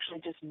it's actually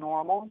just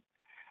normal.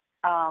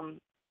 Um,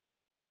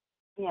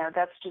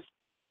 that's just,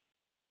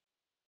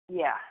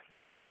 yeah.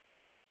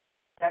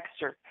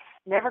 Dexter.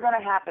 Never going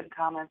to happen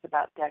comments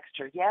about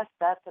Dexter. Yes,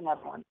 that's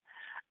another one.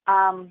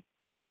 Um,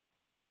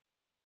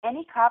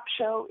 any cop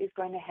show is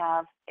going to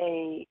have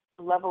a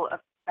level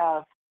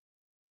of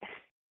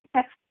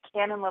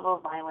canon level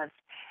violence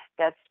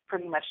that's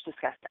pretty much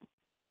disgusting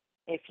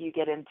if you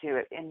get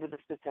into the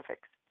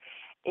specifics.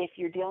 If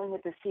you're dealing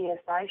with the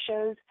CSI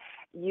shows,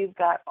 you've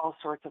got all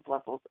sorts of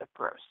levels of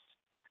gross.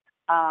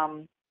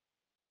 Um,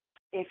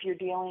 if you're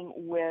dealing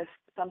with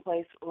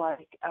someplace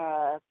like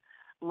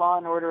Law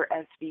and Order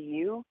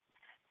SVU,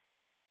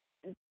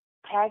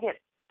 tag it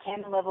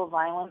canon level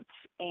violence,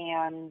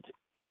 and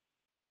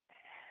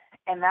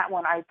that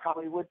one I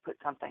probably would put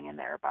something in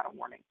there about a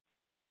warning.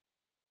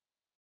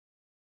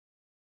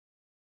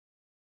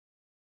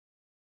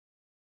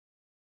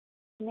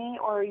 Me,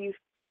 or are you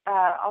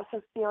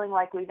also feeling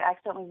like we've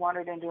accidentally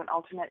wandered into an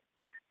alternate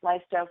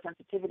lifestyle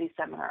sensitivity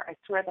seminar? I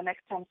swear the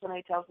next time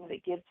somebody tells me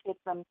that Gibbs hits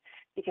them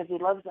because he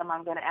loves them,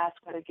 I'm going to ask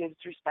whether Gibbs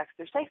respects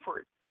their safe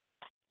word.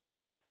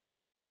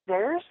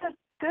 There's a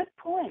good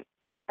point.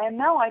 And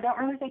no, I don't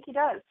really think he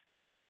does.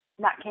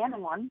 Not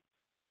canon one.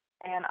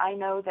 And I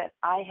know that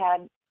I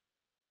had,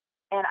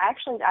 and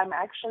I'm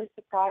actually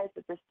surprised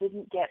that this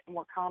didn't get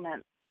more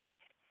comments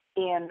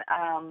in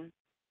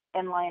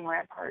Lion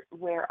Rampart,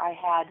 where I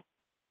had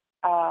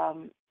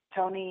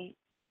Tony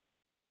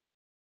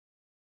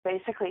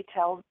basically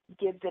tell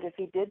Gibbs that if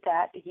he did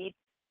that, he'd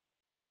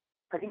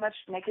pretty much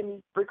make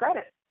him regret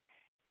it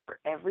for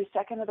every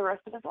second of the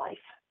rest of his life.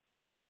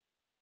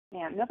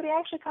 Yeah, nobody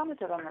actually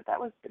commented on it. That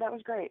was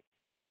great.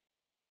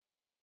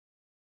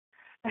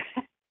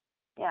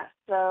 Yeah,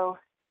 so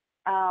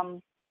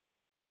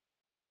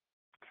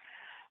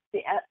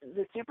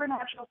the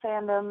Supernatural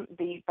fandom,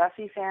 the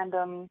Buffy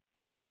fandom,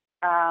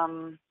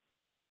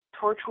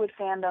 Torchwood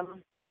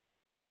fandom,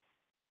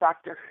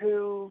 Doctor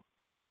Who.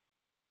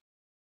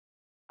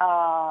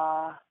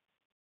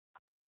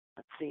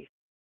 Let's see.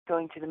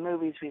 Going to the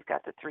movies, we've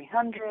got the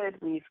 300.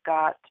 We've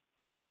got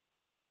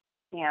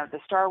the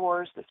Star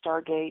Wars, the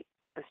Stargate,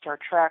 the Star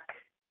Trek.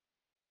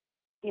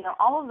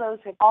 All of those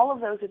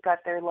have got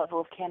their level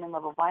of canon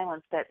level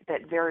violence that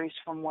varies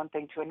from one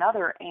thing to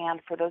another. And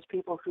for those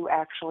people who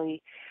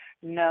actually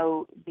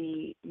know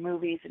the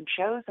movies and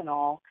shows and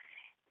all,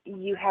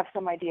 you have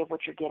some idea of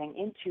what you're getting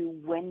into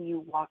when you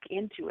walk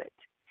into it.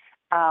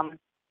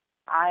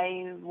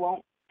 I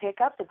won't pick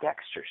up the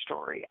Dexter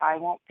story. I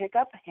won't pick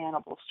up a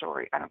Hannibal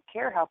story. I don't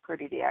care how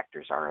pretty the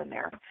actors are in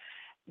there.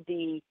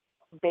 The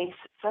base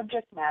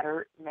subject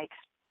matter makes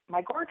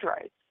my gorge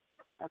rise.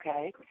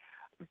 Okay?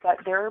 But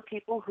there are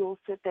people who will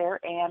sit there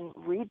and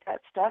read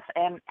that stuff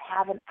and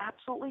have an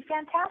absolutely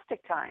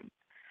fantastic time.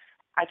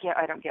 I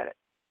don't get it.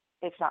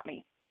 It's not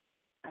me.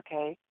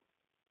 Okay?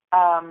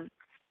 The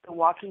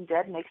Walking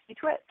Dead makes me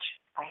twitch.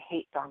 I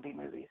hate zombie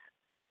movies.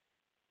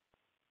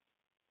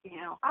 You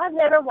know, I've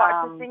never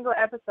watched a single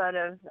episode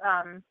of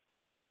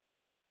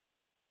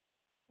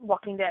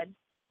Walking Dead.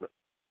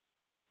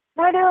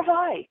 Neither have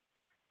I.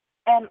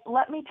 And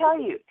let me tell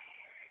you,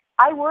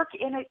 I work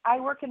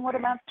in what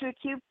amounts to a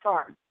cube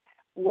farm.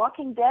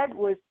 Walking Dead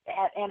was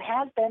and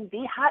has been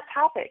the hot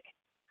topic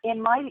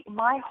in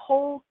my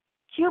whole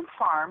cube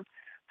farm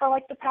for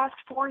like the past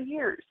 4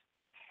 years.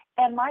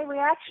 And my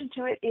reaction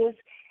to it is,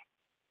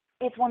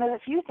 it's one of the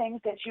few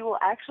things that you will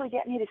actually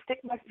get me to stick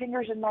my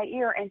fingers in my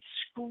ear and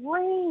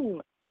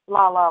scream,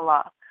 la, la,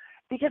 la,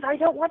 because I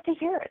don't want to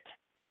hear it,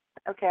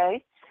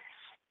 okay?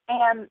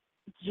 And,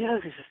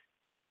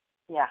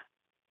 yeah.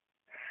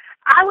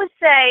 I would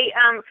say,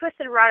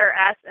 Twisted Rider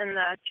asked in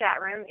the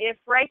chat room, if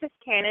rape is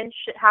canon,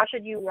 how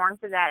should you warn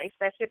for that,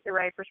 especially if the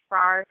rape was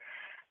prior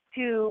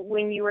to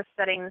when you were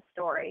studying the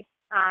story?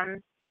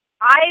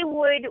 I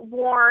would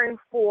warn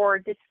for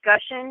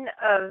discussion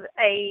of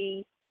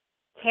a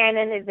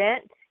canon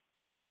event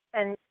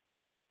and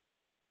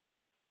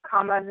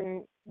commas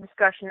and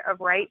discussion of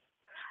rape.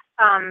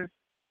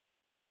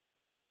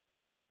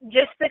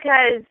 Just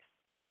because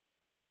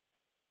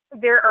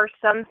there are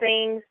some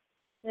things,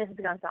 and this is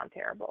going to sound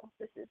terrible.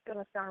 This is going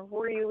to sound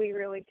really,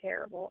 really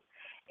terrible.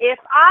 If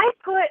I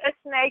put a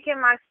snake in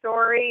my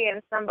story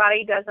and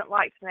somebody doesn't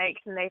like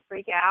snakes and they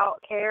freak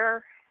out,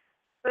 care.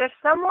 But if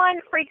someone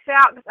freaks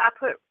out because I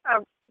put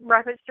a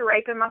reference to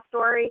rape in my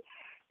story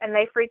and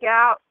they freak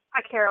out,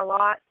 I care a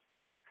lot.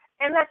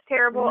 And that's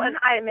terrible, and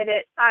I admit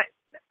it.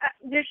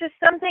 There's just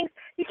some things,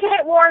 you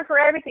can't warn for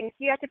everything, so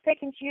you have to pick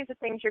and choose the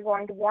things you're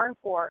going to warn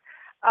for.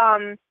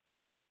 And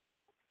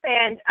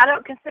I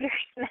don't consider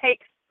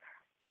snakes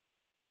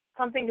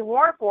something to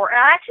warn for. And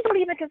I actually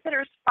don't even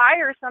consider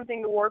spiders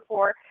something to warn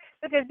for,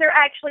 because they're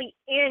actually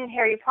in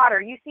Harry Potter.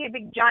 You see a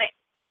big giant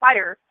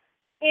spider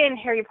in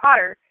Harry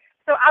Potter.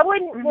 So I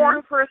wouldn't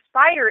warn for a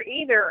spider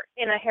either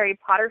in a Harry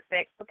Potter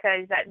fic,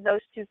 because those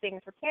two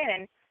things are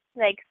canon,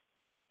 snakes.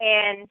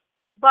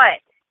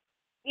 But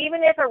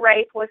even if a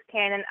rape was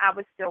canon, I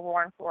would still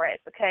warn for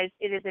it, because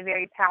it is a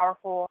very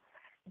powerful,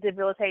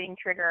 debilitating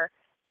trigger.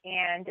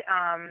 And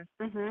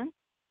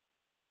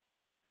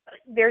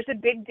there's a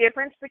big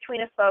difference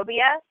between a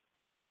phobia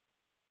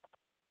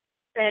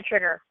and a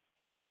trigger.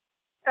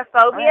 A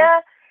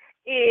phobia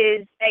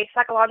is a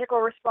psychological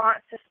response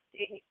to,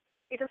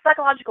 it's a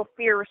psychological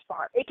fear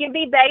response. It can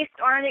be based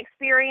on an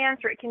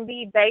experience, or it can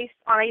be based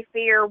on a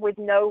fear with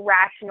no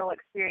rational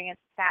experience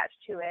attached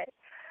to it.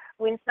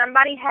 When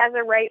somebody has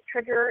a rape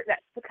trigger,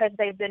 that's because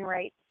they've been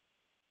raped.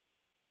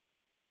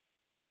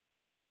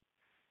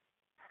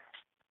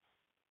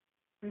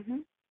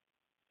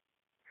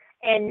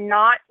 And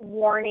not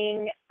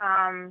warning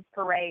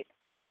for rape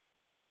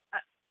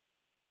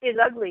is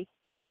ugly.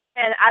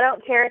 And I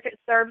don't care if it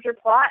serves your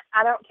plot.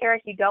 I don't care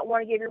if you don't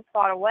want to give your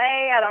plot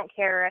away. I don't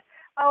care,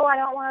 I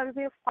don't want to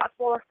be a plot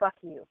spoiler. Fuck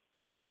you.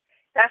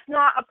 That's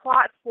not a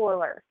plot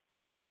spoiler.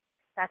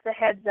 That's a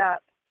heads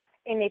up.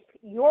 And if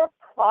your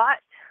plot,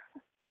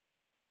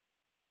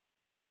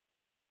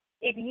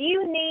 if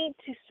you need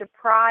to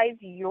surprise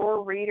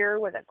your reader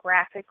with a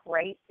graphic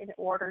rape in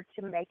order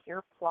to make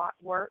your plot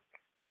work,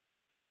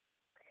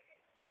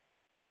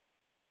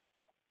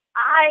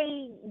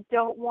 I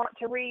don't want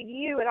to read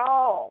you at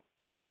all.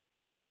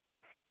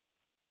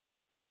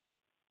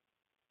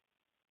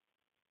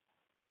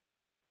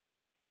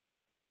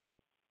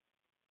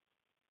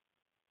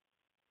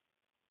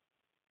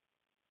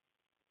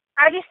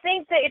 I just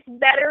think that it's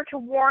better to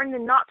warn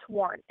than not to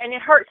warn, and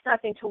it hurts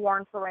nothing to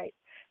warn for rape.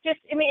 If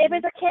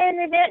it's a canon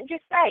event,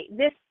 just say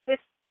this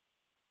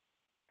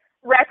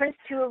reference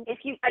to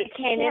a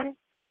canon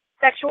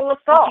sexual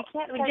assault.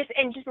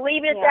 Just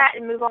leave it at that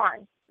and move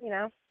on.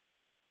 Yeah,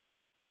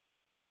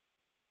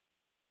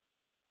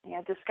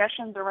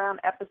 discussions around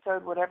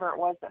episode whatever it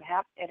was that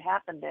it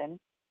happened in.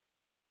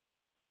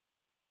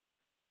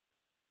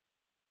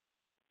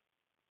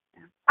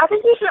 Yeah. I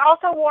think you should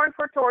also warn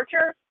for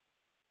torture.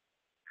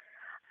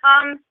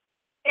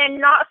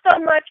 And not so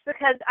much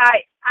because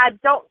I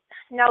don't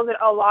know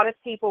that a lot of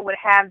people would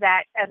have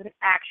that as an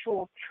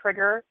actual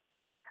trigger.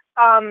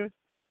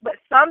 But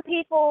some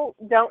people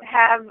don't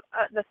have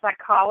the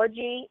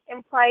psychology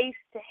in place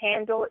to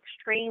handle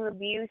extreme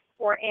abuse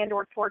or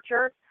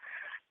torture.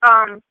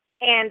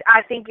 And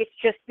I think it's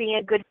just being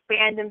a good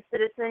fandom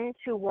citizen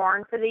to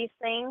warn for these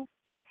things.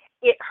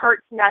 It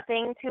hurts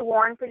nothing to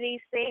warn for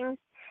these things.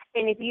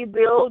 And if you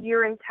build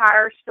your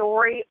entire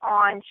story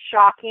on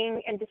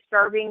shocking and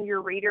disturbing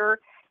your reader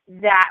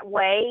that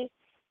way,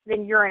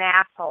 then you're an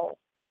asshole.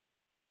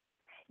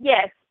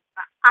 Yes,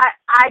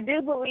 I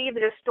do believe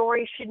that a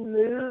story should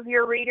move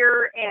your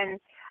reader, and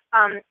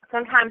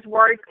sometimes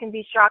words can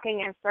be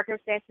shocking and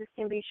circumstances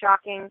can be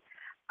shocking.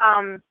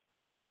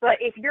 But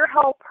if your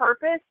whole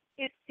purpose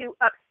is to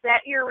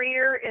upset your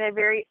reader in a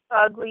very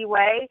ugly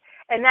way,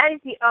 and that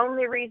is the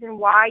only reason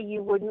why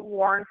you wouldn't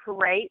warn for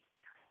rape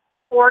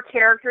or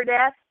character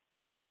death,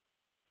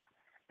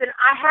 then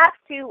I have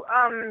to,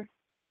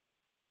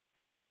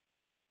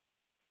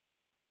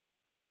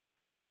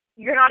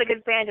 you're not a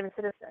good fandom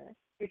citizen.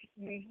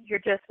 You're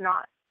just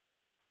not.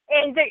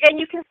 And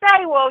you can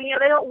say, well,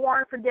 they don't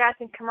warn for death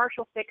in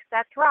commercial fics.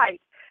 That's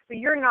right. But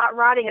you're not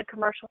writing a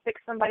commercial fic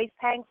somebody's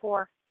paying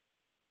for.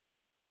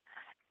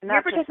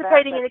 You're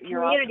participating in a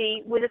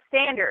community with a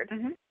standard.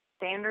 Mm-hmm.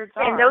 Standards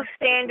and those This is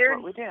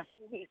standards, what we do.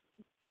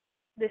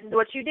 This is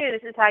what you do.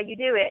 This is how you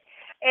do it.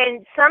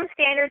 And some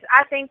standards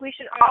I think we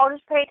should all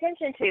just pay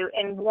attention to.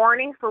 And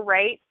warning for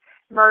rape,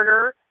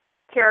 murder,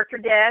 character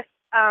death,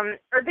 or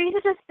these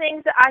are just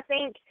things that I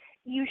think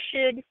you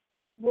should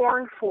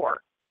warn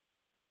for.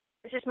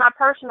 It's just my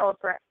personal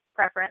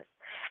preference.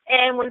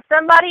 And when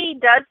somebody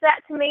does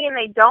that to me and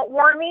they don't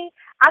warn me,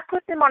 I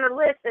put them on a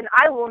list and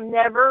I will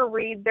never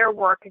read their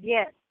work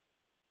again.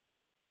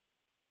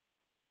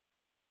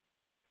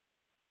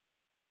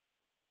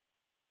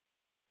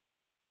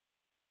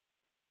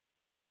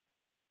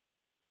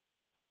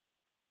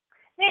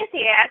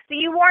 Nancy asked, do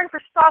you warn for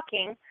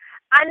stalking?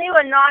 I knew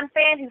a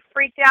non-fan who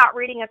freaked out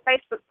reading a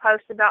Facebook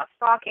post about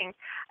stalking.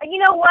 You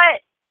know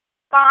what?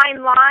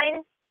 Fine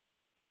line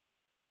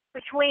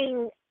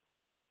between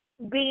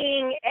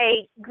being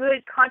a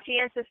good,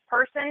 conscientious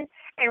person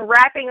and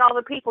wrapping all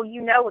the people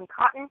you know in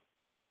cotton.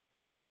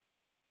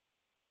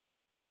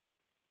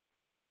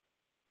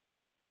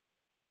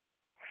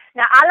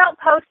 Now, I don't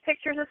post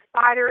pictures of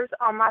spiders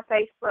on my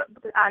Facebook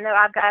because I know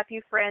I've got a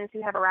few friends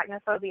who have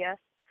arachnophobia.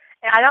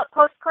 And I don't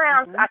post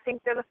clowns. Mm-hmm. I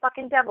think they're the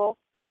fucking devil.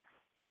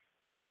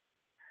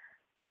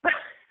 But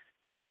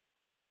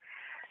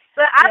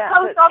I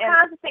post all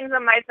kinds of things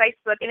on my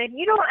Facebook, and if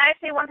you don't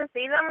actually want to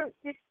see them,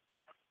 just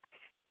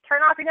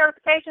turn off your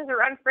notifications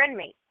or unfriend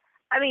me.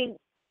 I mean,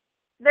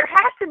 there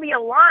has to be a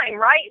line,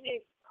 right?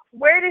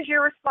 Where does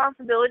your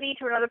responsibility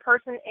to another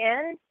person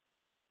end?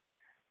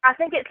 I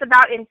think it's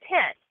about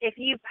intent. If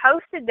you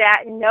posted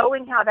that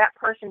knowing how that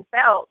person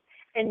felt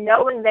and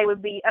knowing they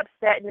would be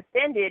upset and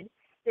offended,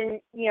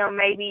 then,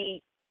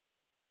 maybe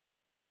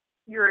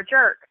you're a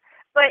jerk.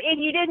 But if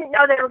you didn't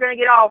know they were going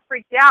to get all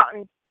freaked out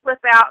and flip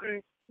out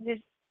and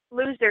just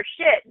lose their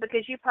shit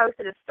because you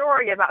posted a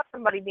story about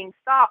somebody being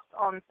stalked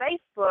on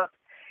Facebook,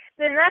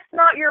 then that's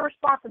not your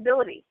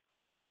responsibility.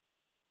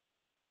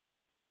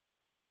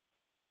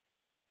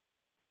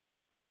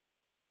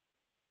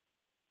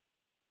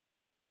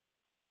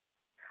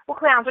 Well,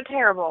 clowns are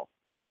terrible.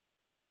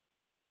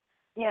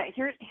 Yeah,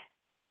 here's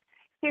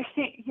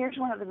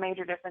one of the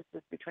major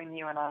differences between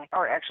you and I,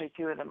 or actually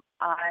two of them.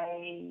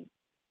 I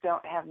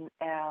don't have,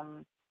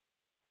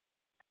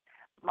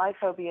 my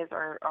phobias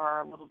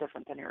are a little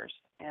different than yours.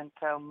 And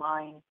so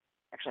mine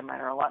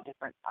are a lot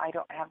different. I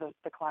don't have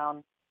the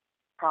clown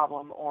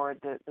problem or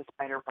the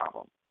spider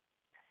problem.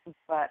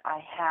 But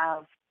I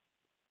have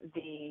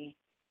the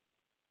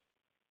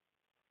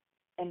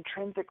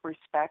intrinsic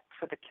respect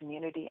for the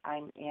community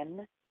I'm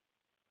in,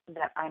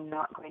 that I'm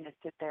not going to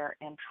sit there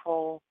and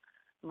troll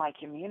my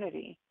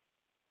community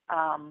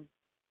and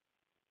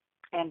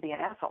be an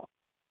asshole.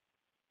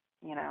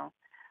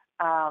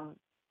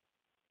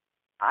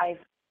 I've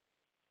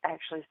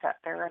actually sat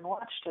there and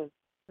watched a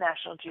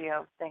National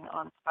Geo thing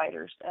on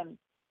spiders and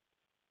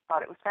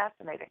thought it was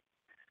fascinating.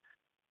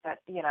 But,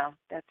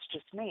 that's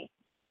just me.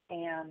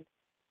 And,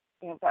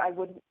 but I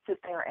wouldn't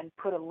sit there and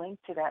put a link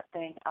to that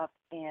thing up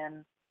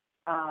in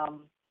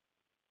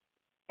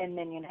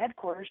Minion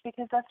headquarters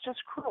because that's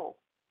just cruel.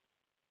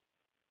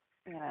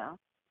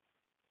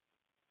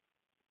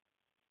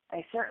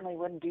 I certainly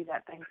wouldn't do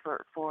that thing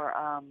for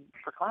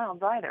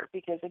clowns either,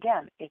 because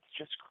again, it's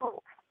just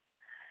cruel.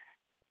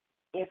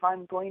 If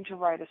I'm going to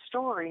write a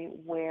story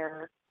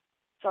where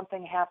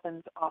something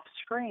happens off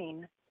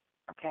screen,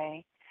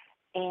 okay,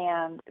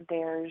 and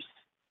there's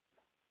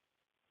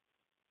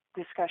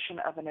discussion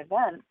of an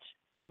event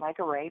like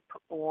a rape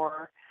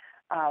or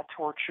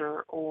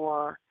torture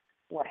or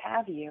what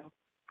have you,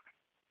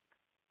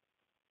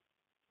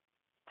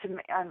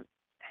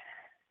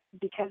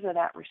 because of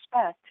that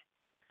respect,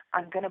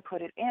 I'm going to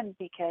put it in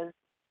because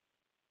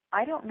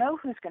I don't know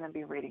who's going to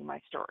be reading my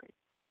story,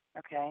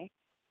 okay?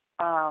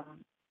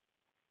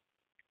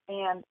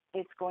 And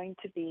it's going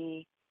to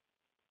be,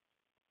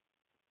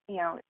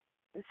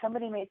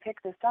 somebody may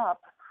pick this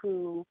up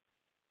who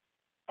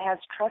has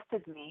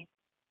trusted me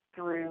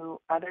through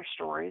other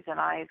stories, and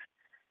I've,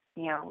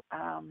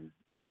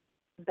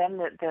 been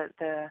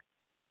the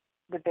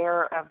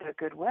bearer of their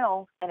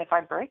goodwill. And if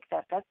I break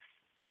that, that's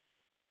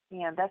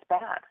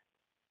bad.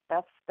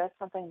 That's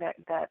something that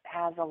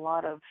has a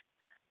lot of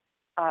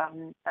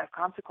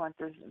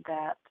consequences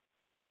that,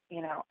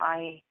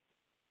 I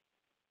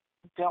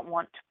don't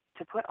want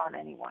to put on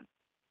anyone.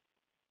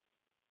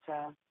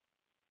 So.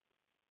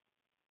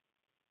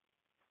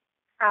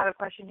 I have a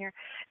question here.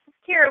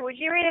 Kira, would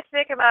you read a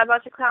fic about a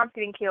bunch of clowns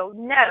getting killed?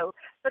 No,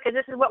 because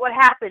this is what would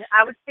happen.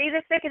 I would see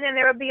the fic and then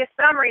there would be a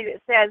summary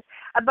that says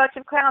a bunch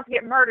of clowns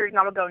get murdered, and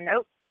I would go,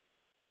 nope.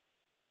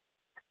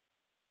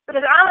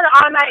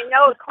 automatic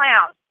no is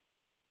clowns.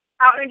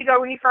 I don't need to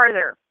go any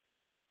further.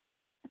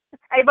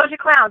 A bunch of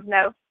clowns,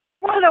 no.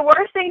 One of the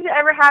worst things that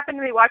ever happened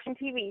to me watching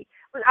TV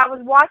was I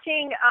was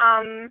watching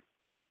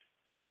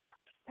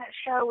that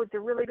show with the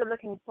really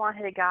good-looking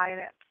blonde-headed guy in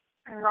it,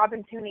 and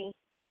Robin Tooney.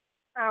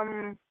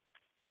 The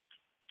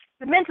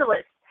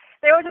Mentalist.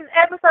 There was an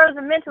episode of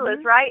The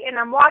Mentalist, right? And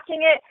I'm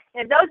watching it,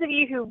 and those of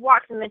you who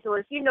watch The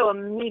Mentalist, you know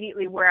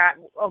immediately where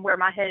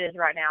my head is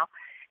right now.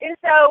 And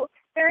so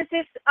there's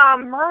this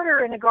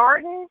murder in a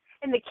garden,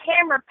 and the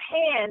camera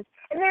pans,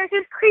 and there's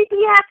this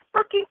creepy-ass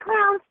fucking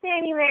clown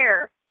standing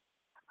there.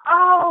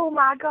 Oh,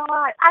 my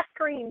God. I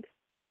screamed.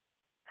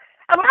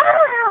 I'm like,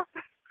 ah!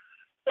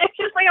 It's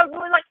just like, it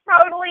was like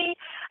totally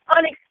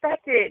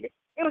unexpected.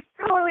 It was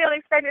totally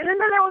unexpected. And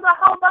then there was a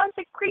whole bunch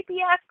of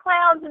creepy-ass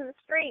clowns in the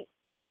street.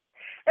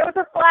 There was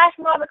a flash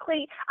mob of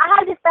Clee. I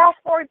had to fast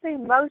forward through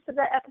most of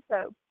that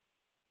episode.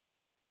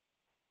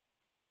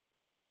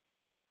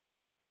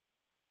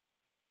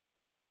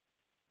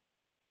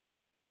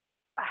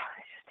 Oh,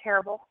 it's just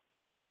terrible.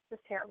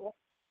 Just terrible.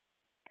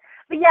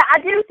 But yeah, I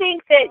do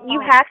think that you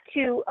have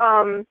to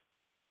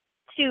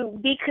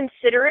be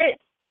considerate,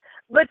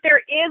 but there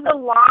is a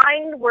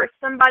line where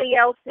somebody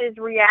else's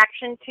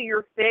reaction to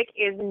your fic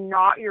is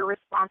not your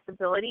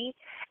responsibility.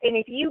 And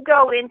if you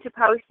go into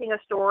posting a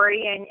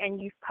story and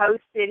you've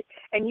posted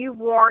and you've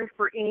warned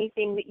for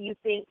anything that you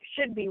think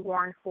should be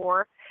warned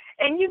for,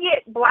 and you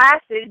get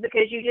blasted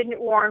because you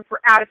didn't warn for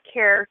out of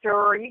character,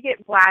 or you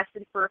get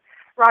blasted for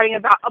writing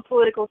about a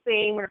political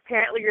theme when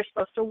apparently you're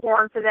supposed to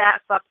warn for that,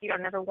 fuck you,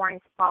 I'm never warning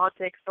for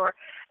politics, or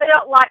they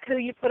don't like who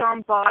you put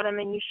on bottom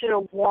and you should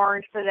have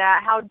warned for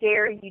that, how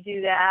dare you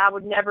do that, I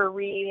would never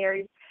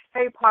read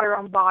Harry Potter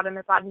on bottom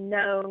if I'd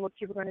known what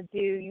you were going to do,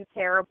 you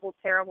terrible,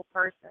 terrible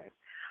person.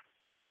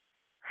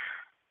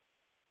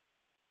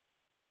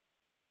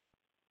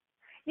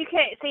 You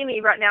can't see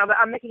me right now, but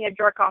I'm making a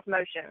jerk-off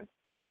motion.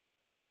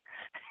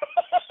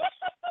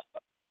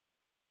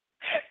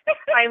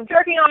 I am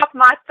jerking off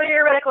my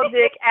theoretical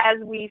dick as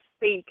we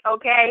speak,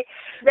 okay?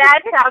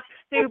 That's how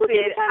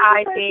stupid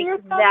I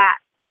think that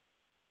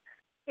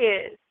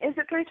is. Is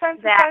it 3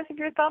 times the size of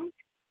your thumb?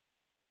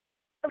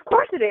 Of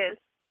course it is.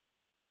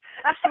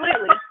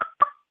 Absolutely.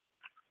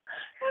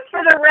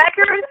 For the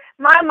record,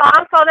 my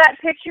mom saw that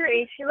picture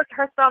and she looked at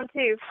her thumb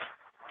too.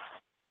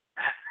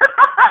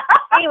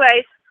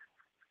 Anyways,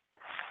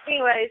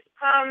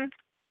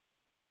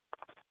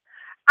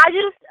 I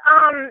just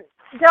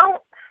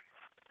don't.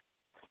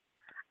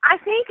 I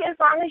think as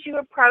long as you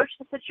approach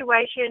the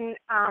situation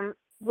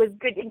with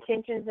good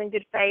intentions and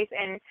good faith,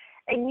 and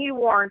you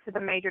warn to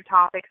the major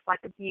topics like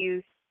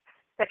abuse,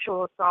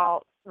 sexual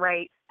assault,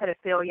 rape,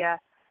 pedophilia,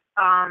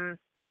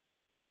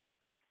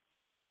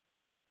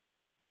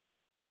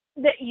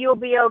 that you'll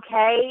be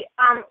okay.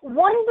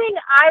 One thing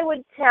I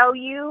would tell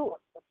you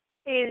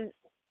is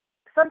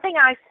something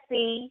I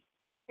see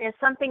and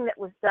something that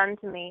was done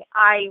to me.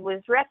 I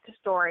was wrecked a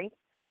story,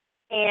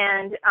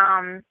 and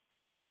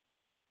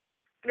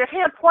there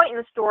came a point in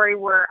the story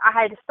where I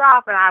had to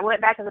stop, and I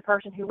went back to the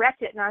person who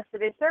wrecked it, and I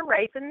said, is there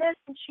rape in this?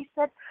 And she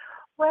said,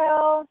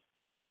 well,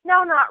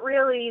 no, not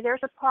really. There's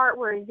a part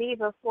where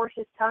Ziva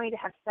forces Tony to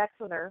have sex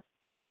with her.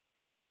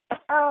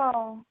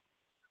 Oh.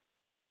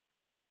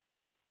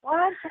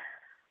 What?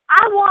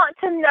 I want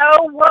to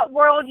know what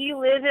world you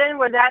live in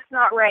where that's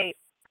not rape.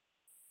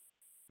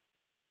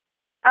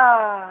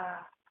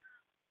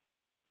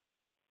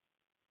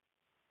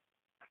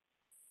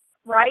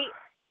 Right?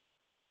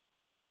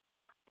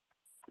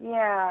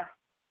 Yeah.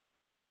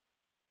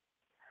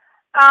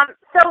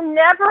 So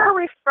never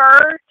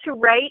refer to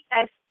rape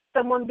as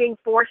someone being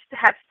forced to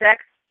have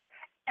sex,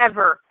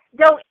 ever.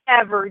 Don't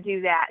ever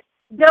do that.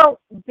 Don't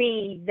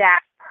be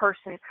that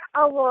person.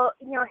 Oh, well,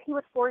 he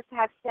was forced to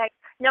have sex.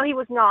 No, he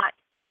was not.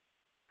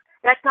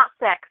 That's not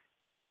sex.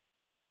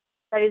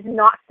 That is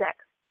not sex.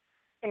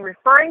 And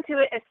referring to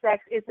it as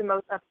sex is the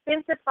most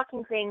offensive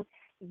fucking thing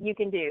you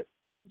can do.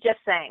 Just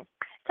saying.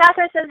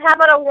 Catherine says, how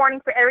about a warning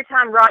for every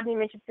time Rodney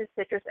mentions his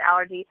citrus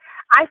allergy?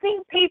 I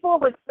think people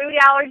with food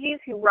allergies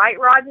who write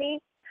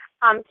Rodney,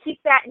 keep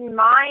that in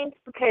mind,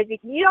 because if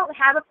you don't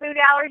have a food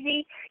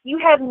allergy, you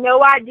have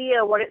no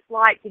idea what it's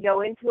like to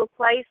go into a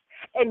place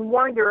and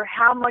wonder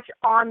how much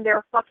on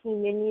their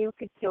fucking menu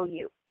could kill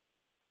you.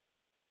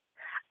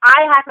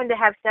 I happen to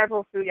have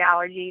several food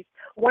allergies.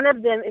 One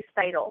of them is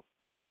fatal.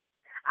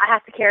 I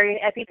have to carry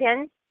an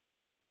EpiPen.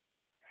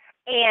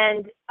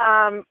 And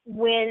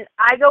when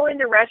I go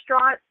into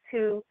restaurants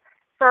who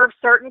serve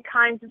certain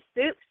kinds of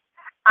soups,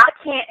 I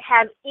can't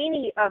have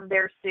any of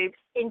their soups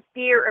in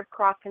fear of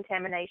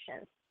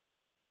cross-contamination.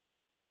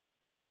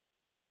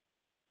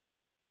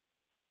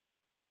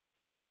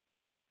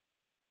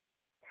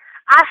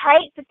 I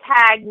hate to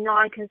tag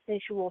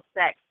non-consensual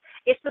sex.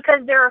 It's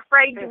because they're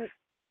afraid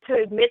to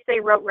admit they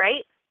wrote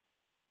rape.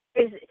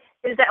 Is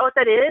that what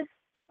that is?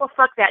 Well,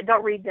 fuck that.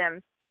 Don't read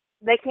them.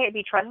 They can't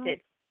be trusted.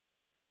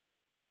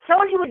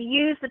 Someone who would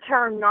use the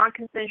term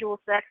non-consensual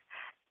sex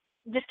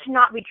just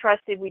cannot be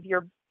trusted with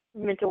your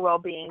mental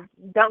well-being.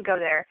 Don't go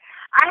there.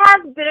 I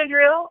have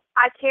Benadryl.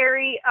 I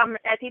carry an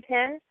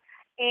EpiPen,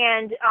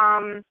 and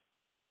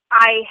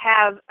I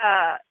have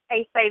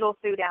a fatal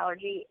food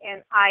allergy,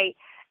 and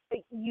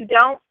you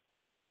don't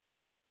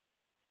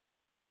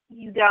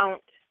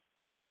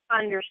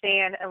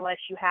understand unless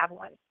you have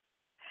one.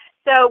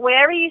 So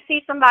whenever you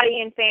see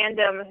somebody in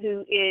fandom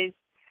who is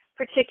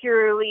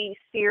particularly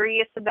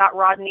serious about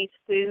Rodney's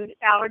food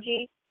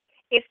allergy,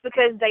 it's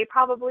because they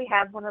probably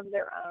have one of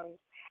their own.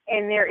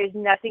 And there is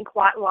nothing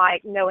quite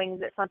like knowing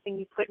that something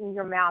you put in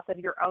your mouth of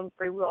your own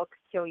free will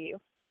could kill you.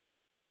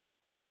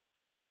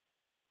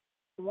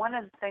 One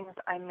of the things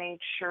I made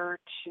sure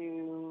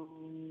to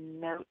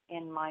note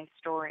in my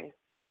stories,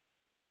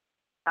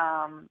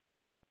 I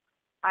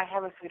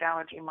have a food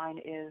allergy. Mine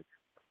is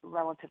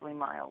relatively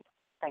mild,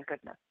 thank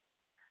goodness.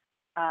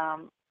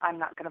 I'm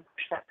not going to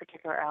push that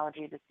particular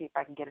allergy to see if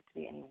I can get it to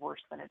be any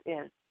worse than it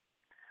is.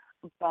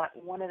 But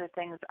one of the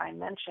things I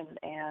mentioned,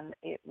 and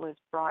it was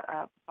brought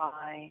up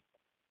by,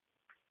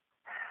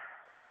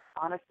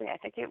 honestly, I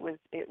think it was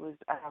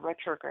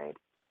Retrograde,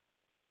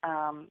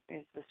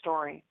 is the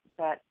story.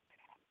 But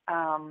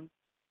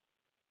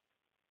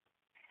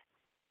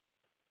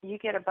you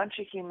get a bunch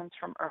of humans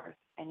from Earth,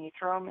 and you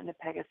throw them into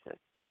Pegasus,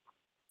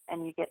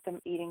 and you get them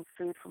eating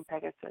food from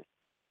Pegasus.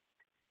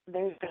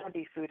 There's going to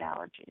be food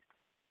allergies.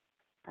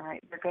 All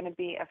right, they're going to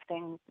be of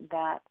things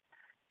that,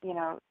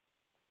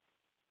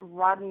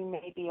 Rodney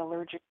may be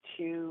allergic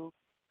to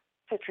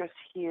citrus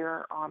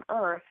here on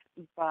Earth,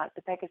 but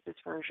the Pegasus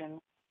version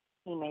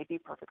he may be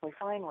perfectly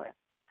fine with.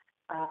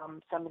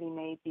 Somebody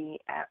may be,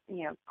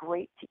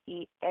 great to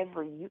eat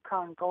every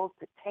Yukon Gold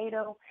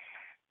potato,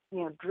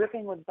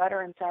 dripping with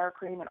butter and sour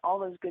cream and all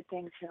those good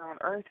things here on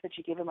Earth, but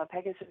you give them a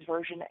Pegasus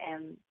version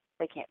and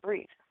they can't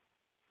breathe.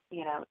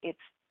 It's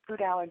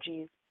food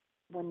allergies.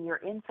 When you're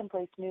in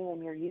someplace new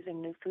and you're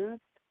using new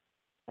foods,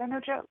 they're no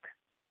joke.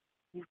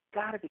 You've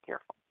got to be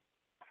careful.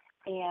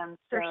 And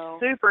so,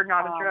 they're super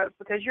not a joke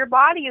because your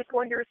body is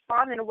going to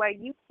respond in a way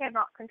you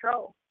cannot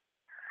control.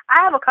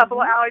 I have a couple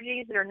of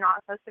allergies that are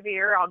not so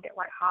severe. I'll get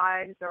like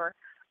hives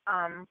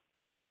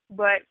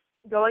but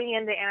going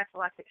into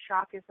anaphylactic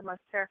shock is the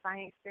most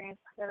terrifying experience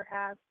I've ever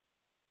had.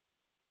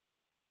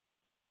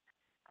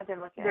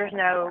 There's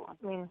no,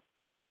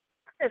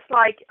 it's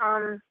like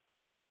I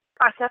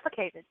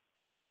suffocated.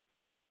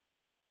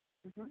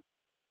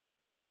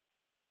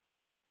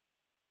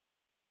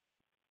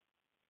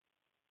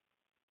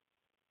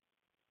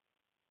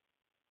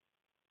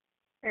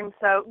 And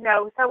so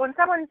when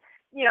someone,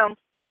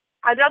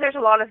 I know there's a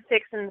lot of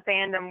fics in the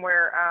fandom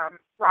where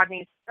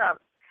Rodney's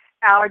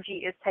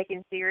allergy is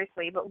taken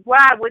seriously, but what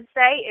I would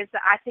say is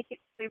that I think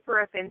it's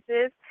super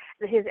offensive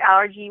that his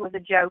allergy was a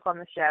joke on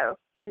the show.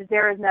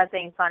 There is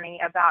nothing funny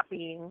about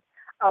being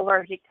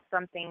allergic to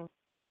something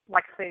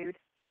like food.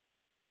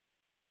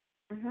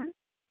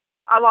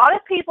 A lot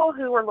of people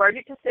who are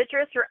allergic to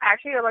citrus are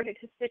actually allergic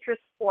to citrus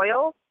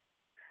oils,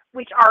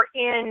 which are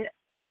in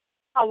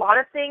a lot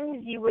of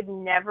things you would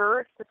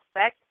never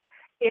suspect.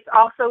 It's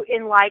also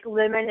in like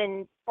lemon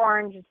and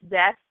orange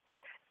zest.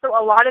 So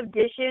a lot of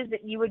dishes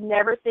that you would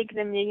never think in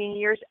a million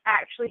years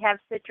actually have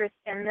citrus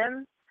in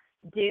them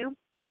do.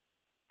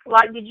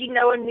 Like, did you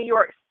know a New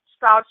York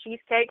style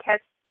cheesecake has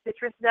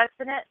citrus zest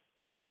in it?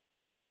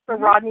 So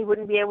Rodney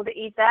wouldn't be able to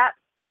eat that?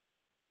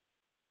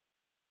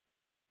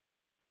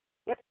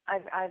 Yep,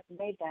 I've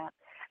made that.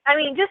 I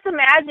mean, just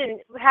imagine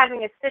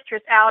having a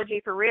citrus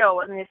allergy for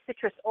real and this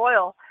citrus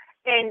oil.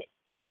 And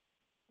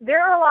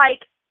there are like,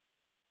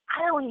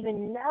 I don't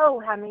even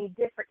know how many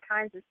different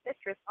kinds of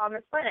citrus on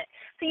this planet.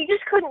 So you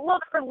just couldn't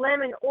look for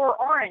lemon or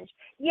orange.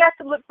 You have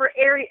to look for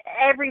every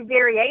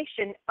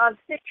variation of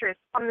citrus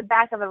on the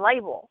back of a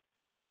label.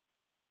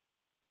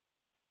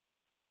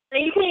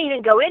 And you can't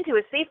even go into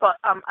a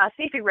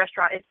seafood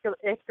restaurant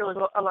if you're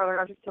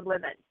allergic to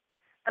lemon.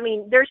 I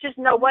mean, there's just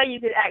no way you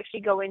could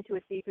actually go into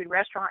a seafood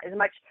restaurant. As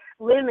much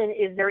lemon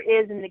as there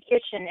is in the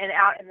kitchen and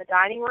out in the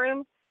dining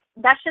room,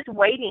 that's just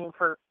waiting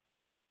for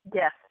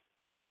death.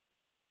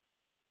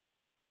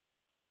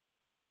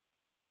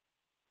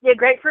 Yeah,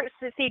 grapefruit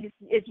seed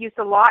is used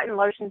a lot in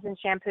lotions and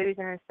shampoos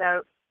and in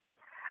soap.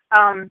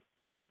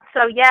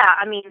 So yeah,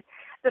 I mean,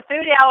 the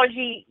food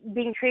allergy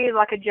being treated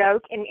like a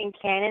joke in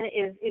canon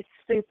is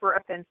super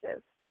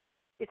offensive.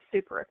 It's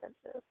super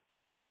offensive.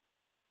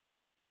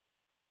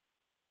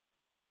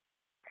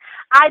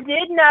 I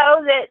did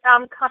know that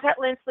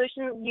contact lens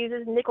solution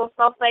uses nickel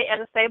sulfate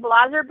as a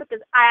stabilizer because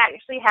I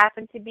actually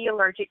happen to be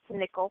allergic to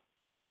nickel.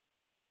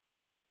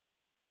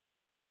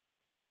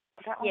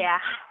 Yeah.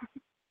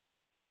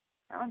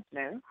 That one's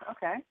new.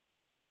 Okay.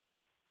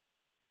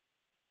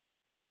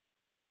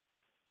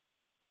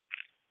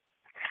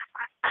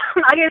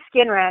 I get a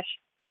skin rash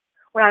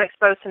when I'm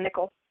exposed to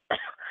nickel.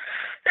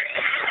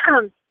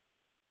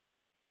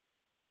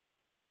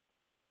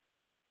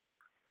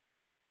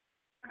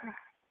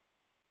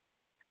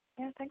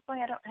 Yeah, thankfully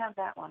I don't have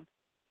that one.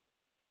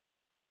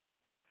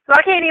 So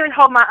I can't even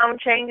hold my own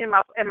change in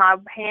my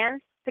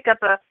hand. Pick up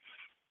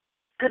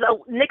because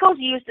nickel's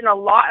used in a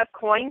lot of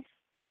coins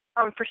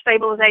for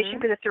stabilization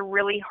because it's a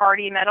really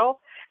hardy metal.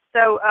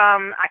 So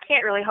I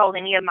can't really hold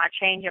any of my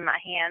change in my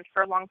hand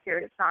for a long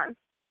period of time.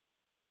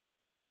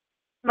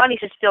 Money's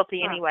just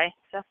filthy Huh. anyway,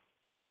 so.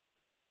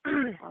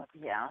 Well,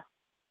 yeah.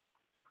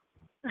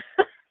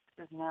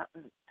 This is not.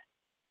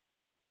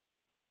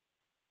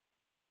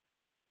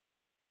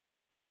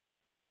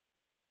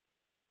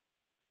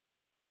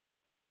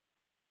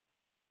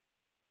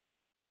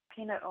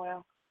 Peanut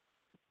oil,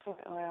 soy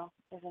oil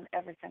is in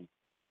everything.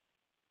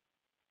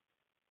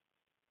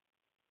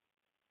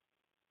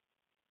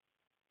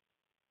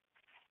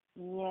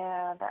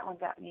 Yeah, that one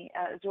got me.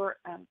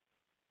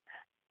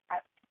 I,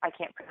 I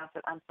can't pronounce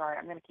it. I'm sorry.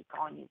 I'm going to keep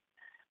calling you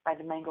by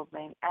the mangled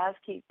name. As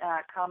keep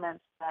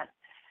comments that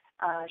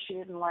she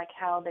didn't like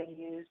how they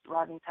used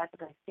Rodney's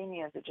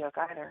hypoglycemia as a joke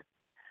either.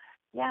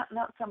 Yeah,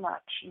 not so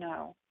much.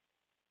 No,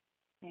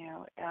 you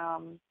know,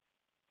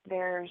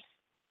 there's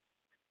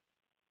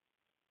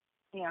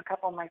a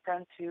couple of my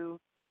friends who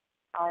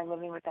are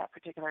living with that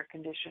particular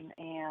condition,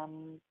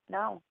 and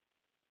no,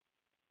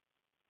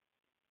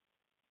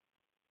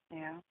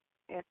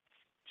 it's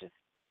just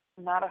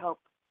not a hope.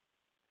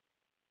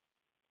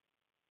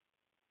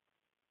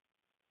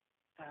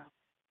 So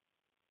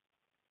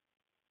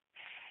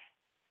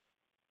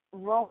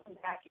rolling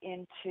back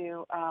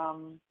into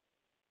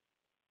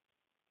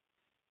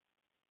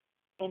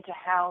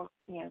how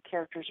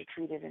characters are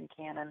treated in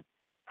canon,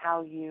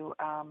 how you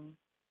um,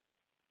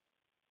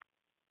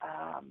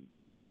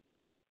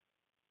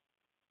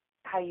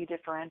 how you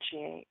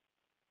differentiate.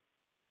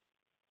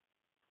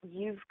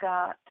 You've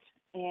got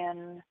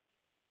in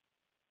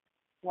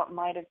what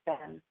might have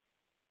been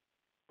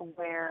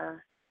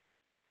where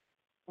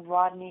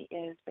Rodney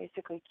is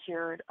basically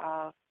cured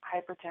of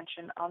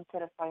hypertension,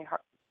 onset of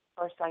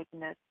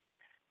farsightedness,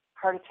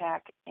 heart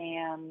attack,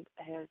 and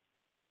his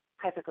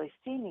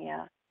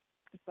hypoglycemia,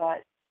 but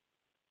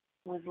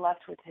was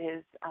left with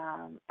his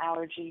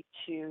allergy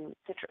to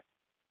citrus.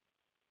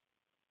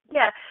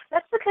 Yeah,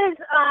 that's because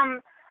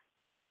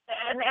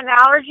an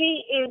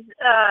allergy is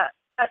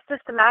a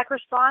systematic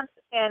response,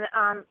 and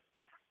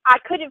I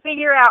couldn't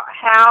figure out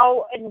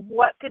how and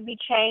what could be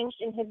changed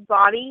in his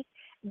body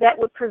that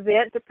would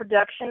prevent the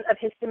production of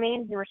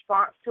histamines in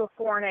response to a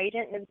foreign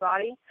agent in his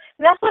body.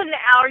 And that's what an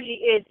allergy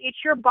is. It's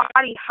your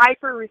body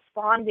hyper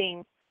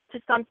responding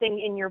to something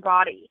in your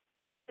body.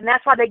 And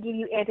that's why they give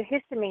you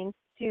antihistamines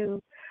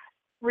to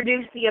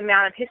reduce the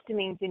amount of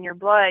histamines in your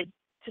blood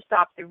to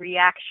stop the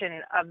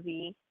reaction of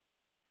the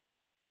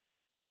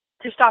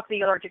to stop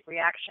the allergic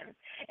reaction.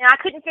 And I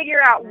couldn't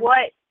figure out Mm-hmm.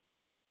 what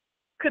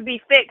could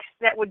be fixed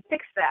that would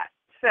fix that.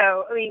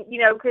 So, I mean,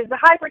 because the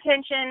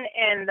hypertension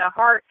and the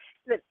heart,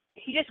 that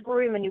he just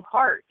grew him a new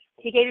heart.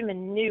 He gave him a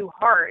new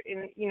heart,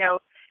 and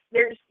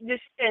there's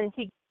just, and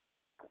he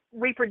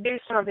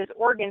reproduced some of his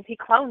organs. He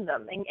cloned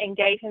them and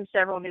gave him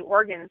several new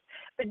organs.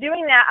 But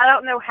doing that, I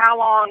don't know how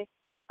long.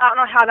 I don't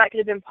know how that could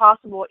have been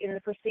possible in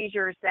the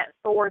procedures that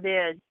Thor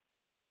did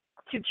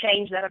to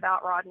change that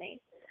about Rodney.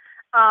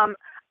 Um,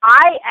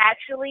 I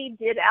actually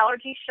did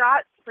allergy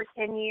shots for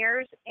 10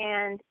 years,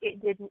 and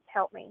it didn't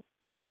help me.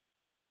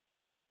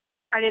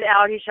 I did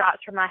allergy shots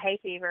for my hay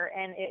fever,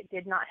 and it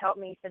did not help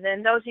me. So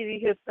then those of you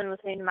who've been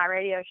listening to my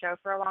radio show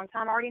for a long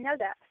time already know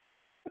that.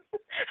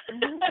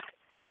 Mm-hmm.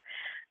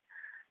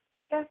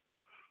 Yeah.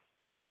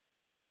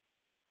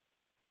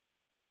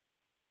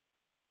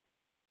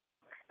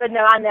 But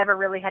no, I never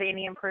really had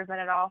any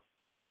improvement at all.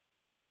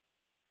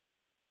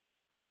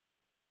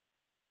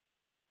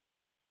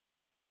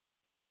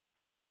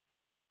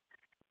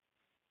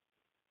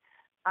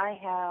 I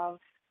have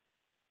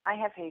I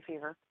have hay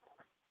fever.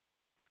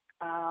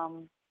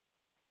 Um,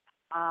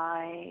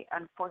 I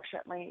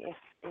unfortunately,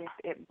 if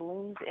it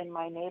blooms in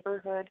my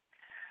neighborhood,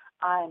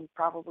 I'm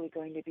probably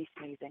going to be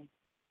sneezing,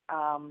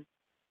 um,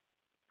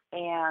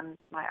 and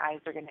my eyes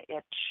are going to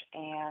itch,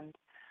 and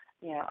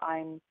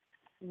I'm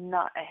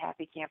not a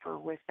happy camper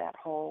with that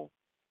whole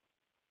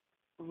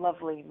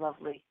lovely,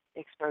 lovely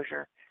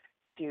exposure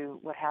to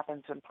what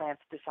happens when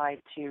plants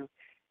decide to,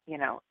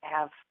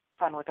 have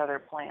fun with other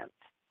plants.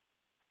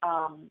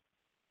 Um,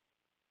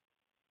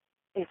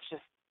 it's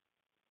just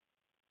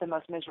the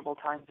most miserable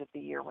times of the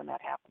year when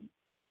that happens.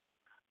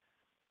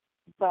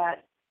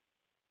 But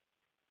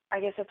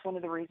I guess that's one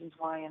of the reasons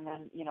why, and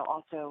then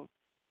also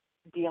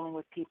dealing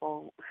with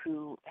people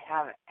who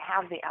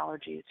have the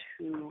allergies,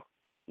 who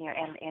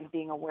and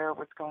being aware of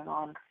what's going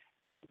on,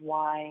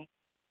 why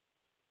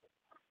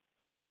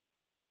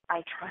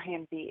I try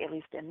and be, at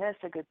least in this,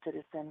 a good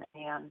citizen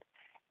and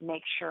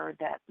make sure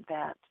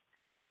that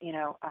you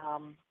know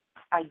um,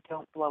 I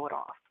don't blow it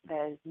off.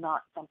 That is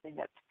not something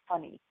that's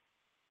funny.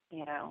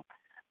 You know,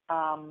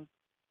 um,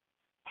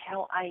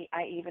 hell, I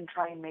even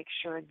try and make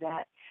sure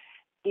that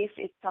if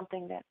it's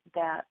something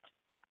that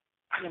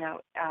you know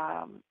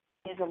um,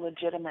 is a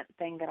legitimate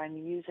thing that I'm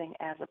using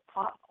as a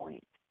plot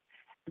point,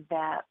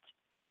 that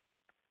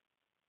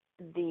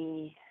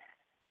the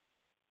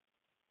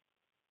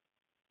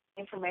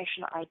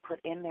information I put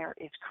in there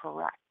is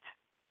correct.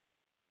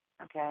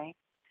 Okay,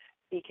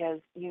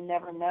 because you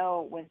never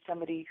know when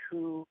somebody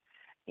who,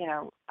 you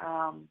know,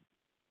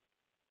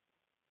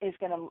 is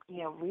going to,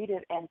 read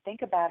it and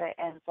think about it,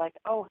 and it's like,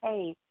 oh,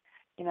 hey,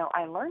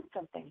 I learned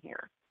something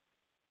here.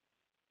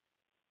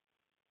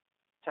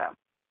 So,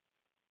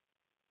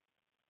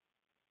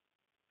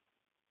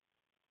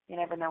 You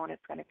never know when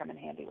it's going to come in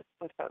handy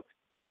with folks.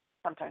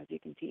 Sometimes you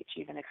can teach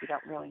even if you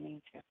don't really mean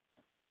to.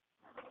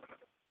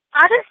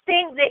 I just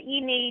think that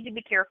you need to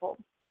be careful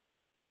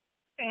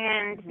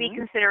and be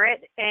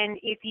considerate. And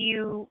if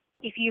you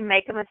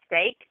make a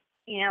mistake,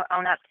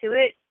 own up to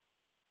it,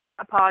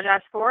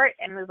 apologize for it,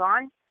 and move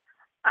on.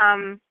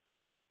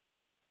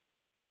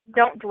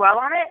 Don't dwell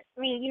on it.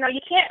 I mean, you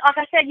can't, like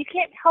I said, you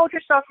can't hold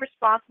yourself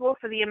responsible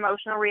for the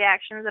emotional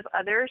reactions of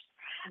others.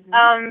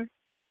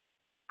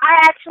 I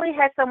actually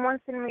had someone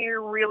send me a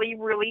really,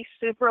 really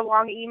super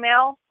long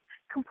email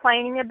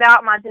complaining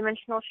about my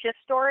dimensional shift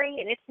story,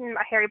 and it's in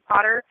Harry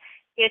Potter.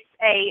 It's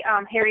a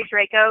Harry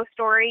Draco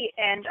story,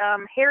 and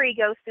Harry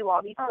goes through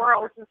all these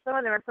worlds, and some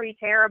of them are pretty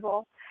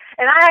terrible.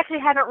 And I actually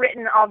haven't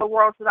written all the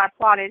worlds that I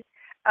plotted.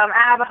 I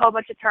have a whole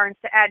bunch of turns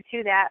to add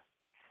to that.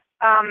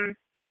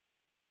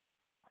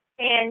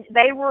 And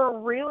they were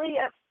really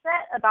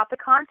upset about the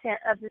content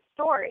of the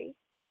story.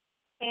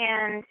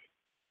 And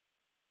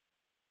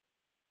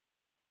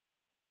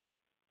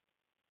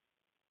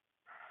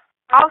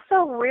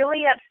also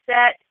really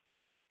upset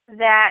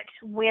that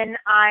when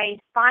I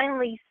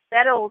finally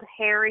settled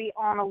Harry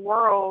on a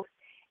world,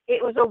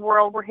 it was a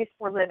world where his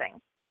were living.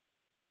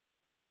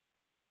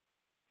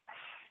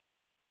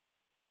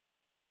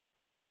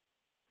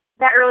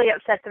 That really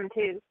upset them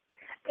too.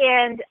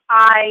 And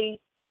I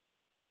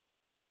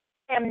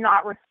am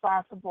not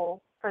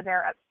responsible for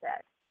their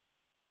upset.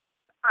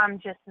 I'm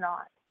just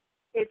not.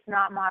 It's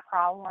not my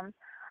problem.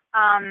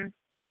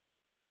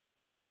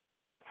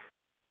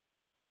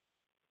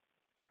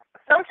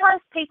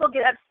 Sometimes people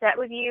get upset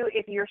with you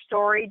if your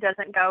story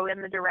doesn't go in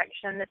the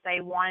direction that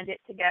they wanted it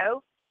to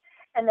go,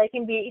 and they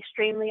can be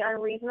extremely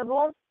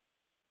unreasonable.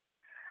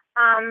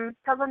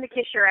 Tell them to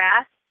kiss your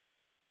ass.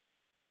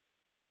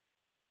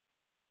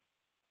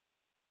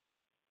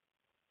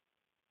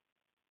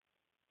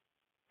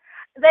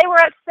 They were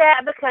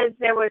upset because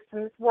there was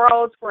some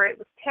worlds where it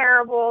was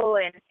terrible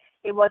and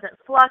it wasn't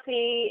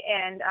fluffy,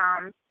 and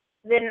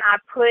then I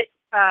put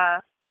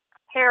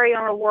Harry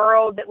on a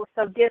world that was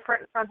so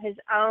different from his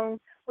own,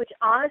 which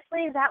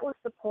honestly, that was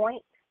the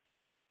point.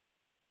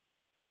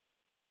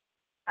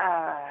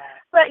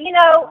 But,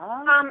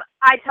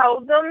 I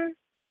told them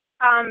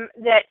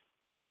that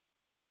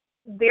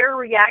their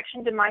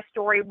reaction to my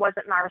story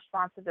wasn't my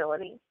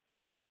responsibility.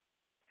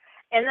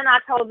 And then I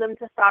told them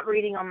to stop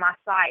reading on my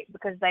site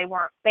because they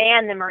weren't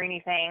banning them or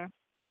anything.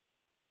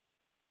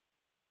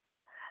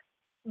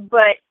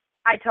 But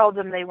I told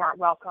them they weren't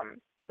welcome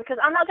because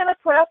I'm not going to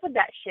put up with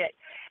that shit.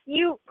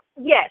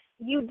 Yes,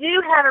 you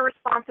do have a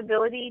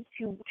responsibility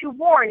to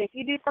warn. If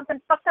you do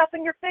something fucked up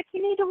in your fic,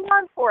 you need to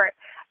warn for it.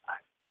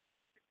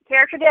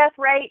 Character death,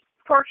 rape,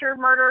 torture,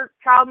 murder,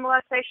 child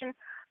molestation,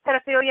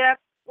 pedophilia,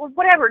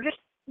 whatever, just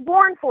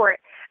warn for it.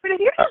 But if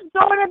you're just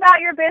going about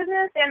your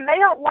business and they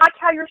don't like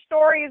how your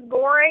story is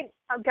going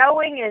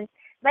and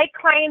they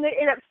claim that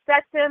it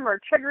upset them or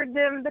triggered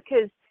them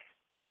because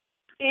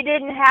it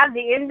didn't have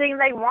the ending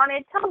they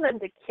wanted, tell them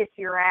to kiss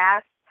your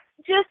ass.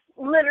 Just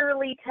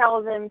literally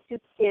tell them to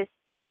kiss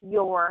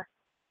your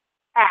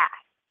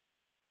ass.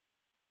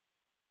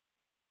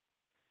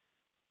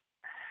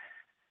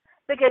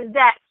 Because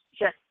that's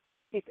just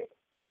stupid.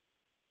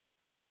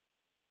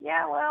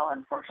 Yeah, well,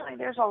 unfortunately,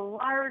 there's a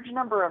large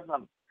number of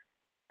them.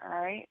 All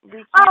right.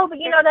 But that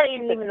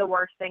isn't even the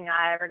worst thing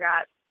I ever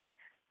got.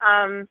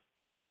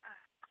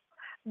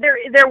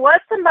 There was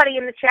somebody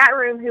in the chat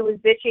room who was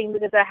bitching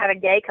because I had a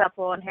gay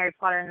couple in Harry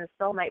Potter and the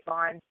Soulmate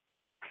Bond.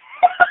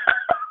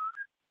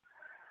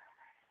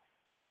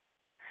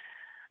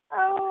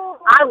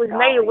 I was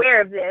made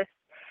aware of this.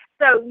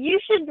 So you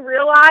should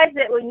realize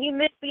that when you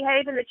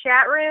misbehave in the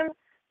chat room,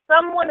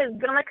 someone is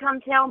going to come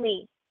tell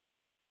me.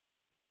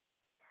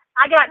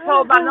 I got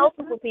told by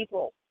multiple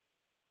people,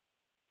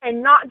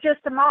 and not just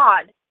a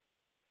mod.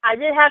 I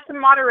did have some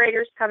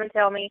moderators come and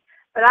tell me,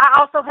 but I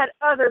also had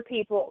other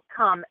people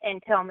come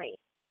and tell me.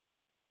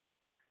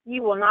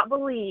 You will not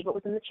believe what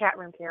was in the chat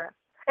room, Kara.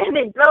 And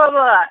then blah, blah,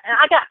 blah. And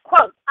I got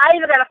quotes. I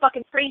even got a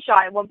fucking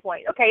screenshot at one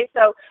point. Okay,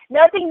 so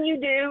nothing you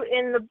do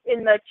in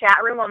the chat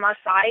room on my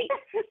site,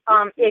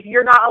 if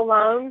you're not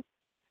alone,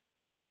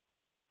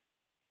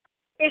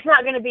 it's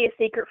not going to be a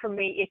secret from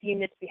me if you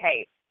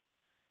misbehave.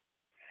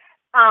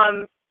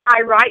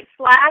 I write /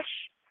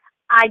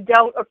 I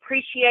don't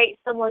appreciate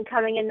someone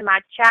coming into my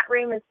chat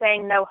room and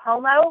saying no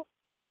homo.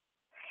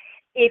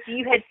 If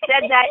you had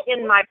said that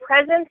in my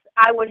presence,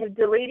 I would have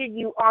deleted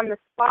you on the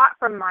spot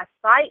from my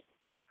site.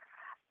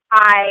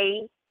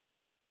 I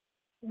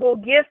will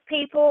give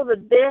people the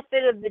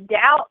benefit of the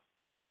doubt,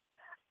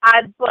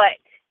 but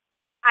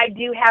I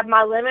do have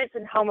my limits,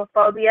 and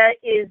homophobia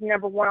is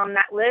number one on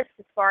that list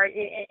as far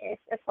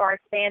as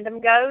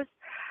fandom goes.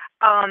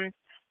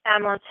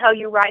 I'm going to tell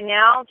you right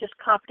now, just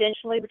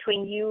confidentially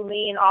between you,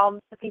 me, and all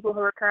the people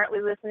who are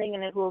currently listening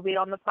and who will be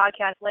on the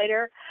podcast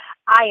later,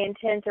 I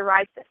intend to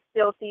write the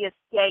filthiest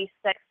gay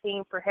sex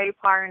scene for Harry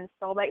Potter and the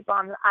Soulmate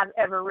Bond that I've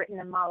ever written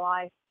in my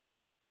life.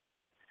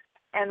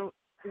 And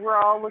we're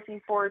all looking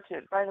forward to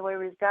it. By the way,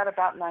 we've got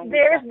about 90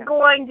 There's seconds.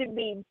 going to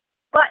be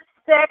butt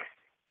sex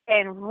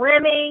and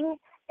rimming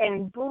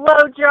and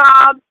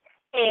blowjobs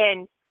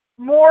and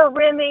more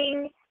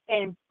rimming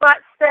and butt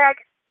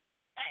sex.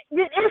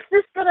 It's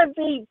just going to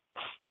be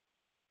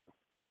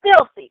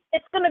filthy.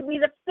 It's going to be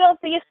the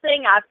filthiest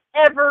thing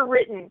I've ever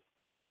written.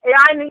 And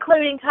I'm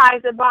including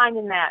ties that bind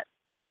in that.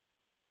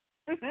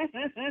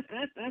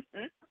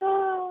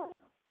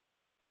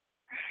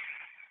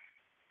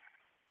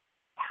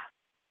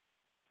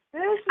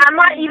 I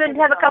might even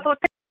have a couple of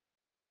pictures.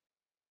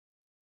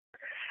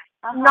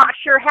 I'm not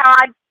sure how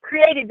I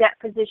created that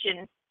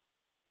position.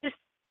 Just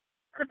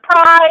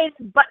surprise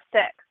butt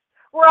sex.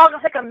 We're all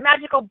going to take a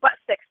magical butt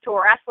sex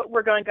tour. That's what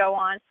we're going to go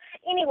on.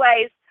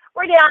 Anyways,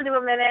 we're down to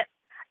a minute.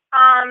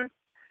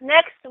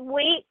 Next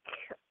week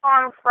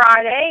on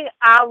Friday,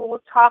 I will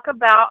talk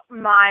about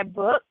my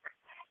book,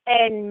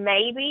 and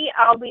maybe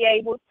I'll be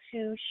able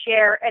to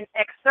share an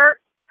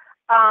excerpt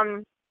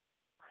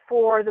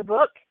for the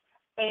book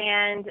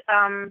and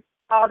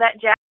all that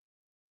jazz.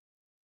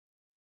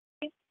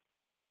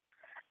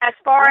 As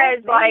far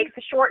as like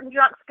the short and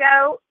drunks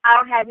go, I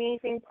don't have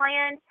anything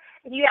planned.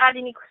 If you have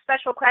any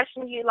special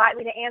questions you'd like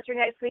me to answer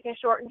next week in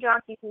Short and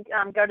Drunk, you can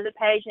go to the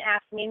page and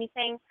ask me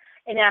anything,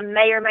 and I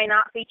may or may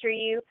not feature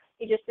you.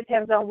 It just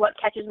depends on what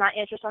catches my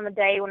interest on the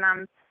day when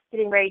I'm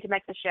getting ready to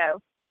make the show.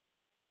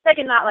 Say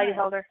good night, Lady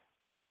Holder.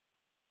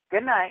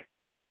 Good night.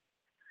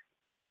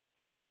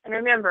 And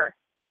remember,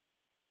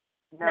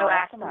 no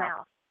ass to mouth.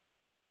 mouth.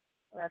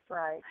 That's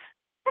right.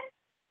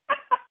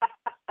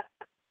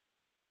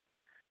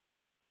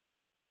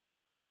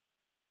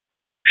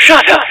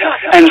 Shut up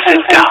and sit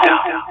down.